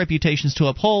have reputations to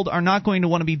uphold are not going to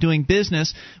want to be doing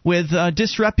business with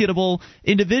disreputable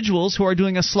individuals who are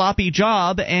doing a sloppy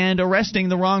job and arresting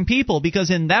the wrong people,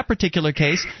 because in that particular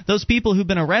case, those people who've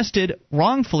been arrested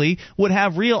wrongfully would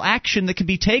have real action that could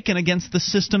be taken against the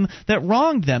system that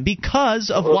wronged them, because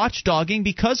of watchdogging,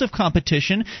 because of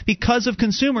competition, because of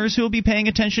consumers who will be paying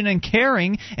attention and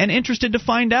caring and interested to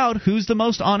find out who's the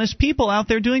most honest people out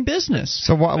there doing business.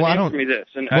 So why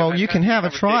don't? You can have a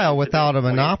trial without a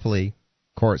monopoly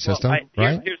court system,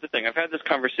 right? Here's the thing: I've had this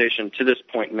conversation to this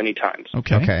point many times.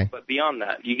 Okay. But beyond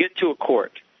that, you get to a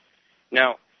court.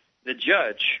 Now, the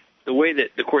judge, the way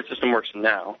that the court system works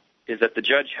now, is that the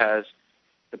judge has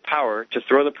the power to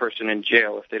throw the person in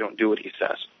jail if they don't do what he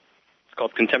says. It's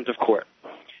called contempt of court.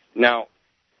 Now,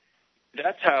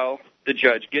 that's how the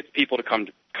judge gets people to come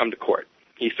to court.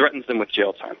 He threatens them with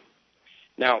jail time.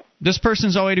 Now, this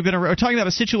person's already been. We're talking about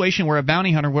a situation where a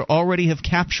bounty hunter will already have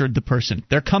captured the person.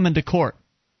 They're coming to court.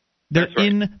 They're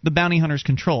in the bounty hunter's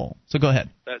control. So go ahead.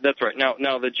 That's right.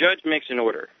 Now the judge makes an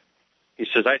order. He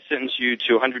says, "I sentence you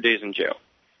to 100 days in jail."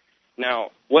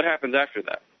 Now, what happens after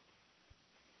that?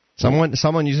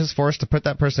 Someone uses force to put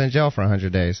that person in jail for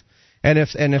 100 days, and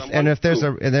if there's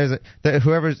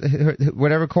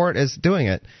whatever court is doing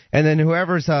it, and then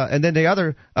and then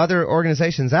the other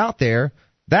organizations out there,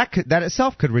 that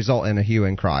itself could result in a hue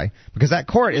and cry, because that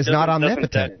court is not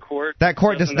omnipotent. That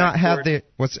court does not have the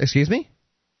excuse me?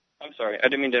 I'm sorry, I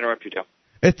didn't mean to interrupt you, Dale.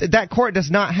 That court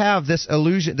does not have this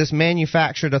illusion, this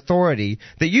manufactured authority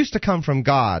that used to come from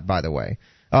God, by the way.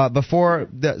 Before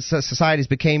the societies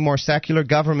became more secular,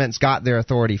 governments got their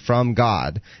authority from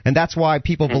God. And that's why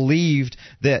people believed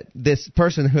that this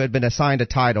person who had been assigned a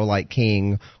title like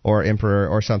king or emperor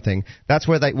or something, that's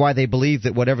why they believed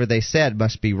that whatever they said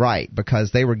must be right,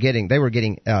 because they were getting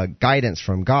guidance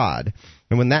from God.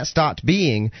 And when that stopped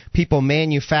being, people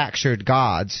manufactured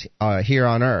gods here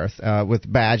on earth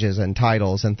with badges and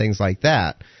titles and things like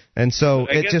that. And so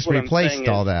it just replaced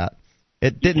all that.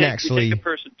 It didn't actually. You take a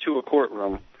person to a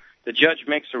courtroom. The judge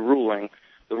makes a ruling.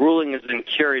 The ruling is then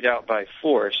carried out by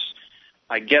force.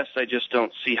 I guess I just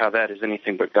don't see how that is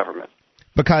anything but government.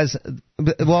 Because,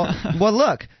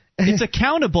 look. It's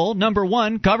accountable, number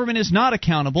one. Government is not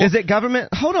accountable. Is it government?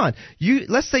 Hold on.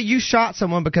 Let's say you shot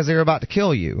someone because they were about to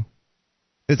kill you.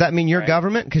 Does that mean you're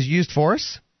government because you used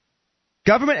force?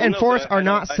 Government and force are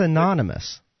not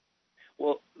synonymous.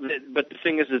 But the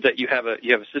thing is that you have a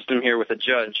system here with a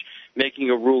judge making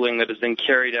a ruling that is then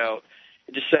carried out.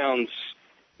 It just sounds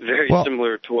very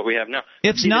similar to what we have now.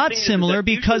 It's not similar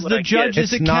because the judge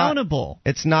is accountable.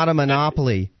 It's not a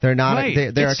monopoly. They're not.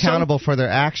 Right. They're accountable for their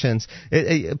actions.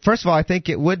 First of all, I think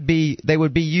they would be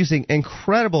using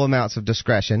incredible amounts of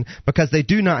discretion, because they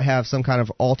do not have some kind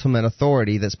of ultimate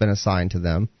authority that's been assigned to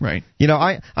them. Right.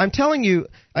 I'm telling you,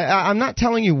 I'm not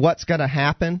telling you what's going to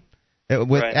happen.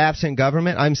 with Right. absent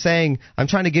government. I'm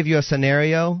trying to give you a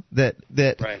scenario that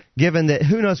Right. given that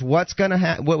who knows what's going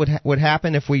to what would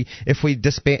happen if we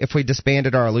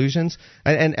disbanded our illusions.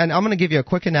 And I'm going to give you a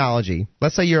quick analogy.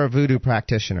 Let's say you're a voodoo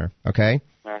practitioner, okay?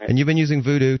 All right. And you've been using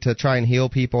voodoo to try and heal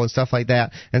people and stuff like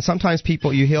that. And sometimes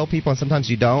you heal people and sometimes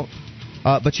you don't.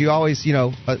 But you always,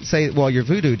 say, well, your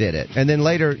voodoo did it. And then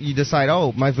later you decide,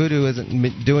 oh, my voodoo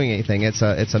isn't doing anything. It's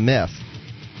a myth.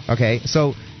 Okay?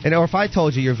 So, or if I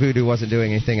told you your voodoo wasn't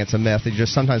doing anything, it's a myth. It's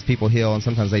just sometimes people heal and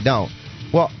sometimes they don't.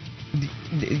 Well,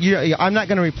 I'm not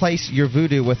going to replace your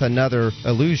voodoo with another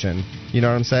illusion. You know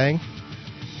what I'm saying?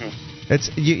 It's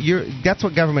that's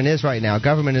what government is right now.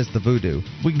 Government is the voodoo.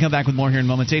 We can come back with more here in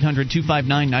moments.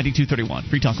 800-259-9231.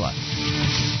 Free Talk Live.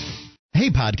 Hey,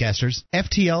 podcasters.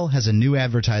 FTL has a new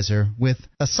advertiser with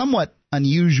a somewhat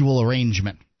unusual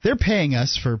arrangement. They're paying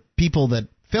us for people that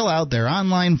fill out their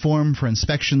online form for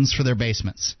inspections for their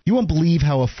basements. You won't believe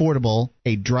how affordable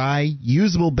a dry,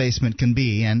 usable basement can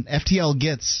be, and FTL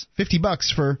gets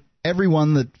 $50 for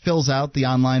everyone that fills out the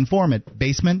online form at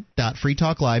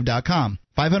basement.freetalklive.com.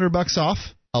 $500 off,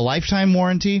 a lifetime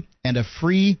warranty, and a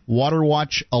free water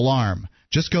watch alarm.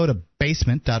 Just go to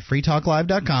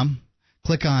basement.freetalklive.com.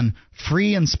 Click on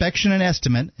Free Inspection and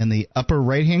Estimate in the upper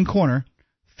right-hand corner.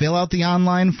 Fill out the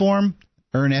online form.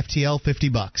 Earn FTL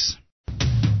 $50.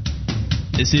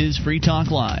 This is Free Talk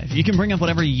Live. You can bring up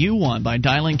whatever you want by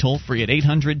dialing toll-free at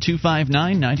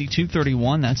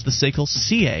 800-259-9231. That's the SACL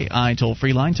CAI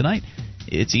toll-free line tonight.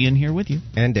 It's Ian here with you.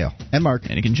 And Dale. And Mark.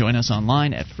 And you can join us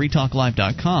online at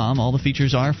freetalklive.com. All the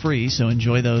features are free, so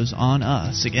enjoy those on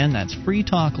us. Again, that's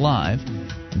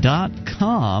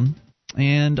freetalklive.com.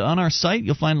 And on our site,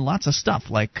 you'll find lots of stuff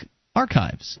like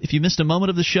archives. If you missed a moment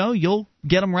of the show, you'll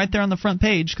get them right there on the front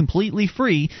page, completely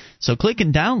free. So click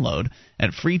and download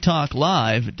at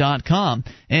freetalklive.com.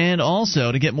 And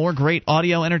also, to get more great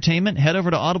audio entertainment, head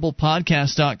over to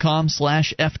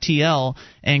audiblePodcast.com/FTL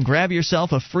and grab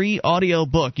yourself a free audio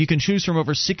book. You can choose from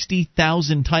over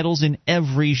 60,000 titles in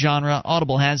every genre.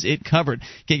 Audible has it covered.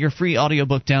 Get your free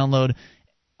audiobook download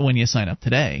when you sign up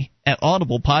today at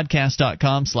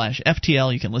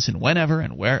audiblepodcast.com/FTL. You can listen whenever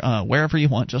and wherever you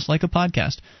want, just like a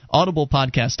podcast.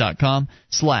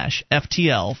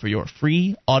 audiblepodcast.com/FTL for your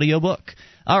free audiobook.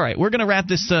 All right, we're going to wrap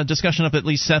this discussion up, at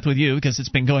least, Seth, with you, because it's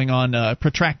been going on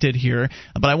protracted here.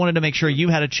 But I wanted to make sure you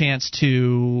had a chance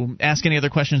to ask any other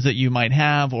questions that you might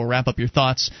have or wrap up your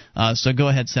thoughts. So go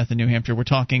ahead, Seth, in New Hampshire. We're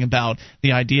talking about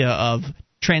the idea of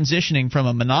transitioning from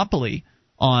a monopoly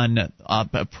on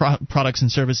products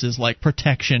and services like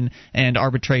protection and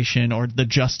arbitration or the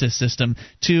justice system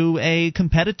to a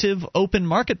competitive open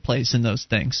marketplace in those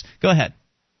things. Go ahead.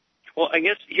 Well, I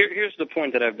guess here's the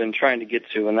point that I've been trying to get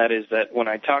to, and that is that when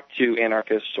I talk to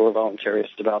anarchists or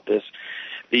voluntarists about this,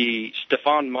 the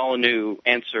Stefan Molyneux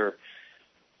answer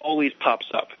always pops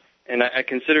up. And I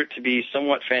consider it to be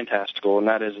somewhat fantastical, and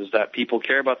that is that people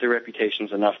care about their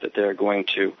reputations enough that they're going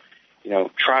to,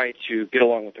 try to get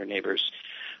along with their neighbors.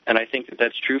 And I think that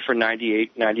that's true for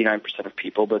 99% of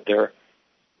people, but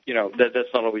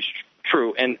that's not always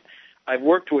true. And I've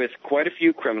worked with quite a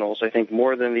few criminals, I think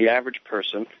more than the average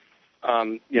person,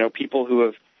 people who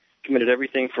have committed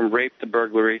everything from rape to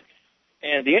burglary.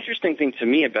 And the interesting thing to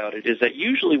me about it is that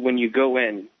usually when you go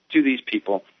in to these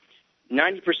people,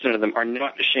 90% of them are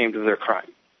not ashamed of their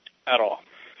crime at all.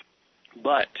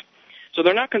 So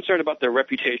they're not concerned about their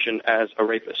reputation as a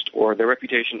rapist or their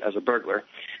reputation as a burglar,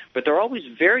 but they're always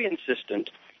very insistent,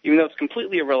 even though it's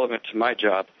completely irrelevant to my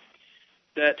job,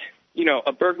 that,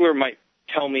 a burglar might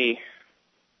tell me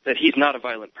that he's not a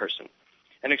violent person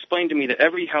and explain to me that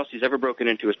every house he's ever broken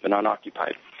into has been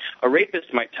unoccupied. A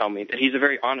rapist might tell me that he's a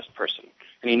very honest person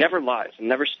and he never lies and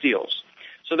never steals.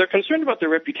 So they're concerned about their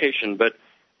reputation, but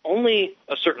only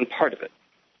a certain part of it.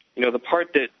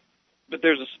 But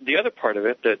there's the other part of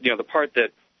it, that the part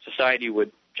that society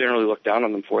would generally look down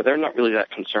on them for. They're not really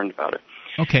that concerned about it.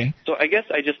 Okay. So I guess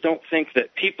I just don't think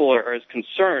that people are as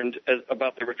concerned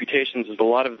about their reputations as a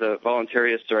lot of the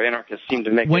voluntarists or anarchists seem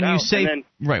to make it out.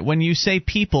 When you say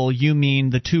people, you mean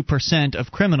the 2%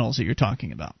 of criminals that you're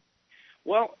talking about.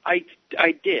 Well, I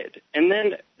did. And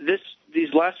then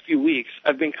these last few weeks,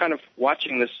 I've been kind of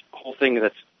watching this whole thing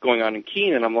that's going on in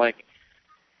Keene, and I'm like,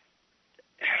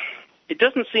 it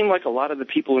doesn't seem like a lot of the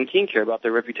people in Keene care about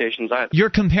their reputations either. You're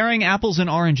comparing apples and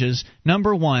oranges.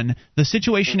 Number one, the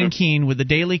situation in Keene with the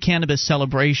daily cannabis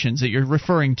celebrations that you're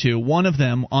referring to, one of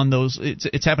them on those,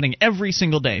 it's happening every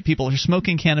single day. People are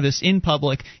smoking cannabis in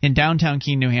public in downtown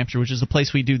Keene, New Hampshire, which is the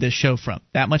place we do this show from.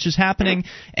 That much is happening,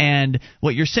 and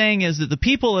what you're saying is that the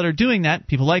people that are doing that,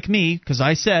 people like me, because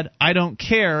I said I don't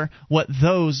care what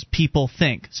those people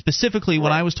think. Specifically,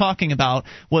 what I was talking about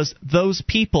was those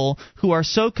people who are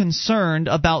so concerned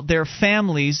about their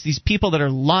families, these people that are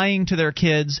lying to their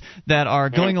kids, that are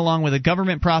going along with the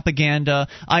government propaganda.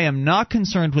 I am not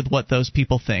concerned with what those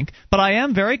people think, but I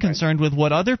am very concerned with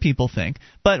what other people think.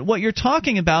 But what you're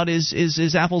talking about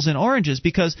is apples and oranges,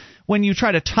 because when you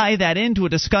try to tie that into a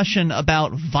discussion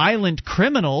about violent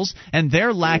criminals and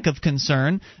their lack of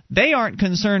concern, they aren't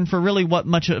concerned for really what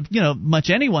much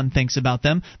anyone thinks about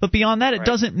them. But beyond that, it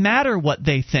doesn't matter what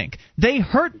they think. They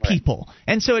hurt people,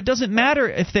 and so it doesn't matter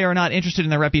if they are not interested in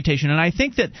their reputation. And I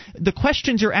think that the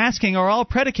questions you're asking are all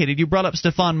predicated. You brought up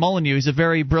Stefan Molyneux. He's a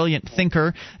very brilliant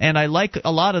thinker, and I like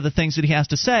a lot of the things that he has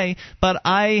to say, but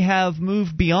I have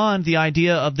moved beyond the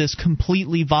idea of this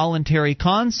completely voluntary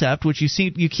concept, which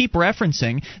you keep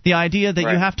referencing, the idea that you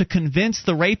have to convince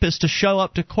the rapist to show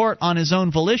up to court on his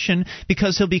own volition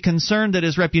because he'll be concerned that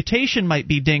his reputation might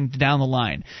be dinged down the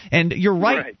line. And you're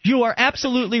right. You are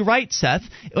absolutely right, Seth.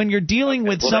 When you're dealing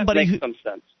with somebody who...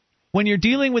 When you're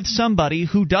dealing with somebody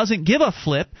who doesn't give a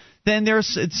flip, then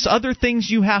it's other things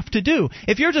you have to do.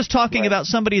 If you're just talking about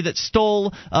somebody that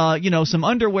stole, some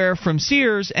underwear from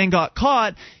Sears and got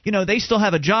caught, they still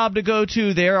have a job to go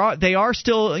to. They are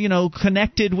still,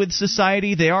 connected with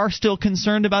society. They are still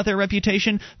concerned about their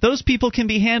reputation. Those people can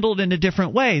be handled in a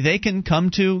different way. They can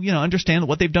come to, understand that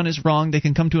what they've done is wrong. They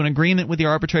can come to an agreement with the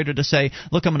arbitrator to say,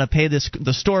 look, I'm going to pay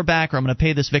the store back, or I'm going to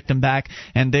pay this victim back,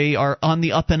 and they are on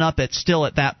the up and up at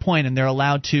that point, and they're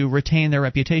allowed to retain their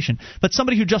reputation. But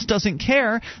somebody who just doesn't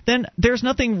care, then there's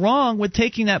nothing wrong with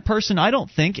taking that person, I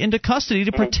don't think, into custody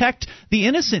to protect the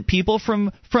innocent people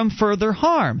from further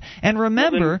harm. And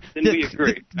remember, then we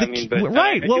agree.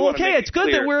 It's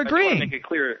good that we're agreeing. I want to make it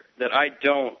clear that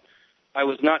I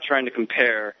was not trying to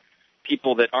compare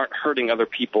people that aren't hurting other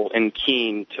people in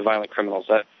Keene to violent criminals.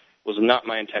 That was not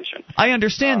my intention. I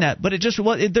understand that, but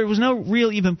there was no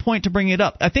real even point to bring it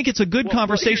up. I think it's a good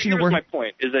conversation. Here's my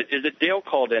point, is that Dale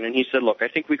called in and he said, look, I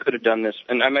think we could have done this,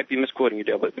 and I might be misquoting you,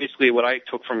 Dale, but basically what I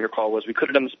took from your call was we could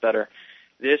have done this better.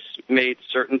 This made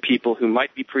certain people who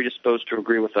might be predisposed to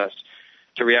agree with us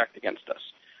to react against us,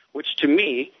 which to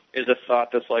me is a thought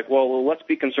that's like, well, let's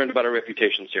be concerned about our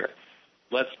reputations here.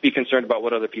 Let's be concerned about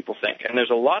what other people think. And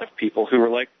there's a lot of people who are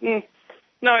like, no,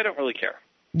 I don't really care.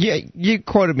 Yeah, you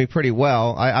quoted me pretty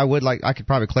well. I could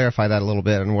probably clarify that a little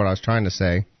bit in what I was trying to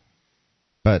say.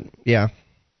 But yeah,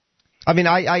 I mean,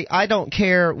 I don't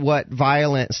care what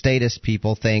violent status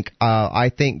people think. I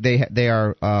think they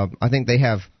are. I think they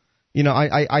have.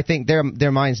 I think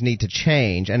their minds need to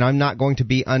change, and I'm not going to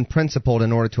be unprincipled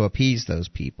in order to appease those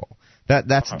people.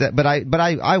 But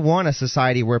I want a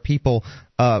society where people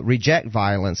reject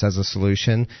violence as a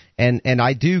solution, and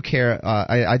I do care.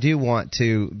 I do want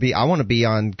to be. I want to be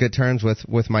on good terms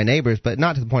with my neighbors, but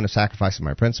not to the point of sacrificing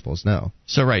my principles. No.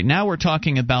 So right now we're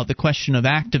talking about the question of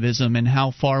activism and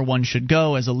how far one should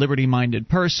go as a liberty-minded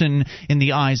person in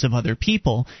the eyes of other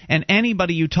people. And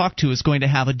anybody you talk to is going to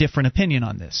have a different opinion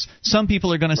on this. Some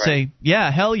people are going to say,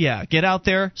 "Yeah, hell yeah, get out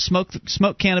there, smoke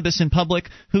cannabis in public.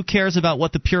 Who cares about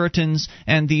what the Puritans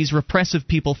and these repressive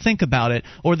people think about it,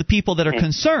 or the people that are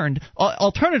concerned?"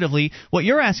 Alternatively, what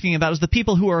you're asking about is the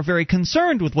people who are very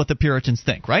concerned with what the Puritans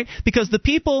think, right? Because the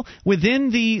people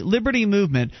within the liberty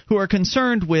movement who are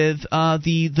concerned with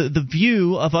the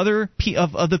view of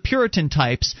of the Puritan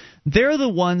types, they're the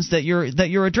ones that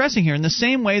you're addressing here. In the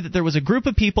same way that there was a group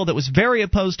of people that was very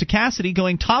opposed to Cassidy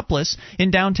going topless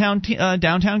in downtown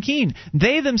Keene.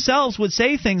 They themselves would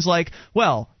say things like,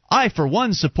 well, I, for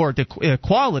one, support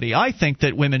equality. I think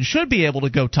that women should be able to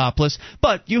go topless,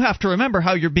 but you have to remember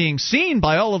how you're being seen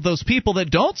by all of those people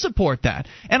that don't support that.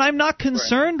 And I'm not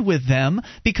concerned with them,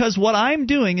 because what I'm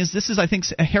doing is, this is, I think,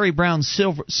 Harry Brown's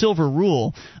silver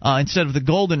rule, instead of the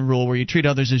golden rule where you treat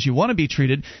others as you want to be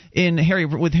treated.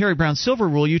 With Harry Brown's silver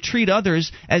rule, you treat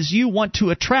others as you want to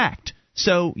attract.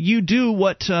 So you do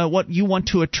what you want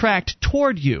to attract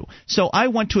toward you. So I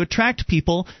want to attract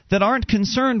people that aren't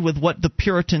concerned with what the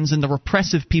Puritans and the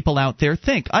repressive people out there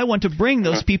think. I want to bring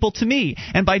those people to me.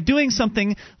 And by doing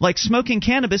something like smoking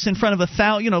cannabis in front of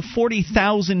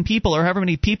 40,000 people, or however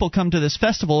many people come to this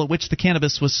festival at which the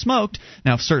cannabis was smoked.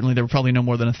 Now, certainly there were probably no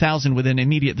more than 1,000 within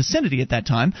immediate vicinity at that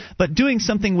time. But doing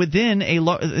something within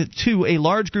to a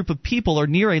large group of people or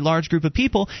near a large group of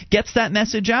people gets that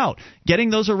message out. Getting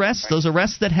those arrests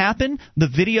that happen, the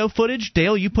video footage.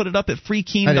 Dale, you put it up at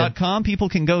freekeen.com. People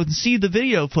can go and see the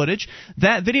video footage.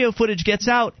 That video footage gets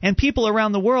out, and people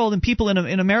around the world and people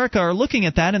in America are looking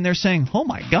at that, and they're saying, "Oh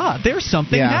my God, there's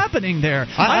something happening there."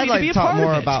 I'd like to talk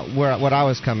more about what I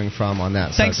was coming from on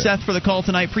that. Thanks, subject. Seth, for the call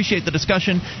tonight. Appreciate the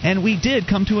discussion, and we did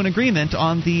come to an agreement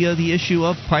on the issue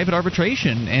of private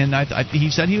arbitration, and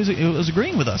he said he was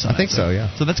agreeing with us on I think so, yeah.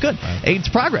 So that's good. It's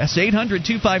progress.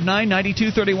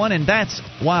 800-259-9231, and that's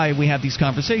why we have these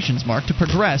conversations, Mark, to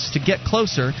progress, to get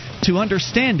closer to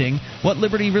understanding what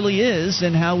liberty really is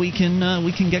and how we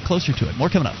can get closer to it. More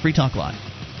coming up. Free Talk Live.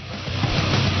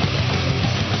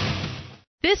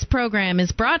 This program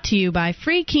is brought to you by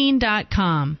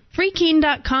FreeKeen.com.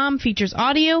 FreeKeen.com features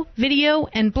audio, video,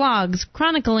 and blogs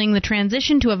chronicling the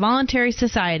transition to a voluntary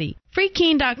society.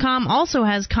 FreeKeen.com also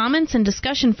has comments and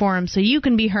discussion forums so you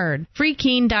can be heard.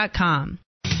 FreeKeen.com.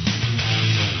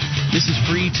 This is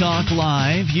Free Talk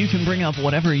Live. You can bring up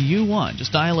whatever you want.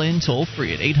 Just dial in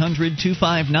toll-free at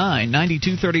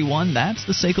 800-259-9231. That's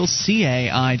the SACL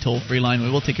CAI toll-free line. We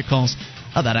will take your calls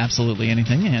about absolutely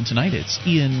anything. And tonight it's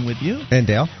Ian with you. And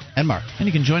Dale. And Mark. And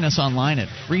you can join us online at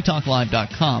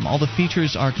freetalklive.com. All the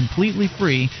features are completely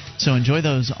free, so enjoy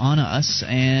those on us.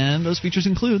 And those features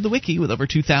include the wiki with over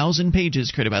 2,000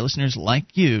 pages created by listeners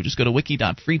like you. Just go to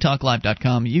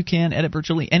wiki.freetalklive.com. You can edit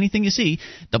virtually anything you see.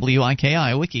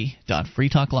 WIKI,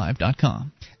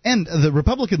 wiki.freetalklive.com. And the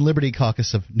Republican Liberty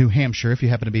Caucus of New Hampshire, if you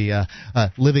happen to be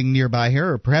living nearby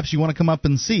here, or perhaps you want to come up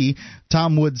and see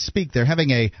Tom Woods speak. They're having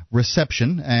a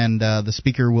reception, and the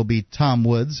speaker will be Tom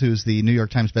Woods, who's the New York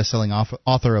Times bestselling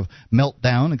author of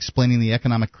Meltdown, explaining the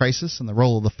economic crisis and the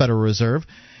role of the Federal Reserve,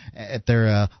 at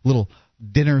their little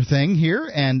dinner thing here.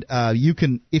 And you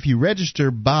can, if you register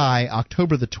by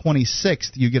October the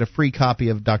 26th, you get a free copy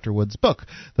of Dr. Woods' book,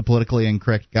 The Politically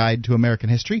Incorrect Guide to American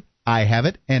History. I have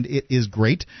it, and it is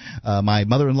great. My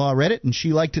mother-in-law read it, and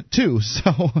she liked it too.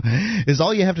 So is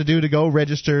all you have to do to go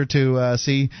register to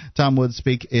see Tom Woods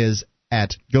speak is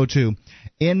go to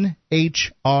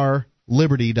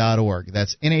nhrliberty.org.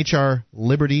 That's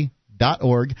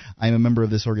nhrliberty.org. I'm a member of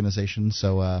this organization,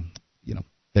 so,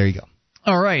 there you go.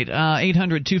 All right,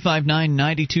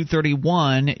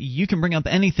 800-259-9231. You can bring up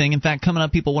anything. In fact, coming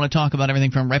up, people want to talk about everything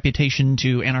from reputation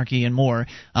to anarchy and more.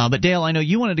 But, Dale, I know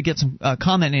you wanted to get some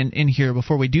comment in here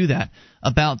before we do that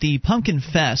about the Pumpkin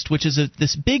Fest, which is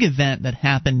this big event that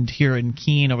happened here in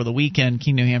Keene over the weekend.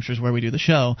 Keene, New Hampshire is where we do the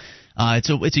show.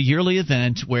 It's a yearly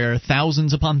event where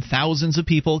thousands upon thousands of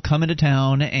people come into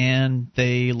town and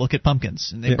they look at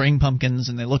pumpkins, and they bring pumpkins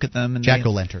and they look at them, and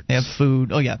jack-o'-lanterns. They have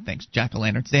food. Oh yeah, thanks,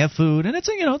 jack-o'-lanterns. They have food, and it's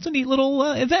a neat little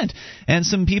event. And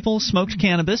some people smoked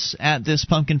cannabis at this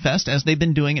Pumpkin Fest, as they've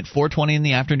been doing at 4:20 in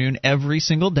the afternoon every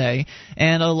single day.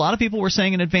 And a lot of people were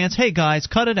saying in advance, "Hey guys,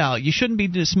 cut it out. You shouldn't be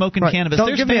just smoking cannabis.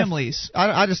 There's families."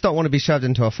 I just don't want to be shoved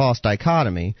into a false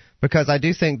dichotomy, because I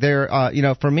do think there,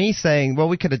 for me saying, well,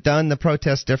 we could have done the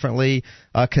protest differently,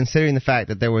 considering the fact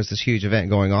that there was this huge event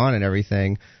going on and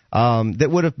everything, that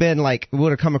would have been would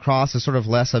have come across as sort of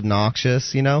less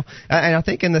obnoxious, And I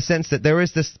think in the sense that there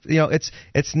is this, it's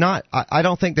not. I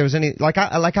don't think there was any like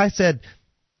I said,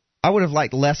 I would have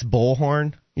liked less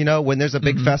bullhorn. When there's a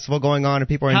big festival going on and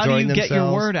people are enjoying themselves. How do you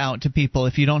get your word out to people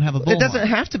if you don't have a bullhorn? It doesn't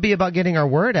have to be about getting our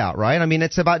word out, right? I mean,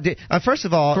 it's about first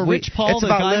of all, for Rich Paul, it's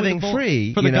about living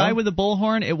free. For the guy with the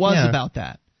bullhorn, it was about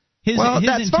that. His that's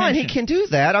intention. fine. He can do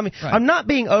that. I mean, right. I'm not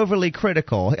being overly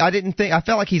critical. I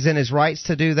felt like he's in his rights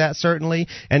to do that, certainly,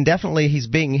 and definitely he's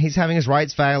having his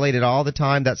rights violated all the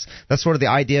time. That's sort of the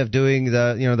idea of doing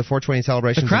the 420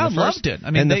 celebrations. The crowd loved it.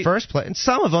 I mean, the first place, and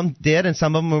some of them did, and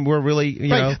some of them were really,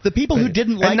 The people who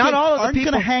didn't like not it all of aren't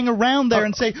going to hang around there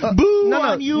and say, "Boo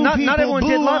on you, people! Not everyone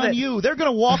did love it. You." They're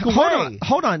going to walk away.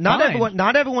 Hold on.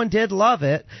 Not everyone did love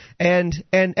it, and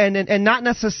not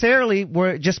necessarily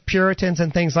were just Puritans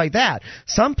and things like that.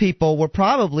 Some people were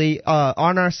probably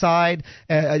on our side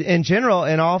in general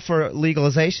and all for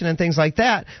legalization and things like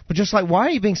that. But just like, why are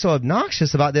you being so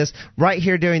obnoxious about this right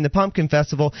here during the Pumpkin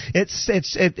Festival?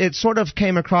 It sort of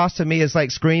came across to me as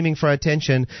like screaming for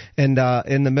attention and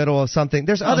in the middle of something.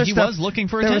 There's other stuff. He was looking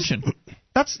for attention.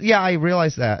 I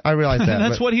realize that.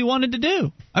 That's what he wanted to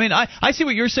do. I mean, I see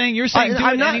what you're saying. You're saying do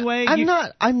it anyway.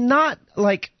 I'm not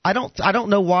I don't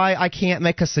know why I can't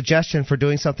make a suggestion for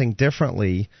doing something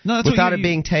differently without it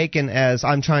being taken as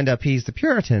I'm trying to appease the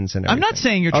Puritans and everything. I'm not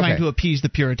saying you're trying to appease the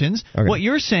Puritans. Okay. What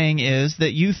you're saying is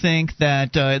that you think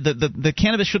that the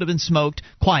cannabis should have been smoked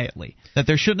quietly. That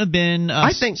there shouldn't have been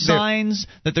signs.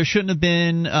 That there shouldn't have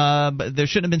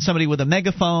been somebody with a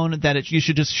megaphone. That you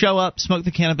should just show up, smoke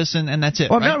the cannabis, and that's it.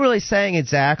 Well, right? I'm not really saying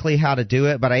exactly how to do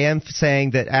it, but I am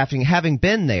saying that after having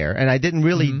been there, and I didn't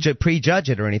really prejudge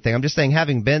it or anything. I'm just saying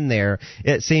having been there,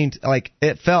 it seemed like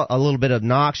it felt a little bit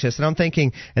obnoxious, and I'm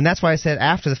thinking, and that's why I said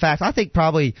after the fact, I think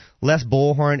probably less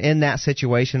bullhorn in that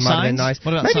situation might have been nice.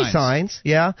 What about maybe signs?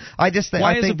 Yeah. I just think.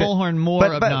 Why I think is a bullhorn more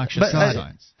obnoxious than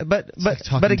signs?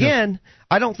 But again,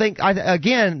 I don't think.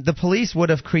 Again, the police would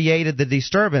have created the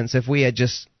disturbance if we had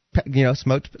just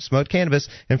smoked cannabis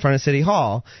in front of City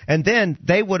Hall, and then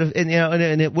they would have,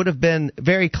 and it would have been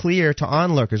very clear to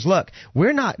onlookers. Look,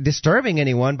 we're not disturbing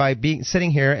anyone by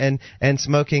sitting here and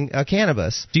smoking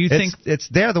cannabis. Do you think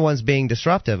they're the ones being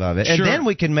disruptive of it? Sure. And then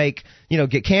we can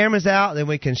get cameras out, then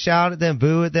we can shout at them,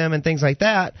 boo at them, and things like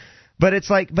that. But it's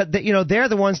they're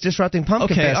the ones disrupting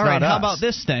Pumpkin Fest, all right. not us. How about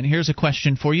this then? Here's a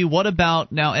question for you. What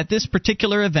about now at this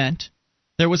particular event?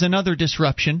 There was another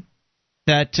disruption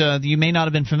that you may not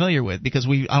have been familiar with because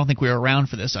I don't think we were around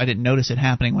for this. I didn't notice it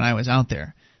happening when I was out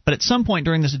there. But at some point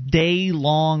during this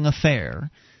day-long affair,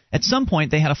 at some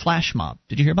point they had a flash mob.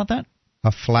 Did you hear about that?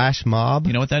 A flash mob?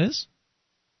 You know what that is?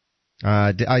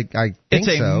 I think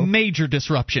it's so. A major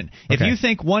disruption. Okay. If you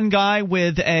think one guy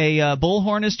with a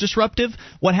bullhorn is disruptive,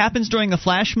 what happens during a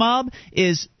flash mob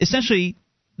is essentially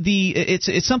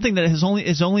it's something that has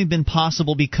only been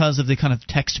possible because of the kind of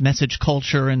text message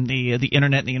culture and the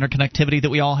internet and the interconnectivity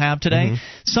that we all have today. Mm-hmm.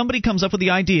 Somebody comes up with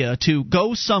the idea to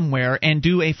go somewhere and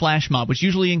do a flash mob, which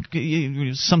usually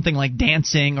something like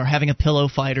dancing or having a pillow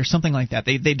fight or something like that.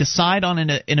 They decide on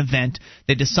an event.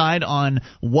 They decide on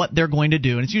what they're going to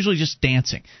do, and it's usually just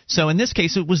dancing. So in this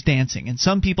case, it was dancing, and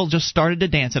some people just started to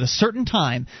dance at a certain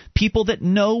time. People that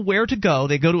know where to go,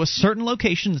 they go to a certain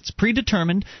location that's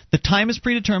predetermined. The time is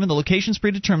predetermined. The location's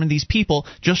predetermined. These people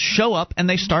just show up and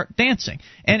they start dancing.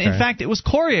 And in fact, it was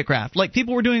choreographed. Like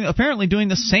people were apparently doing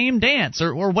the same dance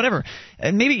or whatever.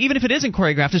 And maybe even if it isn't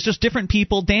choreographed, it's just different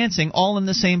people dancing all in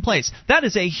the same place. That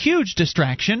is a huge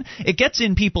distraction. It gets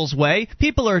in people's way.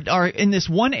 People are in this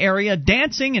one area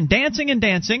dancing and dancing and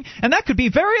dancing, and that could be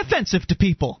very offensive to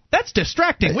people. That's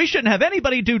distracting. We shouldn't have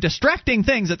anybody do distracting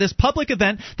things at this public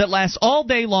event that lasts all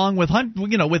day long with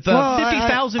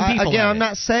 50,000 people. Again, I'm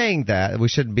not saying that we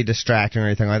shouldn't be distracting or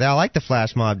anything like that. I like the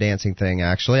flash mob dancing thing,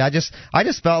 actually. I just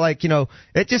felt like,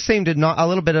 it just seemed a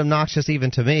little bit obnoxious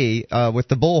even to me with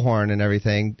the bullhorn and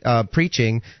everything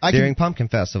preaching during Pumpkin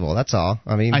Festival. That's all.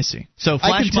 I mean, I see. So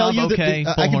flash mob, okay.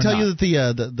 I can tell you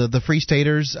that the Free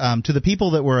Staters, to the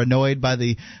people that were annoyed by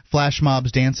the flash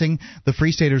mobs dancing, the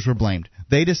Free Staters were blamed.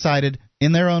 They decided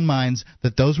in their own minds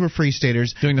that those were Free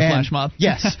Staters doing the flash mob.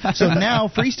 Yes. So now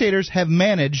Free Staters have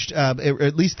managed, or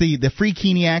at least the Free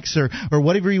Keeniacs or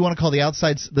whatever you want to call the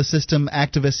outside the system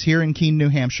activists here in Keene, New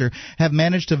Hampshire, have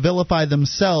managed to vilify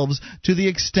themselves to the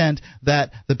extent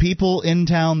that the people in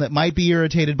town that might be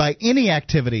irritated by any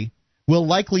activity will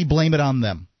likely blame it on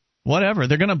them. Whatever,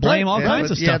 they're going to blame all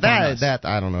kinds of stuff on us. That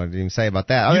I don't know what to even say about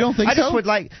that. You don't think so? I just would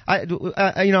like,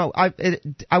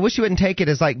 I wish you wouldn't take it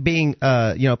as like being,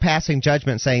 passing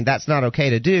judgment, saying that's not okay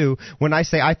to do. When I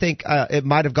say I think it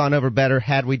might have gone over better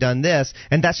had we done this,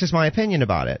 and that's just my opinion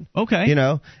about it. Okay.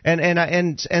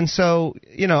 And so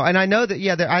and I know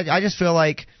that I just feel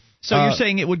like. So you're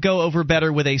saying it would go over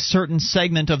better with a certain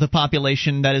segment of the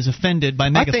population that is offended by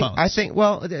megaphones? I think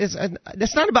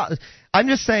it's not about. I'm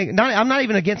just saying. I'm not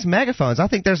even against megaphones. I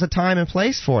think there's a time and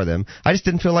place for them. I just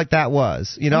didn't feel like that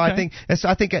was. Okay. I think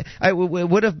it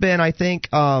would have been. I think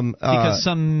because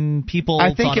some people.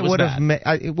 I think thought it would have.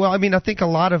 I think a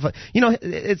lot of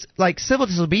it's like civil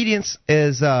disobedience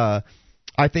is. I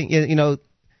think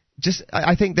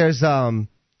I think there's.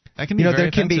 That can be very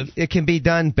offensive. It can be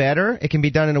done better. It can be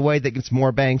done in a way that gets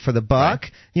more bang for the buck.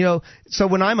 Right. So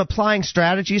when I'm applying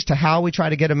strategies to how we try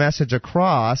to get a message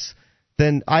across,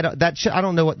 then I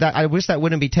don't know what that. I wish that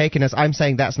wouldn't be taken as I'm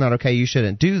saying that's not okay. You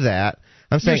shouldn't do that.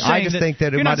 I'm saying I just think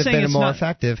that it might have been more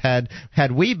effective had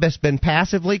we been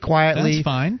passively, quietly,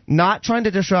 not trying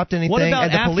to disrupt anything,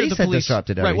 and the police had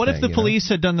disrupted everything. Right. What if the police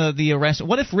had done the arrest?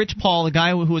 What if Rich Paul, the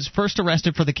guy who was first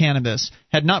arrested for the cannabis,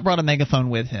 had not brought a megaphone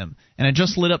with him and had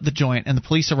just lit up the joint, and the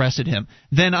police arrested him?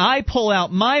 Then I pull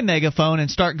out my megaphone and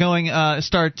start going,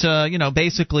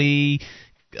 basically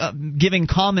giving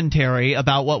commentary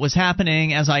about what was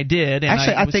happening as I did. And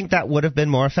Actually, I think that would have been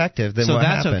more effective than what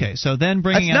happened. So that's okay. So then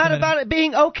bringing It's not about it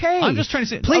being okay. I'm just trying to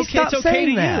say, please okay, stop it's okay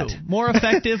saying to that. You. More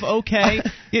effective, okay.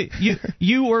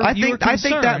 You were concerned.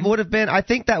 I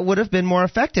think that would have been more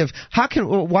effective.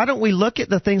 Why don't we look at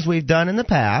the things we've done in the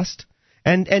past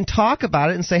and talk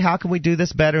about it and say, how can we do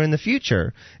this better in the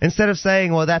future, instead of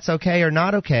saying, well, that's okay or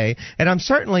not okay. And I'm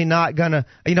certainly not gonna,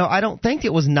 I don't think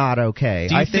it was not okay.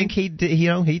 I think he did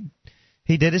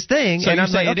his thing, so and I'm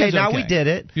saying, okay, now we did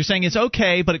it. You're saying it's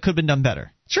okay, but it could have been done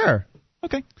better. Sure.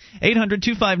 Okay.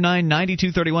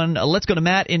 800-259-9231. Let's go to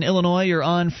Matt in Illinois. You're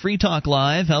on Free Talk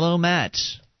Live. Hello, Matt.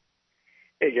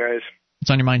 Hey, guys. What's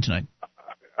on your mind tonight?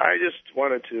 I just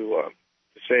wanted to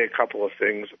say a couple of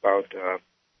things about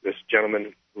this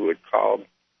gentleman who had called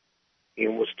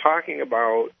and was talking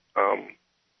about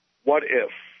what if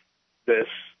this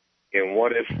and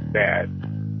what if that.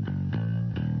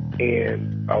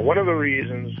 And one of the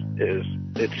reasons is,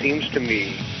 it seems to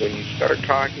me, when you start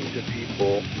talking to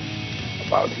people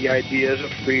about the ideas of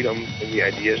freedom and the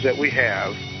ideas that we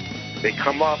have, they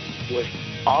come up with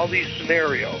all these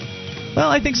scenarios. Well,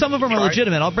 I think some of them are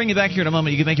legitimate. I'll bring you back here in a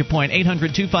moment. You can make your point.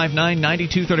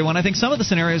 800-259-9231. I think some of the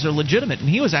scenarios are legitimate. And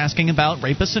he was asking about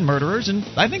rapists and murderers, and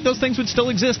I think those things would still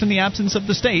exist in the absence of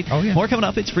the state. Oh, yeah. More coming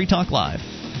up. It's Free Talk Live.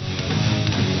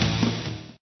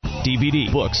 DVD,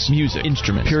 books, music,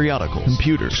 instruments, periodicals,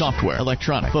 computers, software,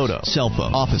 electronic, photo, cell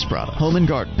phone, office product, home and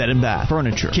garden, bed and bath,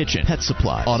 furniture, kitchen, pet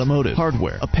supply, automotive,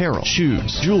 hardware, apparel,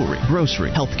 shoes, jewelry, grocery,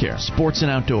 healthcare, sports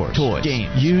and outdoors, toys,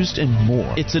 games, used, and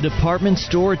more. It's a department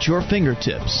store at your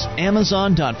fingertips.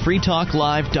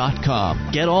 Amazon.freetalklive.com.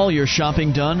 Get all your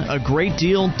shopping done, a great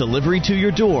deal, delivery to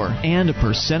your door, and a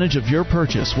percentage of your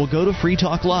purchase will go to Free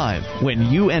Talk Live when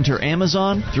you enter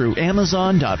Amazon through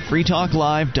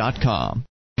Amazon.freetalklive.com.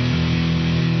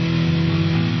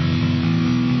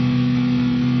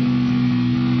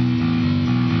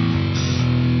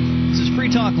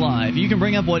 Free Talk Live. You can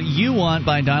bring up what you want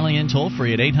by dialing in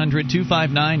toll-free at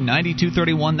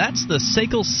 800-259-9231. That's the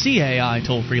SACL CAI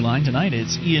toll-free line. Tonight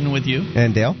it's Ian with you.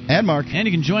 And Dale. And Mark. And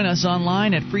you can join us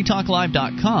online at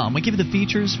freetalklive.com. We give you the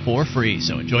features for free,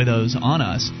 so enjoy those on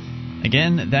us.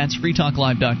 Again, that's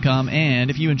freetalklive.com,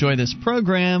 and if you enjoy this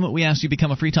program, we ask you to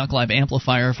become a Free Talk Live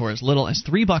amplifier for as little as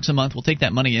 $3 a month. We'll take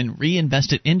that money and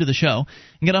reinvest it into the show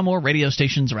and get on more radio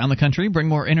stations around the country, bring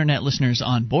more internet listeners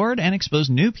on board, and expose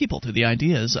new people to the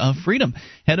ideas of freedom.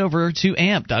 Head over to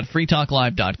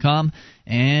amp.freetalklive.com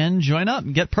and join up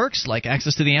and get perks like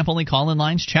access to the AMP-only call-in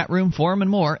lines, chat room, forum,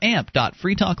 and more.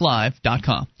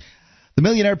 amp.freetalklive.com. The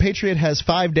Millionaire Patriot has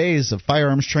 5 days of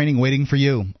firearms training waiting for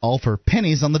you, all for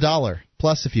pennies on the dollar.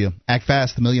 Plus, if you act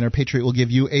fast, the Millionaire Patriot will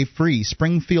give you a free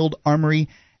Springfield Armory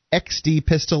XD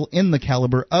pistol in the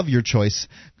caliber of your choice.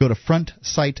 Go to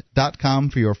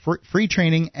frontsight.com for your free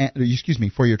training,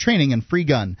 for your training and free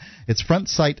gun. It's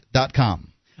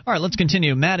frontsight.com. All right, let's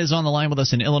continue. Matt is on the line with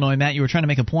us in Illinois. Matt, you were trying to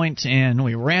make a point, and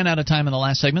we ran out of time in the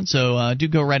last segment, so do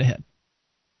go right ahead.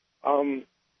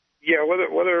 Yeah,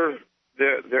 whether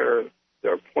their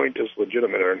point is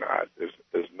legitimate or not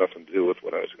has nothing to do with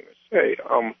what I was going to say.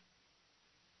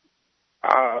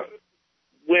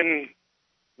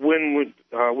 When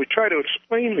we try to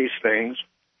explain these things,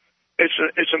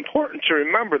 it's important to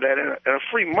remember that in a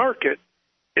free market,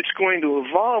 it's going to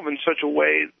evolve in such a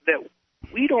way that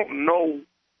we don't know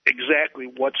exactly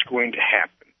what's going to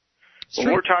happen.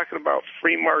 When we're talking about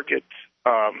free market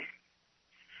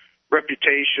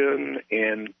reputation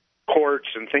and courts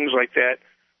and things like that,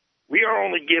 we are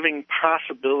only giving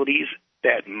possibilities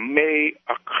that may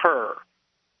occur.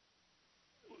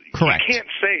 Correct. You can't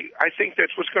say, I think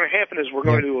that's what's going to happen is we're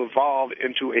going to evolve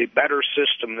into a better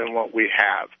system than what we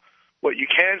have. What you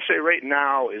can say right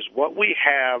now is what we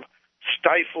have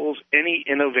stifles any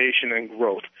innovation and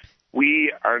growth.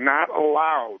 We are not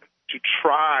allowed to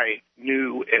try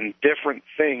new and different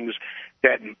things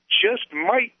that just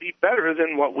might be better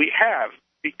than what we have,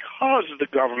 because the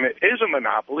government is a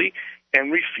monopoly and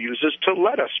refuses to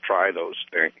let us try those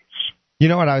things. You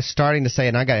know what I was starting to say,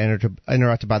 and I got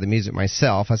interrupted by the music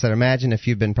myself. I said, imagine if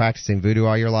you've been practicing voodoo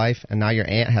all your life, and now your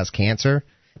aunt has cancer,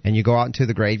 and you go out into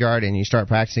the graveyard and you start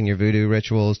practicing your voodoo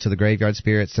rituals to the graveyard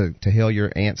spirits to heal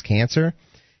your aunt's cancer.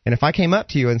 And if I came up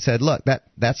to you and said, look,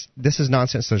 this is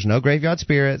nonsense. There's no graveyard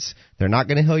spirits. They're not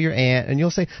going to heal your aunt. And you'll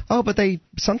say, oh, but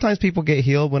sometimes people get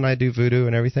healed when I do voodoo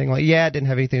and everything. Like, yeah, it didn't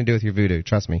have anything to do with your voodoo.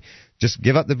 Trust me. Just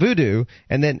give up the voodoo.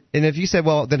 And if you said,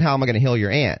 well, then how am I going to heal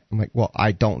your aunt? I'm like, well,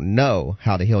 I don't know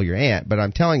how to heal your aunt, but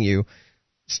I'm telling you,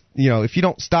 if you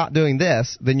don't stop doing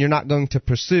this, then you're not going to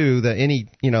pursue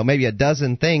maybe a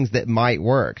dozen things that might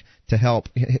work. to help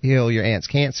heal your aunt's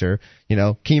cancer,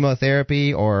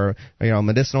 chemotherapy or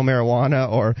medicinal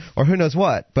marijuana or who knows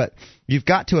what. But you've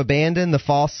got to abandon the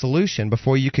false solution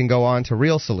before you can go on to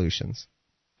real solutions.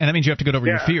 And that means you have to get over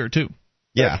your fear too.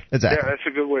 Yeah, exactly. Yeah, that's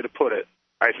a good way to put it.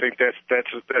 I think that's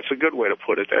a good way to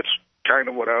put it. That's kind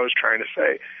of what I was trying to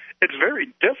say. It's very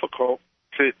difficult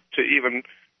to even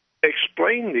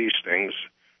explain these things.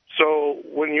 So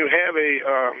when you have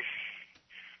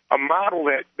a model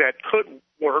that could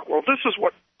work, well, this is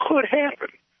what could happen,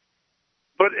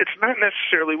 but it's not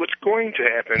necessarily what's going to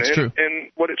happen. That's true.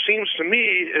 And what it seems to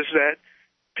me is that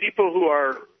people who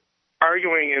are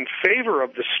arguing in favor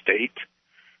of the state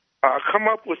come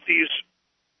up with these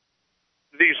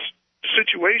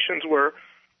situations where,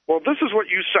 well, this is what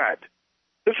you said.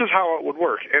 This is how it would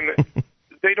work. And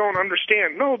they don't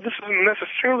understand, no, this isn't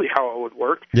necessarily how it would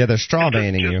work. Yeah, they're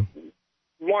strawmanning you.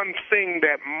 One thing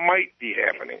that might be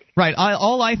happening. Right.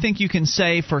 All I think you can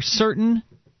say for certain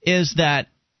is that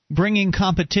bringing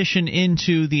competition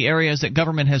into the areas that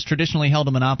government has traditionally held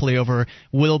a monopoly over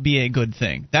will be a good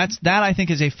thing. That I think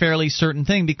is a fairly certain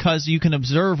thing, because you can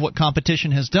observe what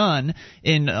competition has done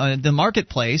in the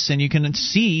marketplace, and you can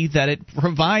see that it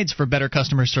provides for better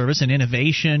customer service and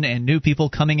innovation and new people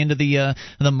coming into the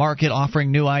market offering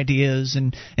new ideas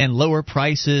and lower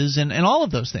prices and all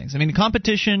of those things. I mean,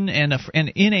 competition and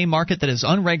in a market that is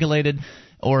unregulated,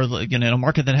 or a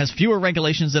market that has fewer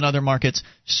regulations than other markets,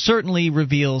 certainly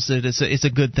reveals that it's a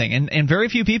good thing. And very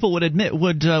few people would admit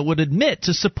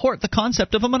to support the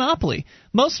concept of a monopoly.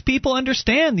 Most people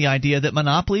understand the idea that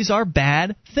monopolies are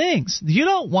bad things. You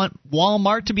don't want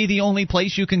Walmart to be the only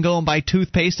place you can go and buy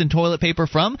toothpaste and toilet paper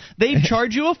from. They'd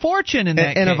charge you a fortune in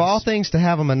that case. And of all things, to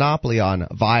have a monopoly on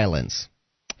violence.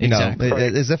 Exactly.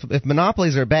 As if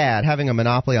monopolies are bad, having a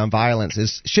monopoly on violence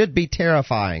should be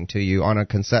terrifying to you on a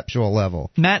conceptual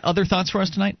level. Matt, other thoughts for us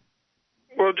tonight?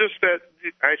 Well, just that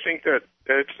I think that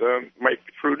it might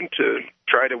be prudent to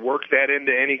try to work that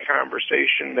into any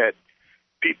conversation that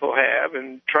people have,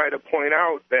 and try to point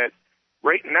out that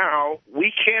right now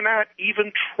we cannot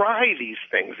even try these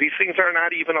things. These things are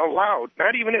not even allowed,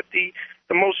 not even at the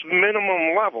most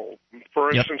minimum level,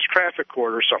 for instance, traffic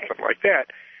court or something like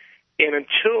that. And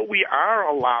until we are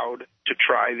allowed to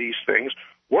try these things,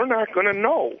 we're not going to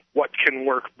know what can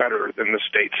work better than the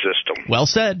state system. Well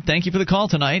said. Thank you for the call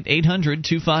tonight.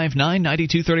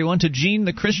 800-259-9231 to Gene,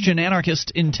 the Christian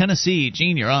anarchist in Tennessee.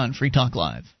 Gene, you're on Free Talk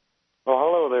Live. Well,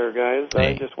 hello there, guys.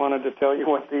 Hey. I just wanted to tell you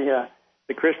what the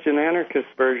Christian anarchist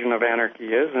version of anarchy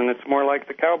is, and it's more like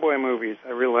the cowboy movies.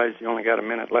 I realize you only got a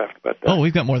minute left, but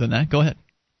we've got more than that. Go ahead.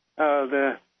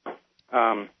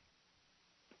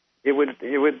 It would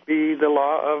be the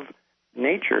law of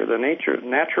nature,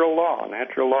 natural law.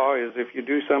 Natural law is if you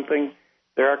do something,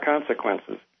 there are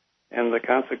consequences, and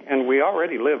and we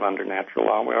already live under natural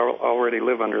law. We already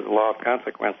live under the law of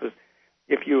consequences.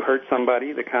 If you hurt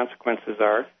somebody, the consequences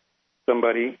are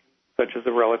somebody, such as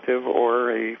a relative or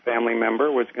a family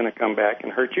member, was going to come back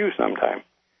and hurt you sometime.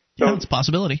 So, it's a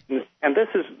possibility. And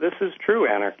this is true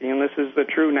anarchy, and this is the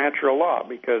true natural law,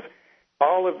 because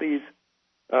all of these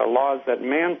laws that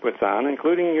man puts on,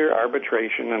 including your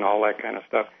arbitration and all that kind of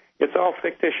stuff, it's all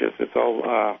fictitious. It's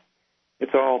all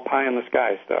pie in the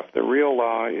sky stuff. The real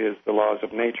law is the laws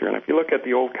of nature. And if you look at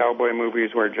the old cowboy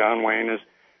movies where John Wayne is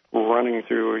running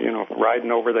through,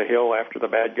 riding over the hill after the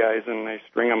bad guys and they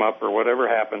string them up or whatever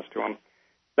happens to them,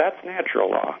 that's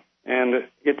natural law. And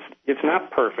it's not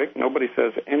perfect. Nobody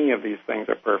says any of these things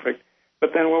are perfect.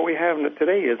 But then what we have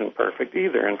today isn't perfect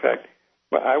either. In fact,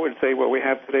 well, I would say what we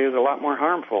have today is a lot more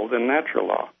harmful than natural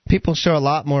law. People show a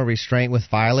lot more restraint with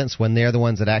violence when they're the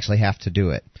ones that actually have to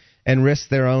do it and risk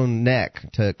their own neck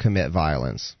to commit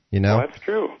violence. Well, that's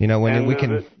true. When we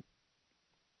can.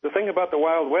 The thing about the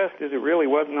Wild West is it really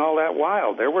wasn't all that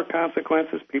wild. There were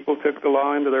consequences. People took the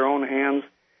law into their own hands,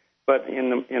 but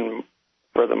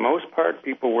for the most part,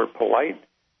 people were polite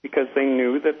because they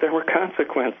knew that there were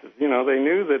consequences. They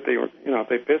knew that they were. If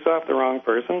they piss off the wrong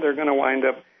person, they're going to wind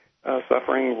up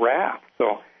suffering wrath.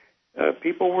 So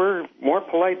people were more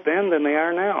polite then than they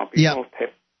are now. People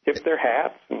tipped their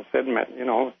hats and said,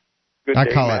 good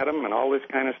day, madam, and all this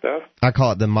kind of stuff. I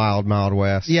call it the mild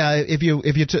West. Yeah, I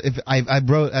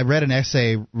read an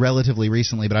essay relatively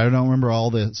recently, but I don't remember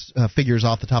all the figures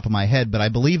off the top of my head. But I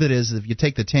believe it is if you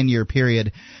take the 10-year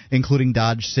period, including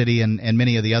Dodge City and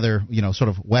many of the other sort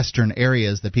of Western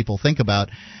areas that people think about,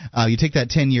 you take that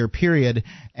 10-year period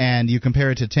and you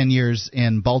compare it to 10 years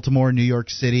in Baltimore, New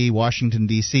York City, Washington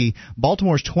D.C.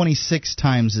 Baltimore's 26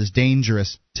 times as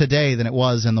dangerous today than it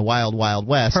was in the Wild Wild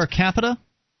West per capita.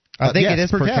 I think yes, it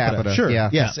is per capita. Sure. Yeah.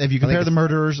 Yes. If you compare the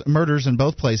murders in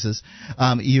both places,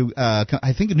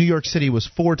 I think New York City was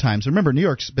 4 times. Remember, New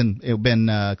York's been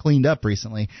cleaned up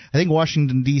recently. I think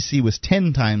Washington D.C. was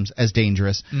 10 times as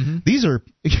dangerous. Mm-hmm.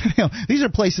 These are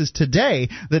places today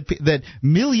that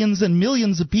millions and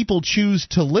millions of people choose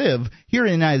to live here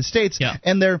in the United States,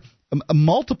 and they're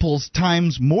multiples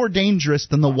times more dangerous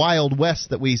than the Wild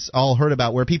West that we all heard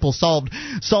about, where people solved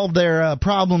their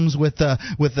problems with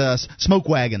smoke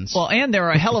wagons. Well, and there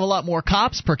are a hell of a lot more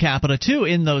cops per capita too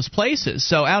in those places.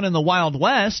 So out in the Wild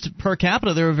West, per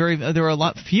capita, there were a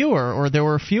lot fewer, or there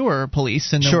were fewer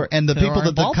police. And the people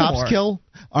that the cops kill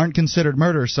aren't considered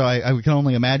murder. So I can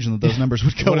only imagine that those numbers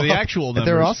would go what are the up. actual numbers?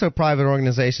 There are also private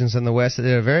organizations in the West that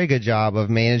did a very good job of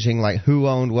managing like who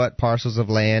owned what parcels of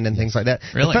land and things like that.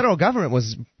 Really? The federal government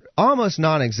was almost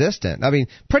non-existent. I mean,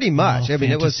 pretty much. I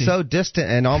mean, it was so distant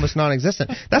and almost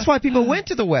non-existent. That's why people went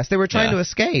to the West. They were trying to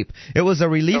escape. It was a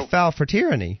relief valve for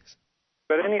tyranny.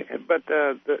 But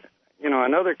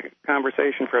another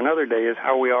conversation for another day is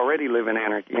how we already live in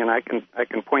anarchy, and I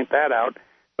can point that out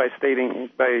by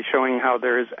showing how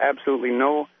there is absolutely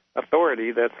no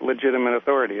authority that's legitimate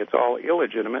authority. It's all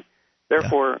illegitimate.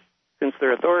 Therefore, since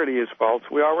their authority is false,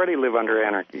 we already live under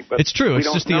anarchy. But it's true.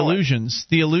 It's just the illusions.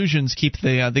 The illusions keep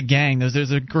the gang.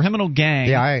 There's a criminal gang.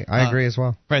 Yeah, I agree as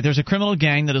well. Right. There's a criminal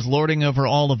gang that is lording over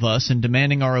all of us and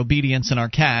demanding our obedience and our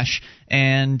cash.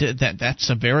 And that's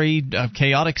a very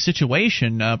chaotic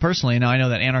situation, personally. Now, I know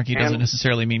that anarchy doesn't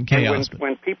necessarily mean chaos.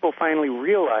 When people finally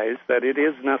realize that it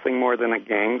is nothing more than a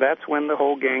gang, that's when the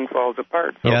whole gang falls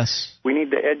apart. So yes. We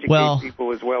need to educate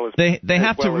people as well as they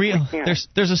have to realize.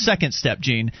 There's a second step,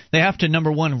 Gene. They have to,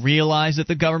 number one, realize that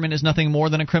the government is nothing more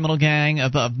than a criminal gang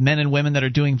of men and women that are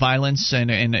doing violence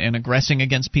and aggressing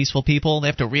against peaceful people. They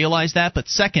have to realize that. But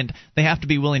second, they have to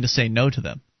be willing to say no to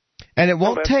them. And it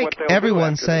won't take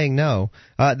everyone saying no.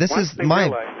 Once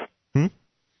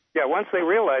they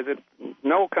realize it,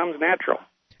 no comes natural.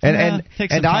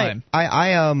 Take some time.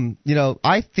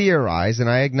 I theorize, and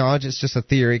I acknowledge it's just a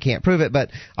theory, can't prove it,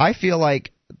 but I feel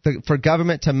like for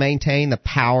government to maintain the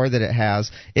power that it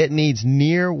has, it needs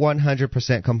near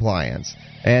 100% compliance.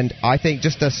 And I think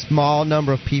just a small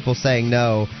number of people saying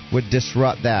no would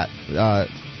disrupt that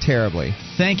terribly.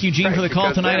 Thank you, Gene, for the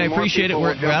call tonight. I appreciate it.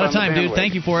 We're out of time, dude.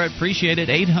 Thank you for it. Appreciate it.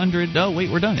 800. Oh, wait,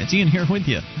 we're done. It's Ian here with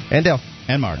you. And Dale.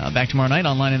 And Mark. Back tomorrow night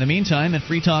online in the meantime at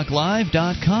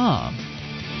freetalklive.com.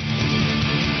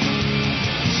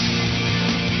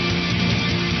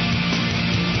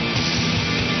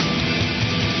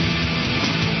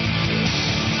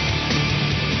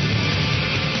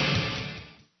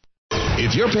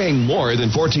 If you're paying more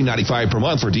than $14.95 per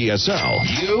month for DSL,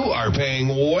 you are paying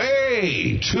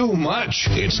way too much.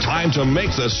 It's time to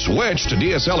make the switch to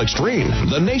DSL Extreme,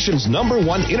 the nation's #1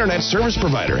 internet service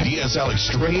provider. DSL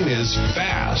Extreme is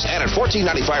fast, and at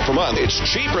 $14.95 per month, it's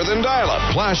cheaper than dial-up.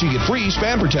 Plus, you get free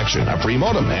spam protection, a free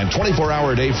modem, and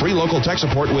 24-hour-a-day free local tech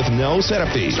support with no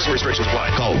setup fees. Some restrictions apply.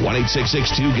 Call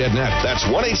 1-866-2-GET-NET. That's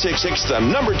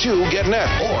 1-866-2-GET-NET.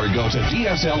 Or go to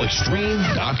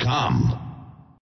DSLExtreme.com.